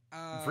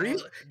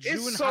 Really?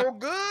 It's so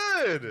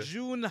good.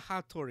 Jun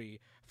Hattori,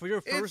 for your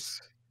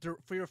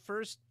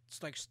first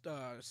like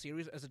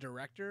series as a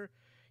director,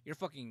 you're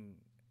fucking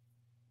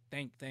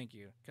thank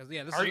you, because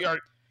yeah, this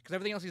because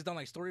everything else he's done,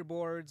 like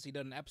storyboards, he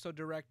done an episode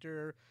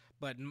director,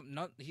 but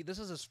this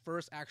is his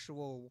first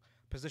actual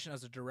position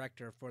as a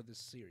director for this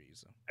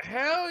series.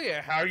 Hell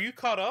yeah! How are you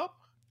caught up?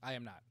 I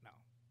am not. No,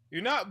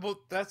 you're not. But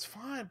that's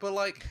fine. But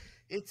like,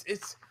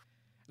 it's.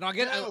 No, I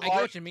get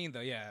what you mean though.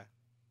 Yeah.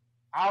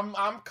 I'm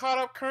caught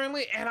up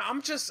currently, and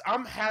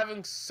I'm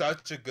having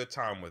such a good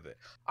time with it.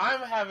 I'm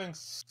having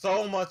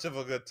so much of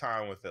a good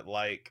time with it.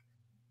 Like,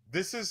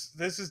 this is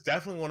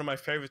definitely one of my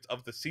favorites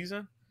of the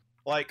season.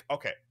 Like,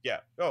 okay,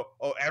 yeah.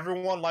 Oh,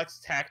 everyone likes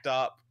Tacked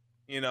Up.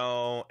 You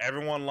know,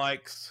 everyone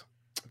likes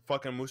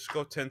fucking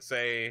Mushoku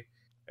Tensei.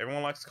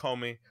 Everyone likes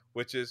Komi,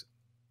 which is,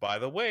 by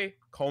the way,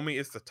 Komi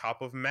is the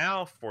top of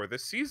Mal for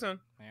this season.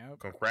 Yep.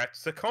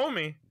 Congrats to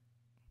Komi.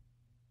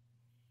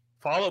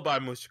 Followed by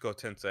Mushoku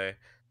Tensei.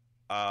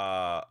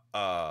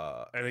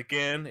 And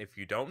again, if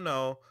you don't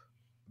know,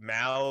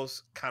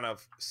 Mal's kind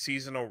of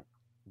seasonal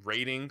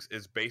ratings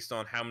is based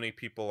on how many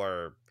people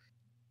are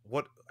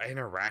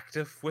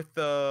interactive with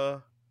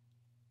the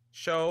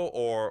show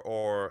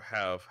or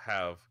have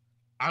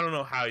I don't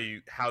know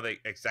how they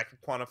exactly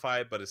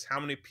quantify it, but it's how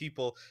many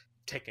people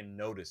taken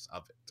notice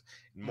of it.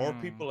 More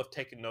people have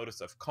taken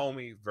notice of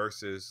Komi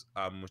versus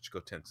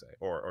Mushoku Tensei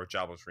or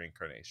Jobless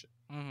Reincarnation.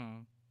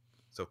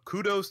 So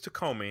kudos to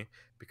Komi,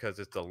 because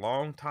it's a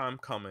long time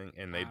coming,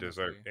 and it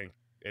deserves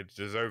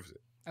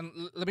it.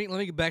 And let me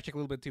backtrack a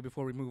little bit too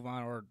before we move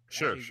on, or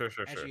sure.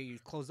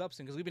 Close up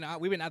soon, because we've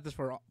been at this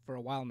for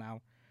a while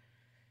now.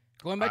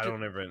 Going back,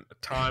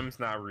 time's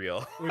not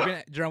real. we've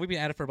been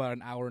at it for about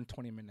an hour and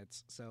 20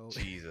 minutes. So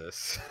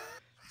Jesus.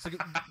 So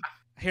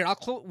here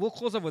we'll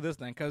close up with this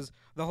then, because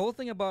the whole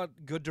thing about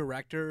good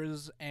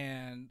directors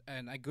and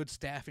a good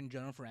staff in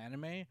general for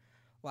anime,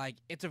 like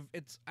it's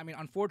I mean,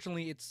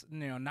 unfortunately it's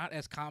not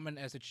as common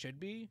as it should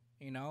be.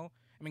 I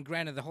mean,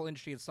 granted, the whole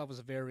industry itself is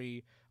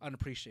very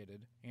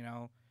unappreciated.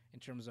 In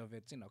terms of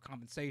its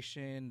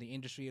compensation, the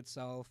industry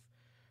itself.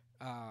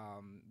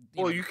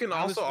 You can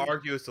also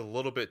argue it's a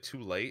little bit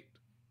too late,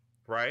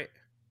 right?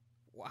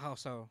 How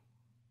so?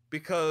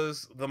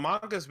 Because the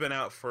manga's been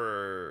out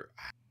for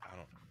I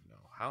don't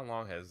know how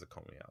long has the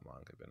Komiya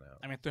manga been out?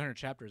 I mean, 300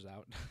 chapters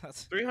out.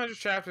 That's 300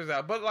 chapters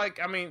out, but like,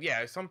 I mean,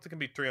 yeah, something can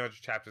be 300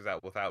 chapters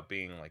out without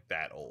being like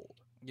that old.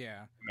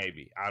 yeah.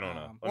 Maybe I don't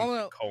know. Well, Let me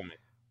no, see, Komi.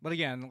 but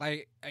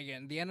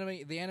again,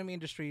 the anime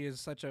industry is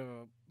such a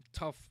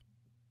tough,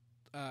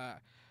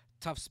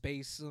 tough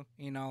space,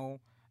 you know.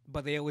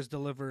 But they always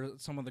deliver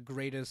some of the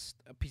greatest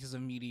pieces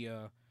of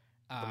media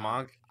The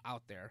manga,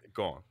 out there.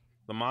 go on.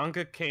 The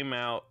manga came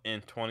out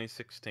in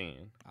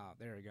 2016. Oh,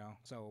 there we go.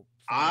 So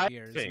I 5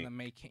 years in think- the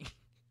making.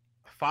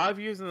 5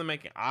 years in the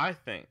making. I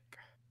think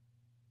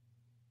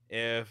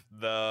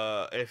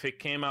if it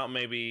came out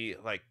maybe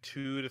like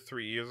 2 to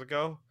 3 years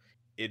ago,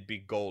 it'd be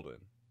golden.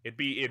 It'd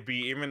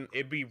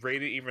be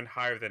rated even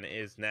higher than it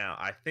is now.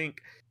 I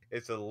think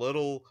it's a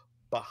little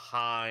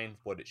behind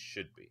what it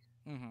should be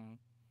Mm-hmm.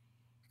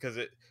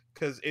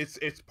 because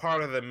it's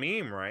part of the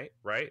meme, right?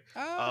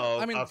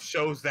 I mean, Of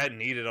shows that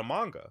needed a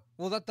manga.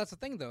 well, that's the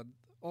thing though.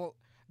 Well,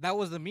 that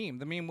was the meme.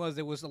 The meme was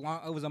it was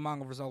a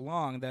manga for so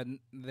long that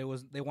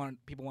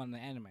people wanted the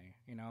anime.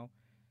 You know.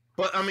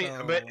 But I mean,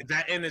 So- but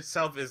that in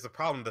itself is the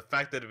problem. The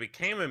fact that it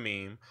became a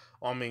meme.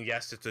 I mean,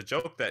 yes, it's a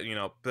joke that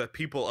that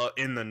people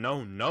in the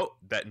know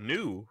that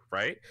knew,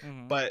 right?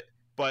 Mhm. But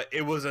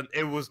it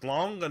was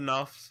long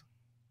enough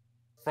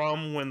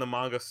from when the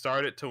manga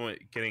started to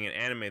getting an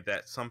anime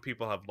that some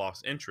people have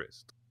lost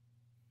interest.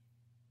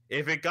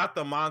 If it got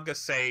the manga,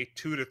 say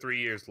 2 to 3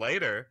 years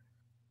later,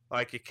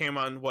 like it came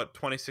out in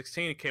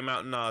 2016, it came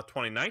out in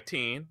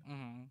 2019.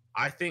 Mhm.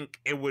 I think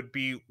it would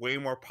be way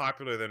more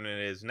popular than it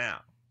is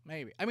now.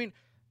 Maybe. I mean,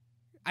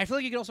 I feel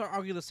like you could also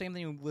argue the same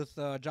thing with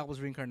Jobless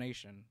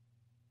Reincarnation.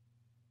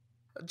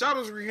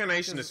 Jobless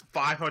Reincarnation is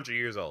 500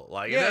 years old.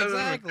 Like, Yeah, it doesn't,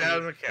 exactly. that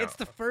doesn't count. It's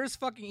the first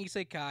fucking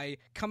isekai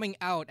coming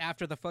out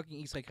after the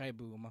fucking isekai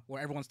boom,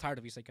 where everyone's tired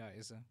of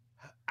isekais.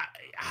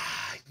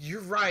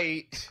 You're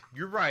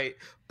right.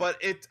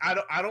 But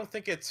I don't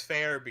think it's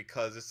fair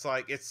because it's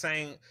like it's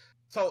saying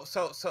so it's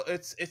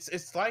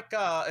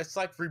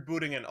like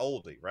rebooting an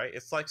oldie, right?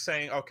 It's like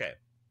saying, okay,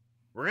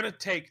 we're gonna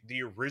take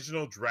the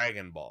original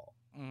Dragon Ball,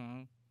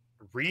 Mm-hmm.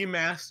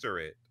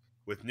 remaster it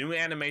with new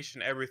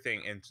animation,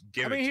 everything, and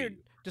give it to you.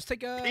 Just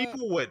take a.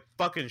 People would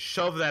fucking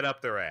shove that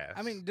up their ass.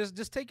 I mean,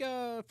 just take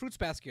a Fruits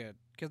Basket,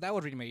 because that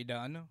was remade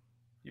done.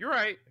 you're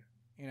right.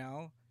 You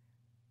know,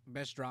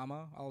 best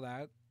drama, all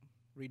that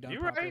redone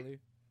You're right. properly.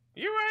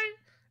 You're right.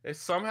 It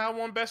somehow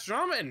won best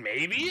drama, and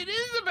maybe it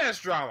is the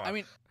best drama. I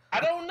mean,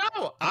 I don't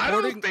know. I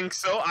according- don't think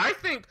so. I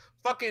think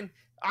fucking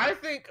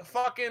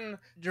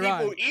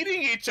Gerard. people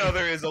eating each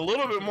other is a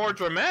little bit more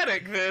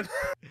dramatic than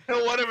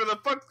whatever the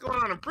fuck's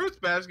going on in Fruits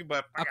Basket.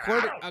 But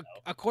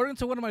according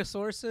to one of my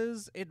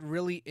sources,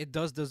 it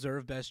does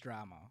deserve best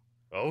drama.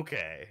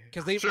 okay,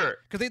 Because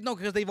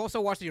they've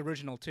also watched the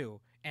original too,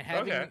 and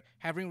Okay.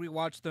 having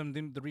rewatched them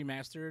the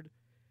remastered,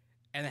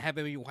 and have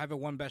it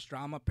won best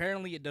drama.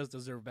 Apparently, it does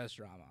deserve best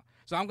drama.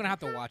 So I'm gonna have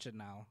to watch it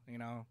now. You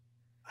know.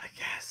 I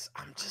guess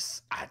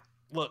I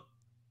look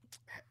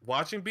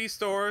watching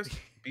Beastars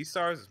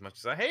as much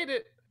as I hate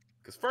it,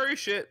 because furry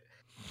shit,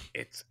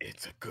 it's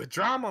a good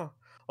drama.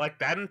 Like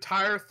that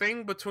entire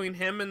thing between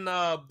him and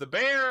the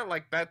bear,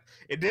 like that,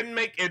 it didn't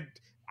make it.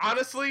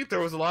 Honestly, there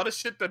was a lot of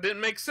shit that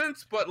didn't make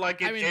sense, but like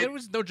there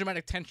was no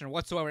dramatic tension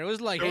whatsoever. It was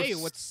like, There hey,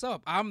 was- what's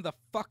up? I'm the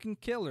fucking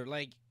killer.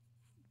 Like,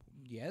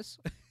 yes.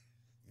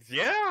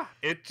 yeah,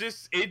 it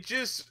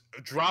just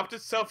dropped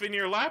itself in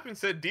your lap and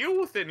said, "Deal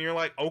with it," and you're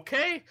like,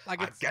 "Okay, Like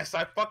I it's- guess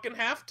I fucking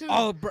have to."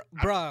 Oh,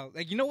 bruh.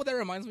 Like, you know what that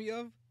reminds me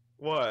of?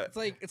 What?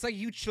 It's like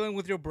you chilling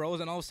with your bros,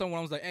 and all of a sudden,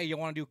 one was like, "Hey, you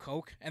want to do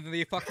coke?" And then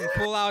they fucking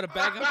pull out a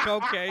bag of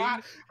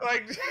cocaine.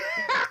 Like,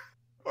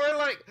 or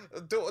like,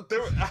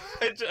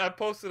 I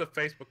posted a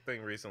Facebook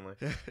thing recently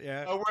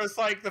Yeah. where it's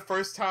like the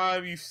first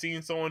time you've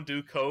seen someone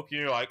do coke, and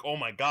you're like, "Oh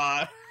my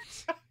god."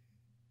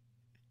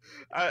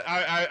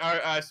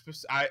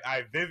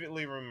 I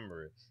vividly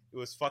remember it. It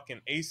was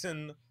fucking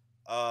Asen.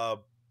 Oh,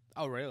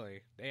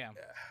 really? Damn.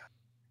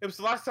 It was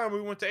the last time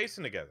we went to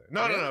Asen together.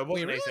 No, Really? it wasn't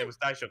Wait, Asen. really? It was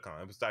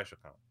Daishokan. It was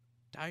Daishokan.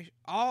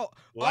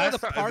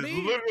 The party?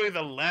 Literally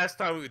the last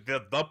time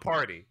the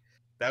party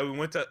that we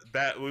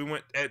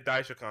went at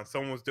Daishokan.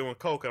 Someone was doing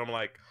coke, and I'm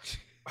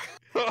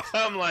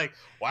like,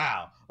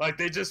 wow, like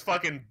they just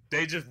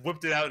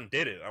whipped it out and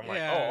did it. I'm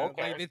like, oh,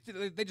 okay.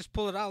 Like, they just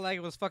pulled it out like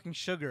it was fucking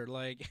sugar.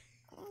 Like,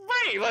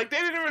 Wait, like they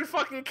didn't even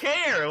fucking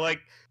care. Like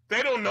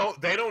they don't know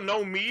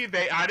me.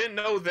 I didn't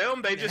know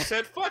them. They just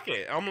said fuck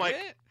it. I'm like,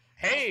 yeah.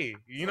 hey,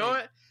 you know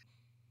what?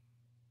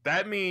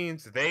 That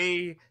means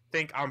they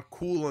think I'm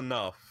cool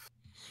enough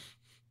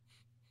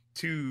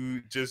to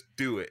just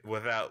do it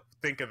without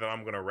thinking that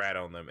I'm gonna rat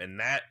on them, and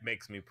that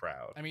makes me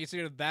proud. I mean, it's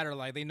either that or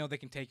like they know they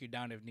can take you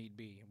down if need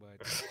be.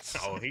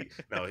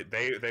 But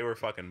they were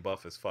fucking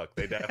buff as fuck.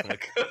 They definitely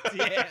could.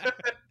 Yeah.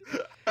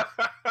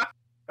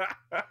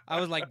 I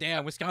was like,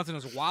 damn, Wisconsin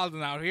is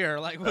wilding out here.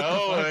 Like, what the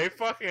Oh, fuck? they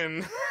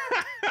fucking.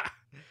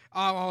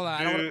 Oh, hold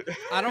on. Dude.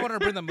 I don't want to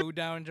bring the mood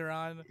down,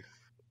 Duran. Uh,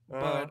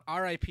 But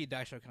R.I.P.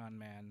 Daishokan,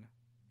 man.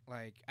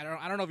 Like, I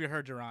don't know if you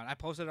heard Duran. I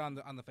posted it on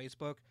the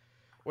Facebook.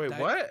 wait,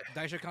 what?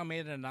 Daishokan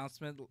made an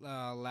announcement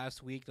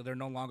last week that they're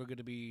no longer going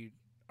to be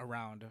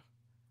around.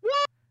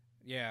 What?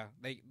 Yeah,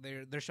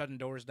 they're shutting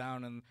doors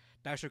down, and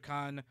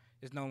DaishoCon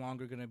is no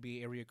longer going to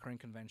be a recurring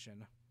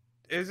convention.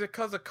 Is it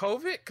because of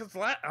COVID? Because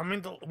when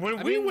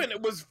I we mean- went,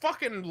 it was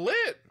fucking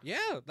lit.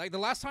 Yeah, like the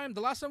last time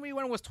we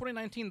went was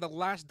 2019, the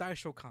last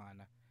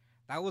DaishoCon.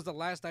 That was the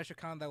last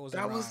DaishoCon that was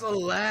That around. was the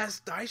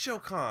last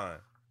DaishoCon.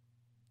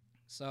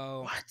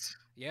 So What?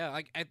 yeah,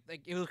 like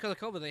it was because of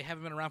COVID. They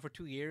haven't been around for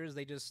 2 years.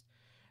 They just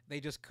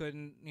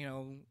couldn't, They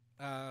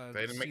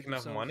didn't see make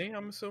enough themselves- money,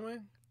 I'm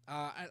assuming.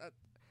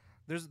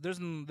 There's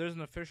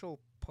an official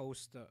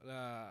post,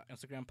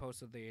 Instagram post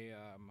that they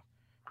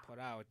put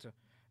out.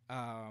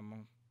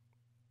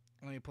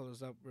 Let me pull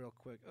this up real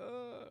quick.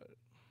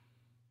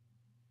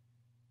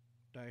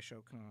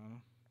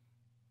 DaishoCon.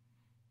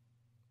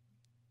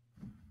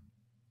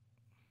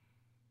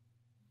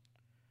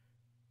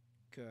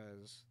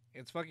 Cause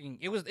it's fucking.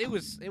 It was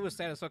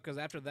sad as fuck. Cause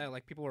after that,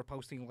 like people were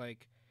posting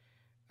like,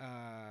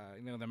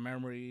 their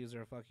memories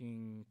or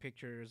fucking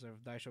pictures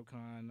of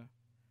DaishoCon.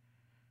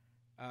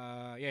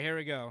 Yeah, here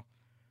we go.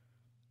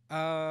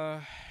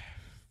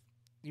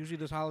 Usually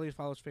this holiday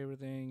follows favorite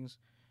things.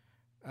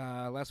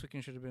 Last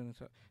weekend should have been.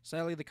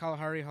 Sadly, the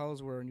Kalahari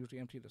halls were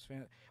unusually empty this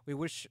fan. We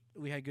wish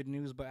we had good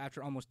news, but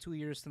after almost 2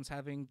 years since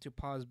having to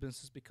pause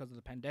business because of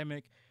the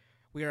pandemic,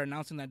 we are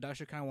announcing that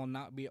DaishoCon will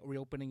not be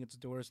reopening its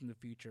doors in the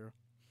future.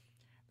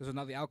 This was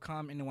not the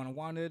outcome anyone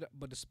wanted,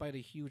 but despite a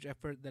huge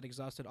effort that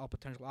exhausted all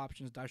potential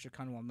options,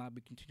 DaishoCon will not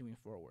be continuing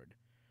forward.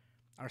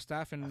 Our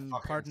staff and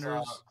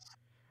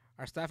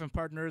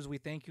partners, we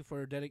thank you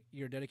for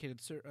your dedicated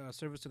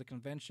service to the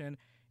convention.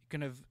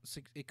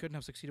 It couldn't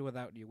have succeeded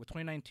without you. With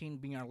 2019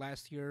 being our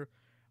last year,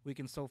 we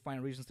can still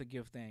find reasons to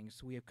give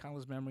thanks. We have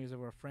countless memories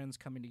of our friends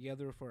coming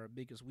together for our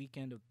biggest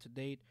weekend to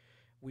date.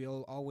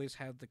 We'll always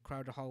have the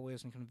crowded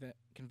hallways and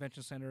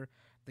convention center,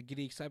 the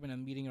giddy excitement of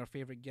meeting our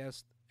favorite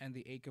guests, and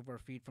the ache of our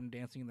feet from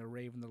dancing in the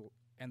rave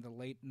and the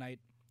late night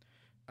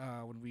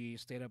when we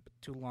stayed up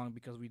too long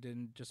because we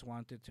didn't just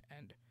want it to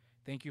end.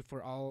 Thank you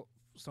for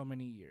so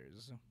many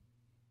years.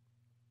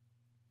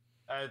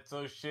 That's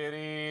so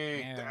shitty.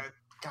 Yeah.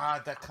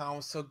 God, that con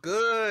was so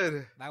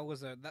good. That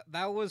was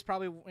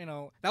probably, and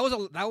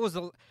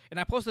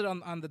I posted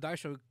on the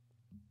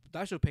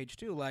Daisho page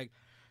too. Like,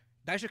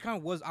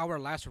 DaishoCon was our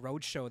last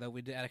road show that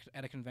we did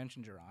at a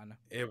convention, Jiran.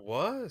 It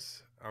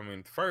was.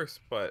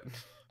 First, but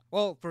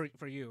Well,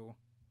 for you.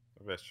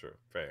 That's true.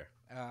 Fair.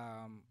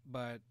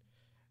 But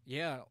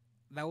yeah,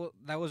 that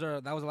was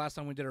the last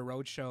time we did a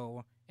road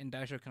show in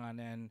DaishoCon,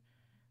 and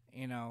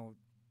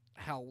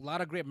a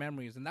lot of great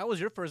memories. And that was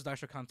your first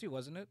DaishoCon too,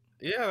 wasn't it?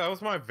 Yeah, that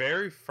was my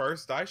very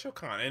first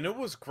DaishoCon, and it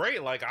was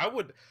great. Like, I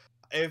would,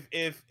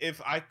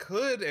 if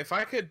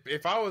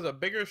I was a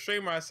bigger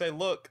streamer, I'd say,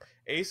 look,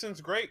 Asen's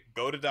great.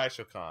 Go to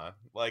DaishoCon.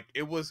 Like,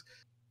 it was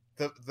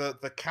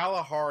the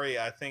Kalahari.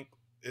 I think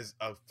is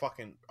a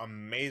fucking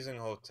amazing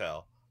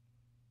hotel.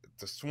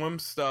 The swim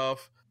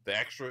stuff, the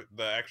extra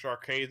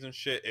arcades and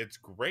shit. It's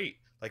great.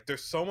 Like,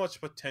 there's so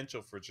much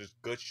potential for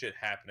just good shit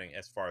happening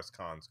as far as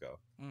cons go.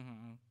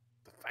 Mm-hmm.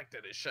 The fact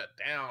that it shut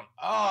down,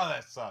 oh,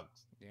 that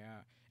sucks.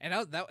 Yeah,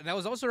 and that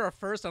was also our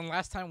first and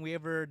last time we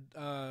ever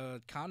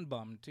con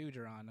bummed too,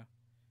 Jiran.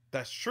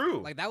 That's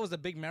true. Like, that was a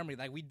big memory.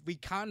 Like, we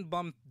con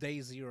bumped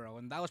day 0,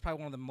 and that was probably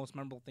one of the most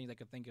memorable things I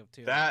could think of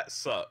too. That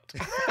sucked.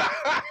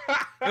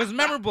 It was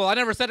memorable. I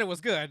never said it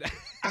was good.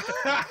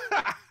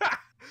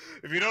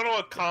 If you don't know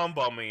what con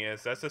bumming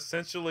is, that's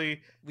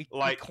essentially we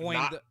coined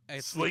not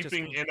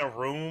sleeping in a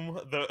room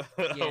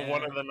Yeah.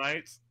 one of the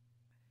nights.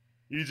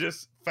 You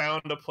just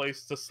found a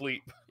place to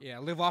sleep. Yeah,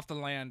 live off the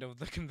land of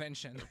the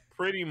convention.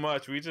 Pretty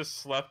much, we just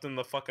slept in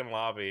the fucking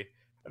lobby.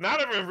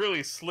 Not even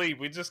really sleep.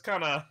 We just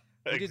kind of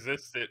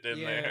existed in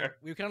there.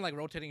 We were kind of like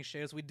rotating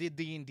shifts. We did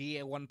D&D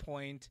at one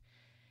point,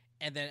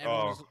 and then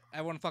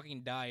everyone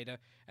fucking died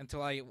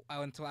until I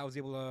was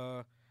able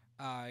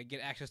to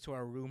get access to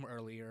our room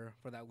earlier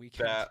for that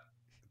weekend.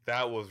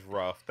 That was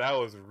rough. That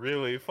was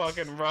really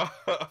fucking rough.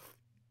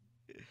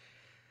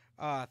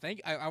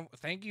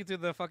 Thank you to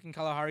the fucking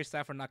Kalahari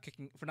staff for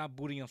not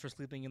booting us for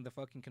sleeping in the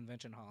fucking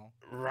convention hall.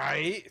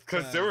 Right?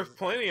 Because there was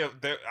plenty of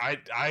there.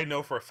 I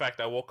know for a fact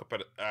I woke up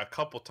at a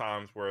couple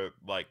times where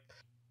like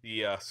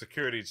the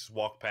security just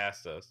walked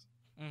past us.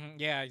 Mm-hmm.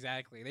 Yeah,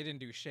 exactly. They didn't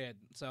do shit.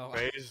 So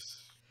They just,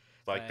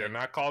 like, they're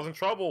not causing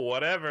trouble.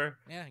 Whatever.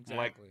 yeah,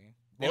 exactly.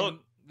 Like,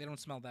 they don't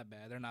smell that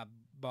bad. They're not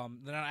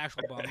They're not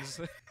actual bums.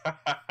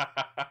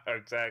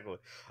 Exactly.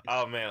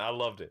 Oh man, I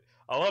loved it.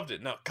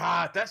 No,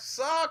 God, that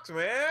sucks,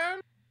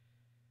 man.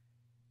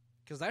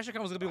 Because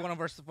DaishoCon was gonna be one of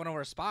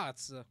our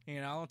spots, to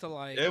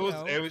like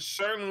It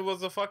certainly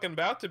was a fucking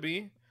about to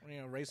be.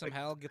 Raise some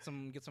hell, get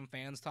some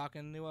fans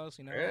talking to us.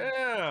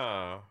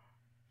 Yeah.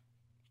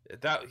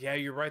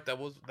 You're right. That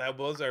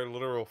was our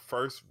literal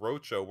first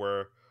roadshow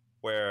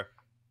where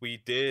we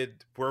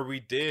did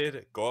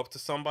go up to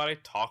somebody,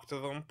 talk to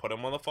them, put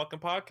them on the fucking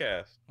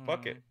podcast.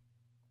 Fuck it,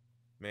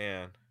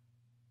 man.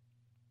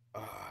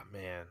 Ah,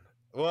 man.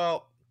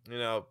 Well,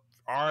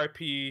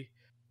 R.I.P.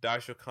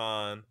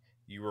 DaishoCon.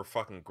 You were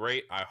fucking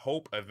great. I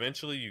hope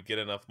eventually you get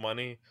enough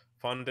money,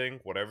 funding,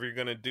 whatever you're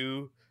gonna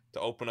do to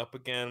open up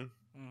again.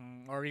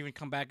 Or even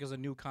come back as a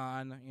new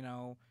con. You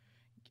know,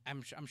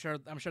 I'm sure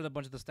the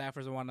bunch of the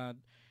staffers want to,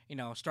 you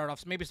know, start off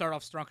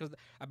strong because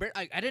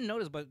I didn't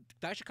notice, but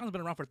DaishoCon's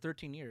been around for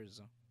 13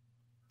 years.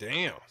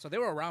 Damn. So they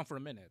were around for a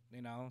minute,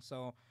 you know.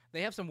 So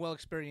they have some well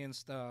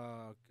experienced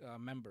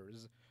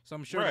members. So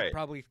I'm sure they'll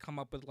probably come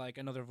up with like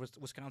another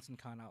Wisconsin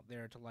con out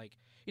there to like,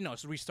 you know,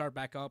 restart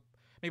back up.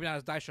 Maybe not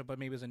as Daisho, but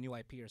maybe as a new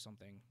IP or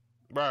something.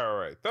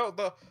 Right.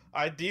 They'll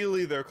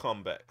ideally they'll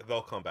come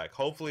back.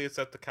 Hopefully it's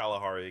at the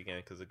Kalahari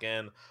again, because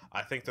again,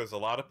 I think there's a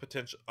lot of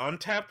potential,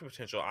 untapped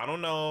potential. I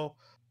don't know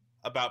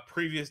about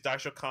previous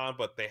DaishoCon,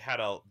 but they have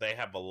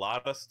a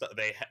lot of stuff.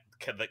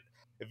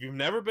 If you've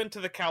never been to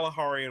the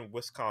Kalahari in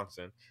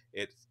Wisconsin,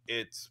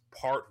 it's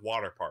part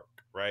water park,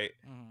 right?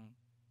 Mm-hmm.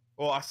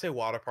 Well, I say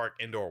water park,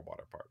 indoor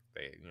water park.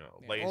 They,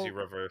 lazy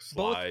river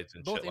slides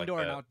and both shit like that. Both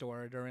indoor and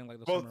outdoor during like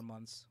the summer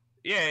months.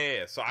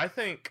 Yeah. So I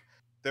think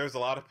there's a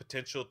lot of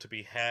potential to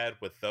be had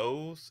with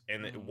those,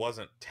 and it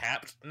wasn't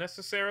tapped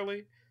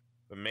necessarily,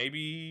 but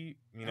maybe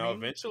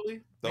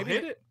eventually they'll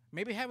hit it.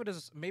 Maybe have it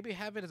as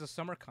a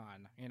summer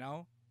con, you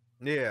know?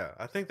 Yeah,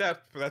 I think that'd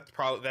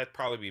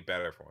probably be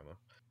better for them.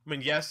 I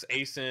mean, yes,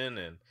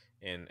 ASIN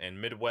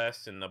and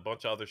Midwest and a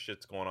bunch of other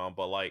shit's going on,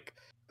 but like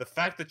the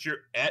fact that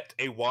you're at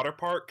a water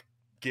park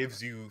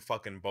gives you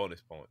fucking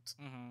bonus points.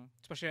 Mm-hmm.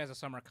 Especially as a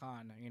summer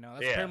con, you know,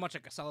 that's pretty much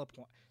like a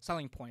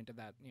selling point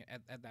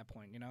at that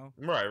point, you know.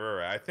 Right.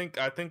 I think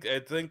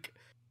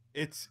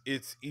it's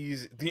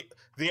easy.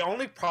 The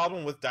only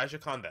problem with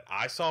DaishoCon that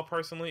I saw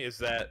personally is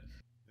that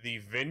the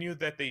venue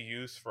that they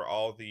use for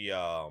all the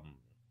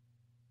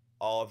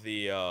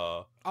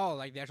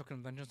like the actual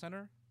convention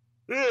center.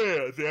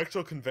 Yeah, the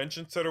actual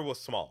convention center was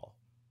small.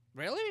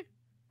 Really?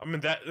 I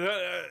mean that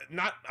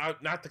not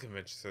the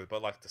convention center,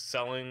 but like the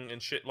selling and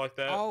shit like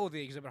that. Oh,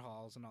 the exhibit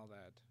halls and all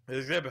that. The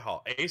exhibit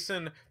hall.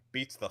 ASIN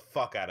beats the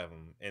fuck out of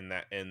them in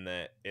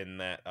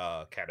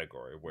that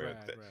category where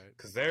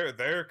because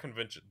their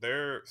convention,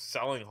 their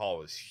selling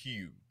hall is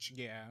huge.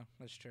 Yeah,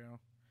 that's true.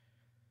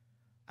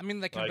 I mean,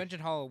 the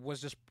convention hall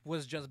was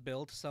just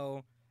built,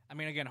 so I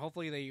mean, again,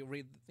 hopefully they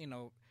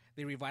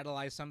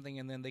revitalize something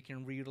and then they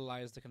can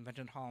reutilize the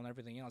convention hall and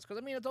everything else. Because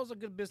I mean, it's also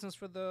good business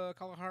for the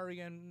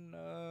Kalahari and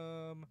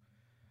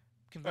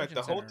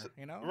convention center.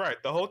 You know, right?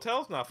 The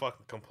hotel's not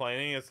fucking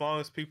complaining as long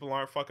as people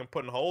aren't fucking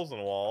putting holes in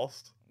the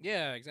walls.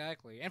 Yeah,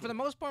 exactly. And for the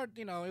most part,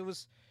 you know, it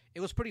was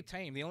pretty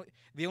tame.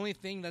 The only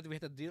thing that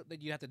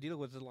you have to deal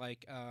with is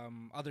like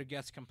other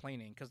guests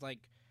complaining because like.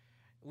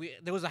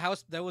 There was a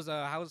house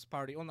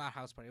party. Well, not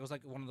house party. It was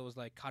like one of those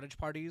like cottage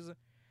parties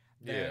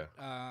that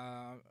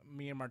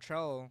me and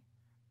Marcel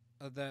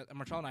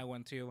and I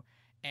went to,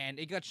 and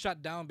it got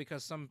shut down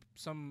because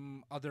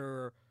some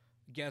other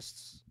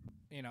guests,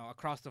 you know,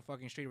 across the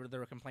fucking street they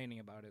were complaining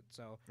about it.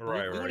 So we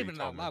weren't even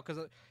allowed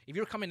because if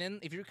you're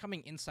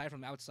coming inside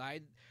from the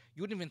outside,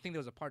 you wouldn't even think there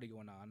was a party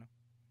going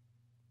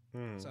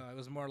on. So it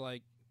was more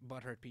like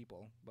butthurt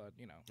people, but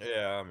you know.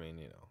 Yeah, I mean,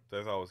 you know,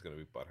 there's always gonna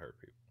be butthurt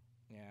people.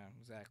 Yeah,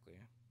 exactly.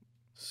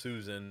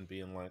 Susan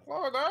being like,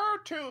 "Well,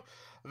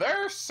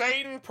 their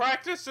Satan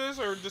practices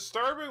are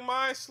disturbing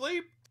my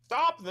sleep.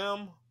 Stop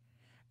them."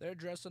 They're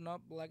dressing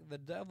up like the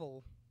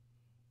devil.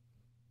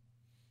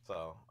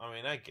 So, I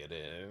mean, I get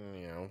it.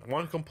 And, you know,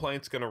 one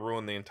complaint's gonna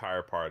ruin the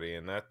entire party,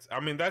 and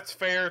that's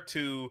fair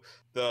to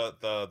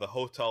the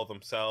hotel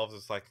themselves.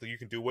 It's like you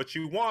can do what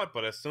you want,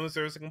 but as soon as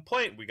there's a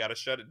complaint, we gotta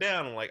shut it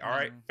down. I'm like, all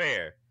right,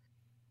 fair.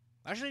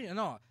 Actually,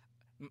 no.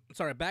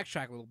 Sorry,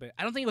 backtrack a little bit.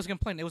 I don't think it was a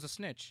complaint. It was a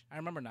snitch. I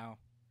remember now.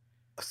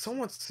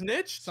 Someone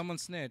snitched? Someone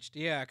snitched,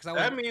 yeah.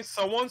 That means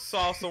someone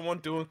saw someone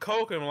doing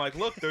coke and like,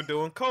 look, they're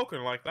doing coke,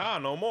 and like, nah,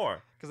 no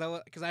more.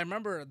 Because I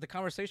remember the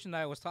conversation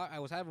that I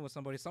was having with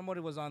somebody.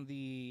 Somebody was on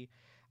the,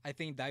 I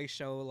think,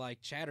 Daisho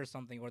like chat or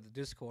something, or the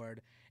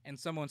Discord, and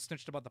someone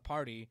snitched about the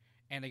party,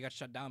 and they got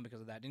shut down because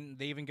of that. And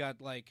they even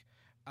got like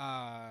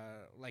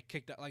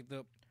kicked out. Like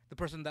the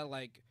person that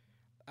like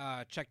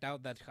checked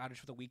out that cottage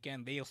for the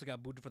weekend, they also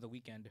got booted for the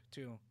weekend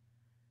too.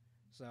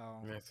 So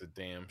that's a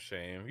damn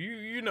shame.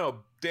 You know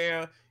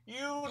damn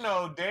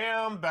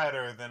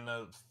better than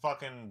the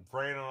fucking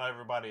rain on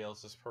everybody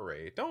else's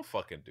parade. Don't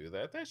fucking do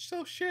that. That's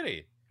so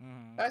shitty.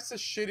 Mm-hmm. That's the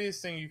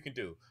shittiest thing you can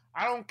do.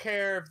 I don't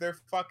care if they're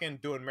fucking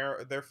doing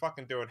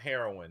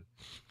heroin.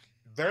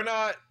 They're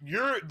not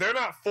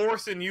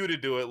forcing you to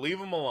do it. Leave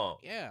them alone.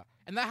 Yeah,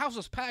 and that house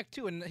was packed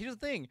too. And here's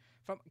the thing: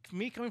 from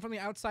me coming from the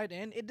outside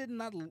in,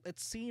 it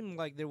seemed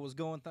like there was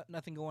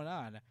nothing going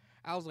on.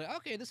 I was like,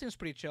 okay, this seems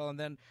pretty chill. And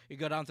then you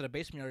go down to the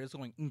basement area, it's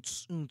going, you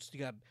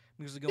got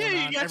music going on.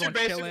 Yeah, you got your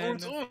basic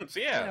oons,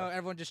 yeah. You know,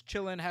 everyone just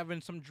chilling,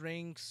 having some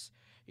drinks,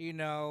 You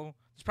know,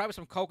 there's probably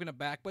some coke in the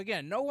back, but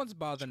again, no one's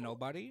bothering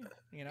nobody.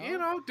 You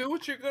know, do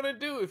what you're gonna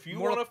do. If you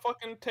Mortal- want to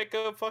fucking take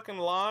a fucking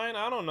line,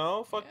 I don't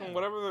know, fucking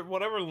Yeah.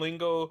 whatever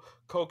lingo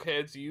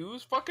cokeheads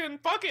use, fucking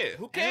fuck it.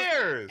 Who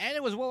cares? And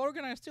it was well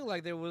organized too.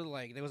 There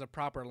was a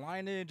proper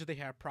lineage. They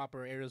had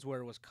proper areas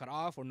where it was cut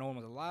off, where no one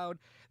was allowed.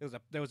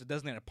 There was a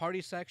designated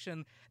party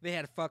section. They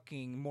had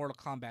fucking Mortal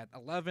Kombat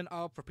 11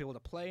 up for people to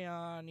play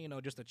on. You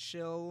know, just to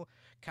chill.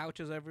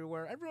 Couches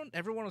everywhere.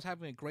 Everyone was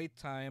having a great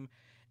time.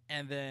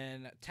 And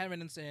then 10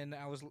 minutes in,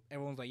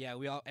 everyone's like, yeah,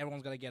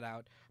 everyone's gotta get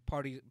out.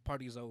 Party's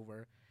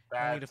over.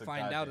 Only to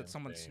find out that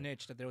someone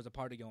snitched that there was a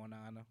party going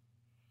on.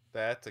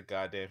 That's a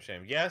goddamn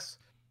shame. Yes,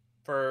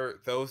 for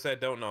those that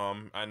don't know,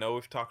 I know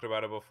we've talked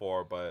about it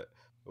before, but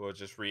we'll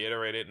just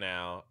reiterate it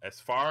now. As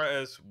far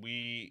as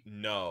we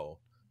know,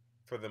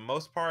 for the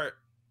most part,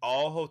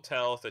 all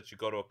hotels that you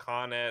go to, a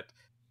Connet,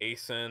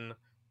 ASIN,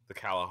 the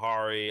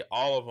Kalahari,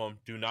 all of them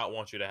do not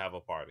want you to have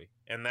a party.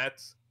 And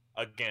that's,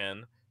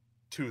 again,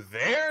 to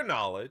their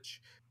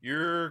knowledge,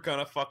 you're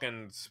gonna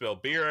fucking spill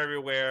beer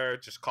everywhere,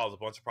 just cause a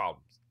bunch of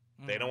problems.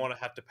 They don't want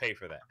to have to pay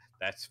for that.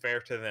 That's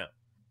fair to them.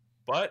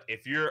 But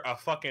if you're a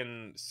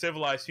fucking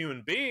civilized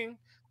human being,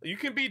 you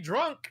can be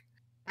drunk,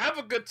 have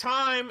a good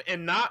time,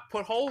 and not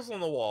put holes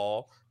on the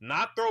wall,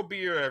 not throw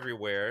beer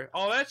everywhere,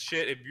 all that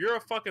shit. If you're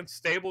a fucking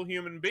stable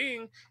human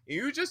being,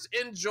 you just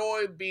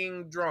enjoy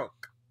being drunk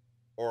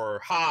or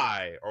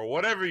high or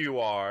whatever you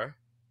are,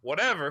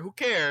 whatever, who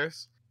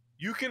cares?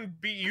 You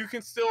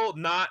can still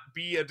not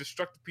be a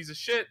destructive piece of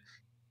shit.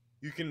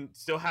 You can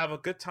still have a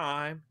good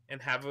time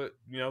and have a,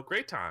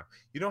 great time.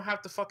 You don't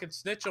have to fucking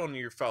snitch on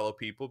your fellow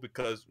people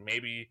because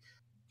maybe,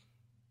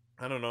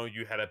 I don't know,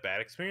 you had a bad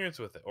experience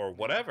with it or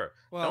whatever.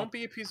 Well, don't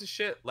be a piece of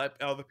shit.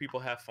 Let other people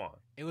have fun.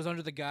 It was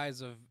under the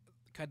guise of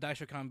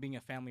Daishokan being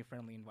a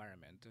family-friendly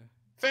environment.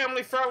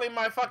 Family friendly,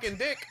 my fucking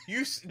dick.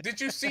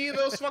 Did you see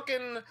those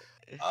fucking?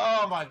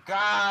 Oh my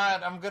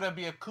god, I'm gonna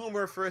be a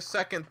coomer for a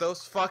second.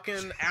 Those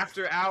fucking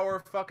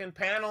after-hour fucking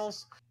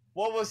panels.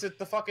 What was it?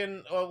 The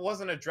fucking it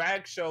wasn't a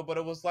drag show, but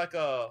it was like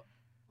a,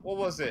 what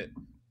was it?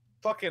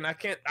 Fucking I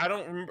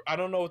don't remember. I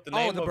don't know what the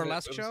name. Oh, the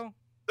burlesque show.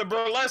 The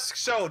burlesque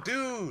show,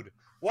 dude.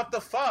 What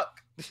the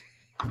fuck?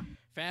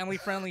 Family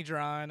friendly,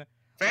 Drawn.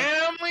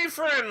 Family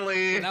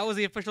friendly. That was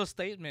the official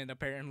statement,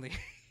 apparently.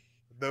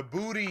 The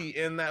booty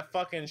in that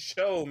fucking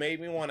show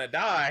made me want to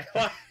die.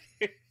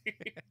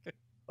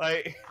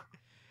 Like,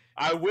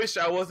 I wish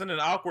I wasn't an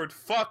awkward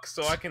fuck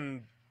so I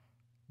can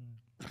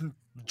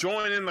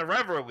join in the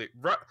revelry.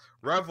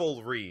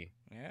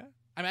 Yeah,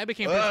 I mean, I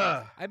became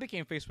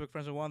Facebook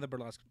friends with one of the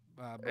burlesque.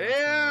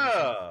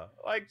 Yeah,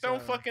 like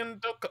don't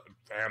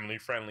family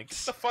friendly. Get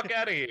the fuck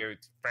out of here.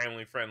 It's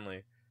family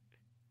friendly.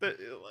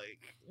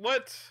 Like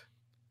what?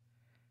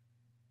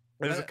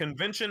 There's a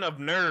convention of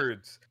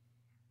nerds.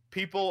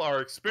 People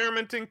are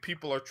experimenting.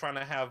 People are trying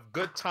to have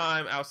good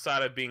time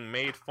outside of being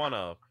made fun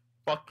of.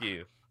 Fuck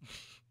you.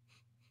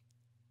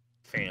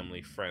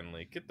 Family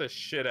friendly. Get the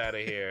shit out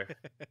of here.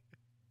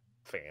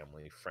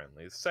 Family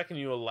friendly. The second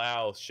you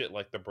allow shit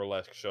like the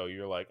burlesque show,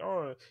 you're like,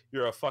 oh,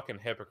 you're a fucking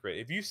hypocrite.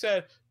 If you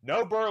said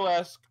no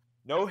burlesque,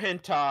 no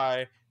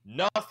hentai,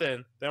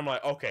 nothing, then I'm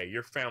like, okay,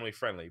 you're family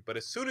friendly. But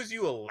as soon as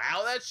you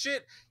allow that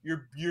shit,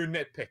 you're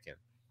nitpicking.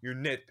 You're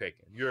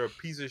nitpicking. You're a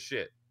piece of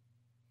shit.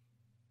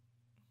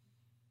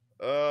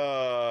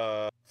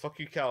 Fuck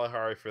you,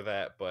 Kalahari, for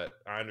that, but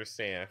I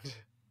understand.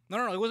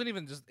 No, it wasn't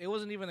even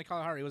the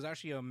Kalahari. It was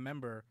actually a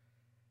member,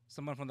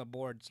 someone from the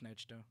board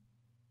snitched.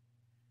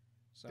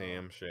 So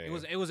damn shame.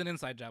 It was an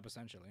inside job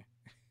essentially.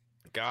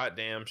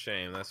 Goddamn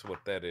shame. That's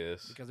what that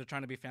is. Because they're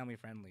trying to be family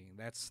friendly.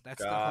 That's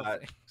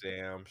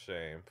damn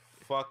shame.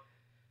 Fuck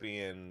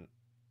being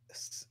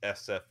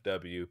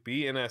SFW.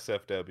 Be an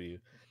SFW.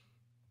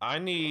 I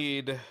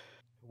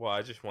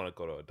just want to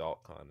go to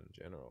Adult Con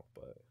in general,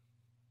 but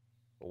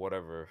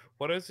whatever.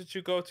 What is it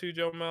you go to,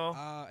 Joe Mel?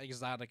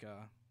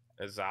 Exotica.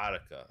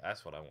 Exotica.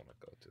 That's what I want to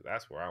go to.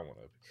 That's where I want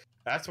to be.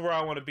 That's where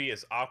I want to be,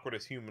 as awkward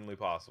as humanly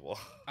possible.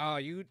 Oh,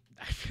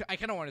 I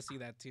kind of want to see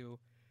that too.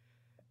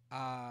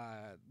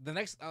 The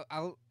next,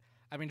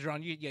 I mean,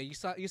 Drawn, you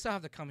still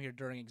have to come here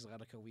during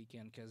Exotica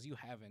weekend because you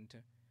haven't.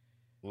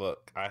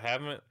 Look, I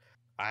haven't.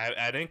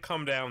 I didn't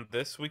come down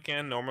this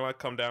weekend. Normally, I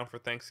come down for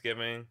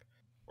Thanksgiving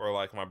or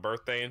like my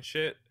birthday and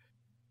shit.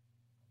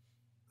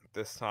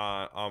 This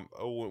time,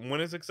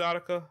 when is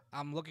Exotica?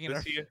 I'm looking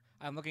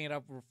it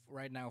up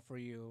right now for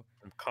you.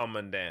 I'm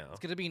coming down. It's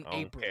gonna be in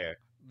April. Care.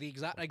 The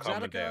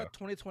Exotica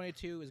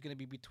 2022 is gonna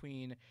be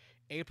between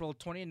April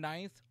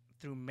 29th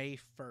through May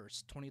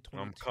 1st, 2022.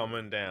 I'm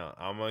coming down.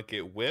 I'm gonna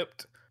get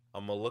whipped.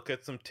 I'm gonna look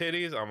at some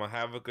titties. I'm gonna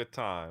have a good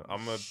time.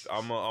 I'm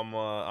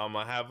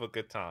gonna have a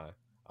good time.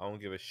 I don't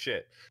give a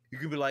shit. You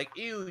could be like,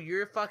 ew,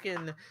 you're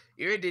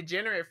a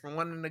degenerate for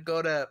wanting to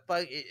go to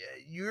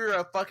you're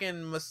a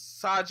fucking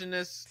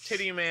misogynist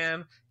titty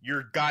man.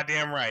 You're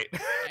goddamn right.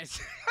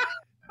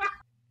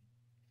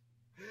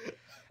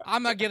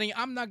 I'm not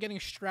getting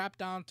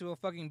strapped onto a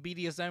fucking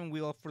BDSM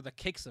wheel for the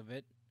kicks of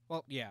it.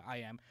 Well, yeah, I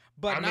am.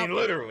 But I mean,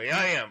 literally,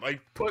 I am.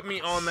 Like, put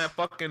me on that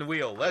fucking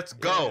wheel. Let's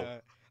go.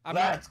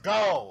 Let's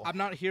go. I'm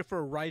not here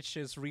for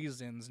righteous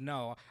reasons.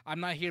 No, I'm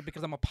not here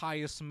because I'm a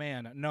pious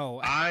man.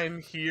 No,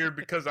 I'm here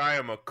because I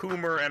am a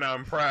Coomer and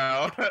I'm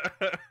proud.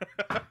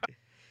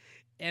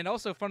 And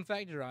also, fun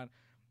fact, Jerron.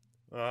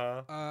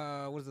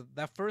 Uh, Was it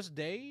that first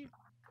day?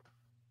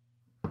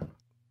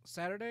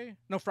 Saturday?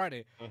 No,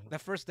 Friday. Mhm.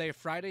 That first day,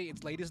 Friday,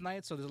 it's ladies'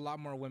 night, so there's a lot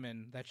more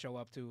women that show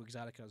up to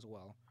Exotica as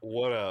well.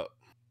 what up?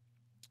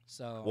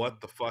 So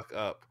What the fuck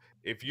up?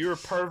 If you're a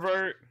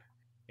pervert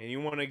and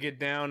you want to get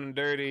down and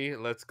dirty,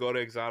 let's go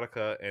to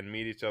Exotica and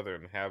meet each other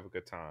and have a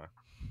good time.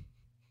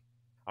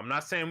 I'm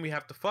not saying we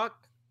have to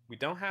fuck. We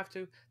don't have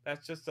to.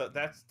 That's just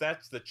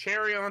that's the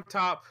cherry on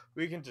top.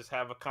 We can just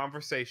have a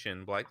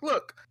conversation. Like,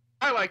 look,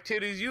 I like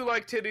titties. You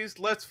like titties.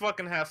 Let's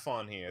fucking have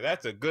fun here.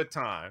 That's a good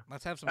time.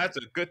 Let's have some. That's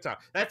a good time.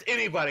 That's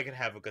anybody can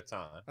have a good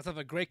time. Let's have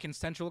a great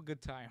consensual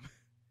good time.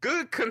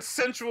 Good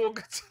consensual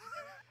good time.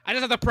 I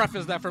just have to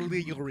preface that for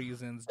legal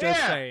reasons. Just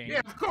saying.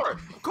 Yeah, of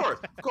course.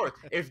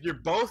 If you're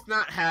both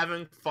not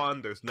having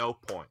fun, there's no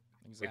point.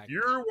 Exactly. If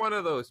you're one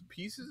of those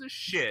pieces of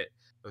shit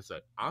that's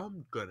like,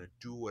 I'm gonna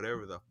do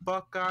whatever the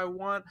fuck I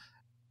want,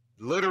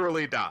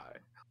 literally die.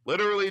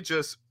 Literally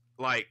just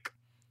like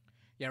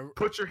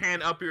put your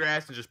hand up your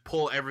ass and just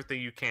pull everything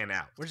you can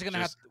out. We're just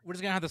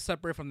gonna have to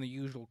separate from the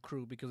usual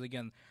crew because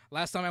again,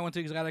 last time I went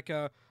to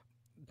Exotica,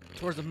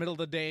 towards the middle of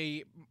the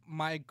day,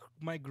 my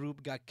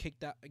group got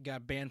kicked out,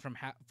 got banned from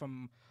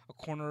a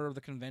corner of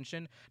the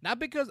convention. Not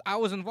because I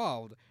was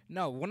involved.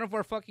 No, one of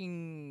our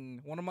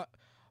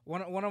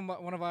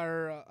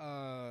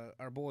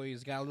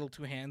boys got a little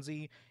too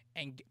handsy,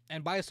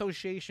 and by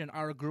association,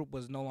 our group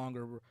was no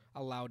longer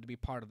allowed to be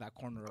part of that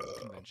corner of the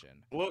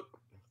convention. Look,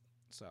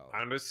 so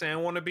I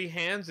understand want to be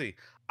handsy.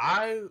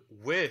 I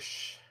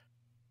wish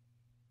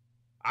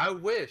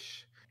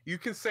you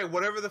can say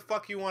whatever the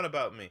fuck you want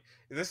about me.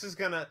 This is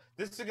gonna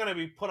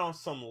be put on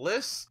some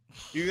list.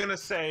 You're gonna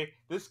say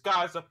this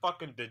guy's a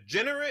fucking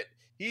degenerate.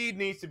 He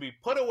needs to be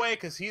put away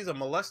because he's a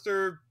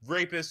molester,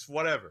 rapist,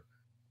 whatever.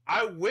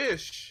 I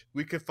wish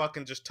we could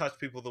fucking just touch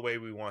people the way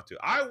we want to.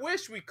 I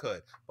wish we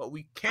could, but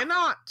we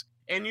cannot,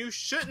 and you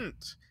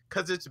shouldn't,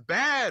 because it's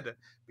bad.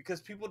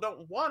 Because people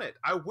don't want it.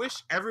 I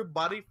wish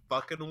everybody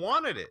fucking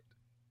wanted it.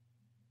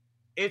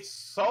 It's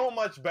so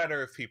much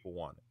better if people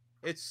want it.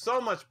 It's so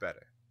much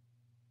better.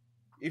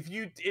 If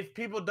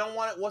people don't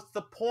want it, what's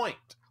the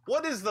point?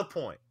 What is the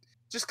point?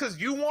 Just because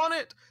you want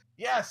it?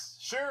 Yes,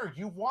 sure,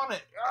 you want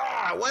it.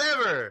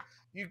 Whatever.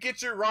 You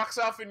get your rocks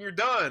off and you're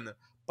done.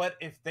 But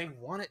if they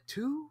want it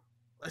too,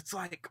 it's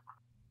like,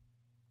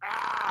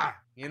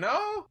 you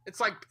know? It's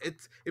like,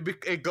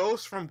 it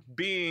goes from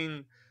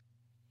being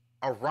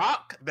a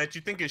rock that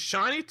you think is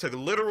shiny to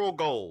literal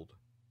gold,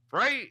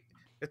 right?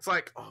 It's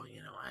like, oh,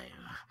 you know,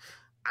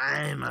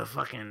 I'm a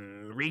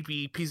fucking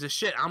rapey piece of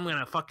shit. I'm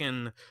gonna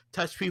fucking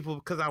touch people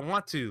because I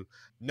want to.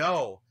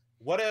 No.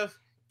 What if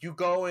you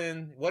go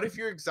in? What if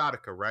you're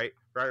Exotica, right?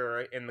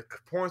 Right. And the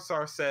porn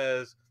star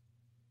says,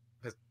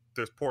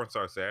 "There's porn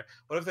stars there."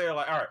 What if they're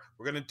like, "All right,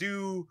 we're gonna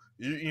do.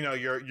 You know,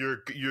 you're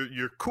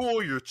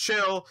cool. You're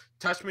chill.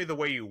 Touch me the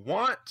way you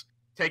want.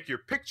 Take your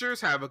pictures.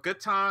 Have a good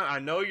time. I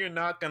know you're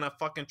not gonna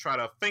fucking try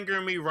to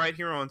finger me right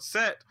here on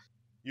set."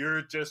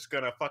 You're just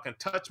gonna fucking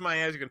touch my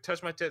ass. You're gonna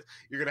touch my tits.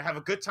 You're gonna have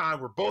a good time.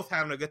 We're both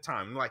having a good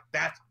time. I'm like,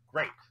 that's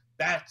great.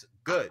 That's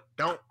good.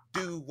 Don't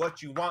do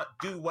what you want.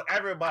 Do what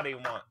everybody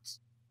wants.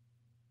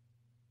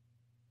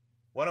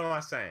 What am I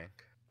saying?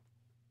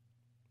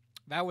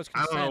 That was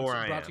consent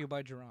brought to you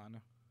by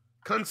Jerron.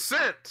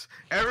 Consent.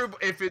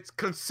 If it's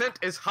consent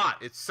is hot.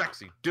 It's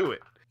sexy. Do it.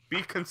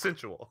 Be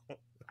consensual.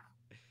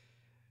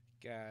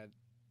 God.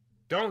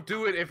 Don't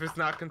do it if it's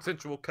not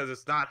consensual because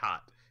it's not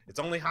hot. It's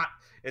only hot.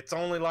 It's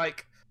only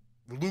like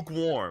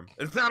lukewarm.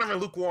 It's not even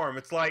lukewarm.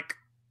 It's like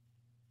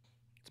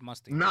it's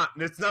musty.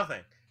 It's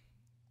nothing.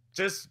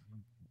 Just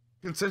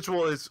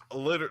consensual is a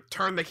little.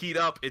 Turn the heat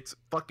up. It's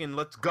fucking.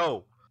 Let's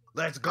go.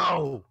 Let's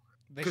go.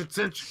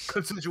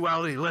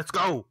 Consensuality. Let's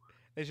go.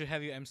 They should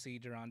have you MC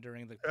Jerron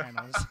during the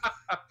panels.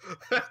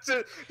 That's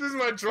it. This is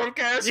my drunk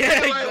ass. Yeah,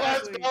 like,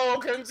 exactly.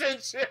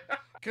 Let's go.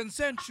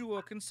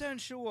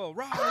 Consensual.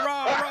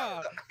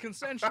 Rah.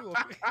 Consensual.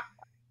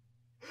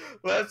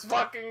 Let's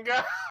fucking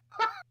go.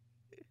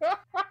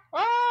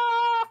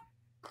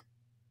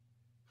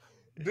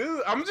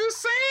 Dude, I'm just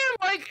saying,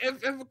 like,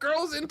 if a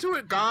girl's into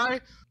it,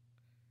 guy,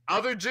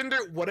 other gender,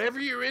 whatever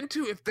you're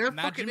into, if they're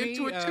fucking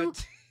into it too,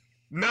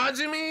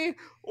 Najimi,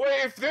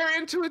 wait, if they're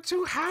into it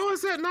too, how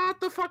is that not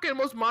the fucking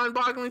most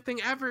mind-boggling thing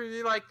ever?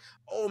 You're like,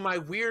 oh, my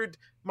weird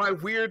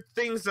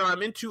things that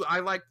I'm into, I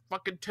like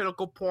fucking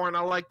tentacle porn,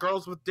 I like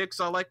girls with dicks,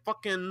 I like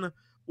fucking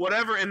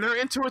whatever, and they're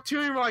into it too,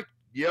 and you're like,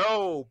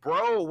 yo,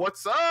 bro,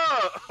 what's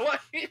up?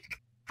 Like,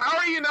 how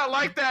are you not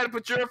like that,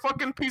 but you're a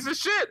fucking piece of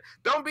shit?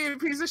 Don't be a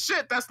piece of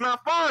shit. That's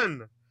not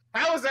fun.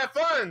 How is that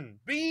fun?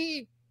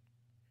 Be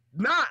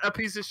not a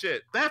piece of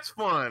shit. That's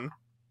fun.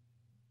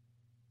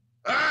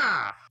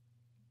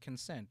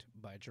 Consent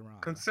by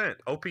Jerron. Consent.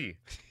 OP.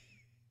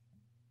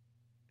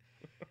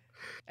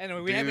 Anyway,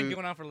 we have been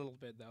going on for a little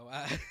bit, though.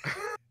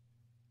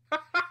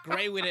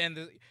 Great way to end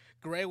this.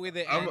 Great way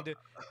to I'm- end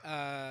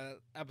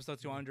episode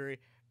 200.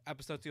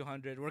 Episode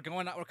 200. We're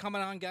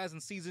coming on, guys, in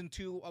season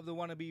 2 of the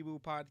Wannabe Boo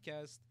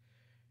podcast.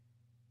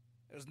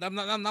 There's not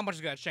much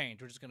is gonna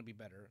change. We're just gonna be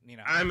better, you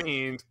know. I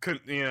mean,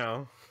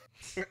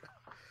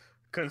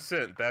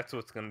 consent. That's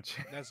what's gonna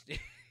change. That's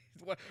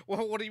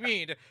what do you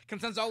mean?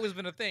 Consent's always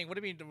been a thing. What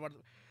do you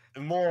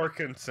mean? More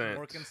consent.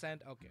 More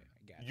consent? Okay,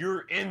 I got it.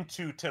 You're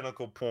into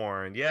tentacle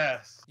porn,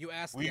 yes. You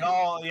asked. We me.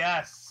 all,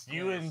 yes.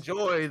 You Yes.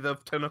 enjoy the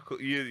tentacle.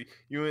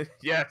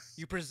 Yes.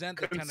 You present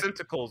the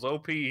tentacles. Consenticles,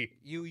 OP.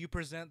 You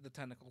present the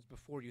tentacles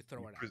before you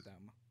throw it at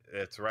them.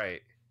 That's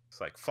right. It's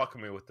like fuck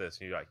me with this,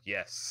 and you're like,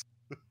 yes,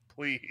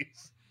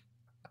 please.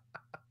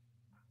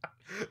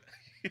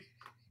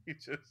 You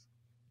just.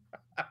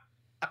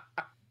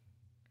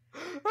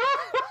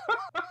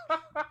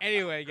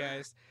 Anyway,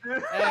 guys.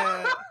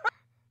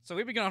 So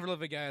we've been going on for a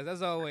little bit, guys.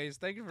 As always,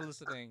 thank you for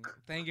listening.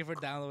 Thank you for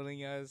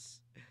downloading us.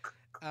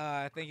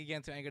 Thank you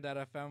again to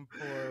Anchor.fm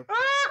for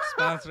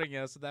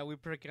sponsoring us so that we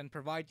can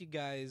provide you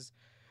guys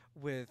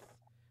with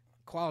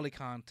quality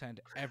content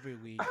every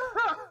week.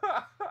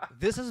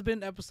 This has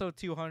been episode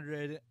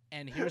 200,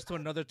 and here's to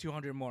another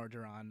 200 more,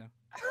 Duran.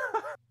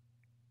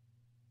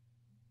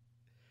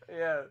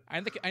 Yeah. I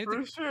need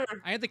For sure.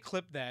 to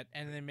clip that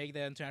and then make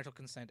that international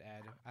consent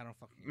ad. I don't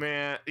fucking.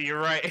 Man, you're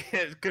right.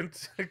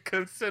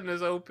 Consent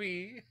is OP.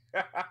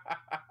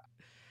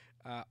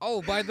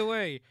 Oh, by the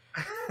way,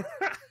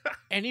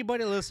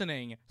 anybody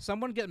listening,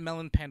 someone get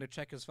Melon Pan to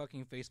check his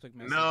fucking Facebook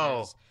messages.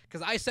 No.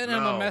 Because I sent him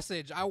a No.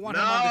 message. I want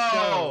him on the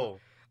show.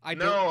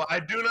 No, I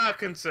do not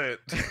consent.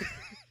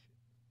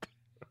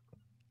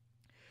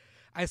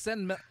 I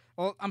sent.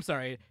 Well, I'm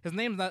sorry. His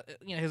name's not.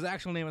 His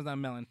actual name is not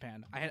Melon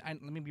Pan.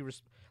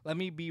 Let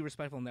me be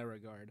respectful in that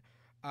regard.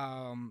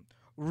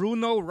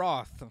 Runo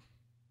Roth.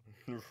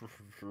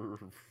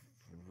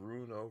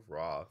 Runo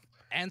Roth.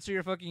 Answer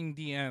your fucking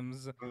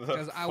DMs The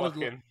because I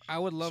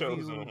would love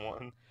chosen you.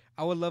 one.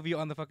 I would love you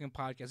on the fucking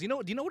podcast. Do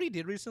you know what he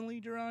did recently,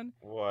 Duran?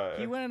 What?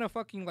 He went in a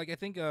fucking I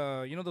think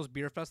those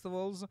beer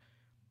festivals.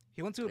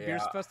 He went to a beer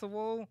Yeah.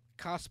 festival,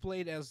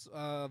 cosplayed as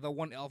the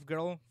one elf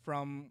girl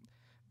from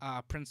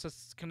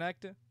Princess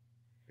Connect,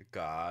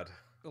 God.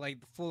 like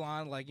full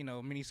on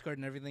mini skirt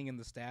and everything, in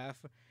the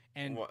staff,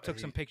 and What, took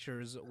he- some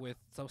pictures with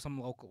some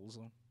locals.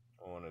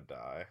 I want to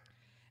die.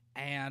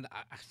 And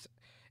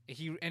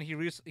he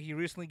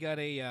recently got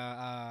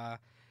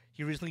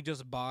he recently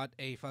just bought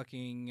a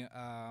fucking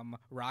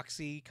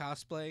Roxy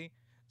cosplay.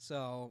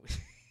 So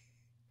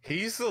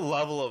He's the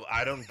level of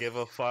I don't give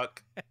a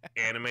fuck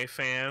anime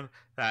fan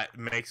that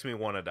makes me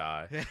want to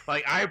die.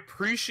 Like, I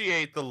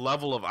appreciate the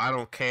level of I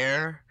don't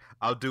care.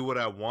 I'll do what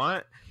I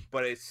want,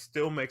 but it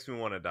still makes me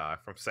want to die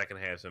from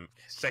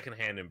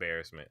secondhand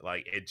embarrassment.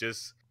 Like, I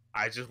just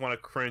want to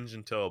cringe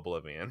until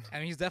oblivion. I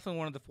mean, he's definitely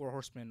one of the 4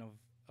 horsemen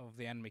of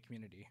the anime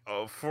community.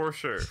 Oh, for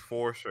sure,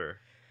 for sure.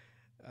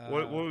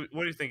 What do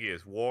you think he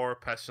is? War,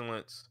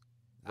 pestilence,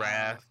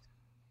 wrath?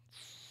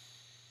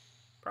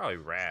 Probably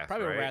wrath.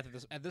 Probably right? Wrath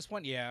at this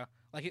point, yeah.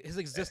 Like his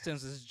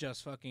existence is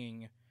just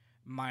fucking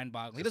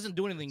mind-boggling. He doesn't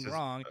do anything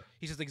wrong.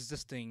 He's just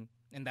existing,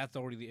 and that's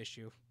already the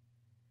issue.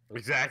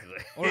 Exactly.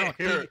 Or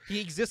no, he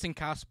exists in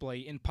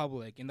cosplay in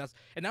public, and not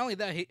only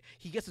that,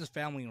 he gets his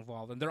family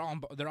involved, and they're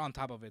on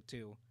top of it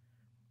too.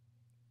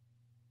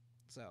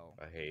 So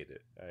I hate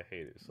it. I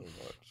hate it so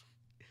much.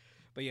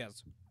 But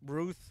yes,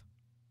 Ruth.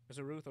 Is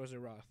it Ruth or is it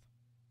Roth?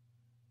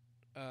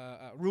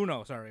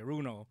 Runo. Sorry,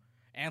 Runo.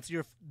 Answer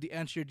your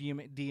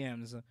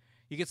DMs.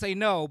 You can say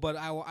no, but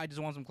I just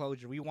want some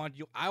closure. I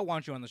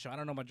want you on the show. I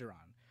don't know about Duran.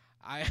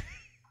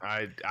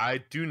 I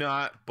do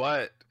not,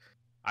 but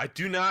I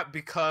do not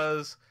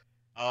because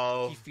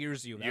of He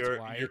fears you. That's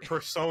why. your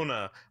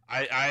persona.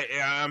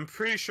 I'm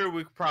pretty sure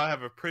we could probably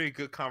have a pretty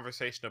good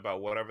conversation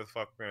about whatever the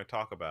fuck we're gonna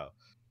talk about.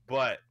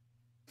 But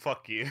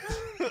fuck you.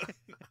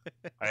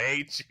 I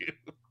hate you.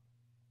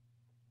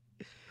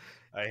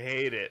 I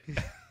hate it.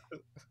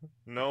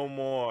 No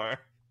more.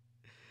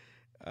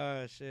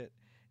 Shit.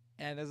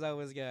 And as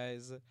always,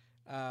 guys,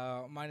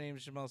 my name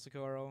is Jamal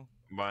Socorro,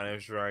 My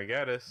name's Ryan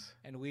Gaddis.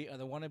 and we are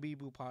the Wannabe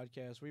Boo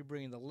podcast. We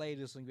bring the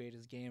latest and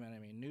greatest game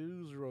anime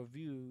news,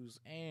 reviews,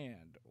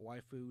 and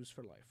waifus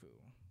for life.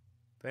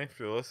 Thanks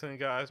for listening,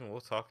 guys, and we'll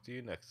talk to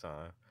you next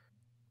time.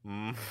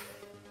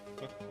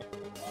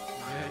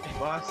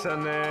 Bye,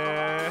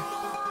 Sunday.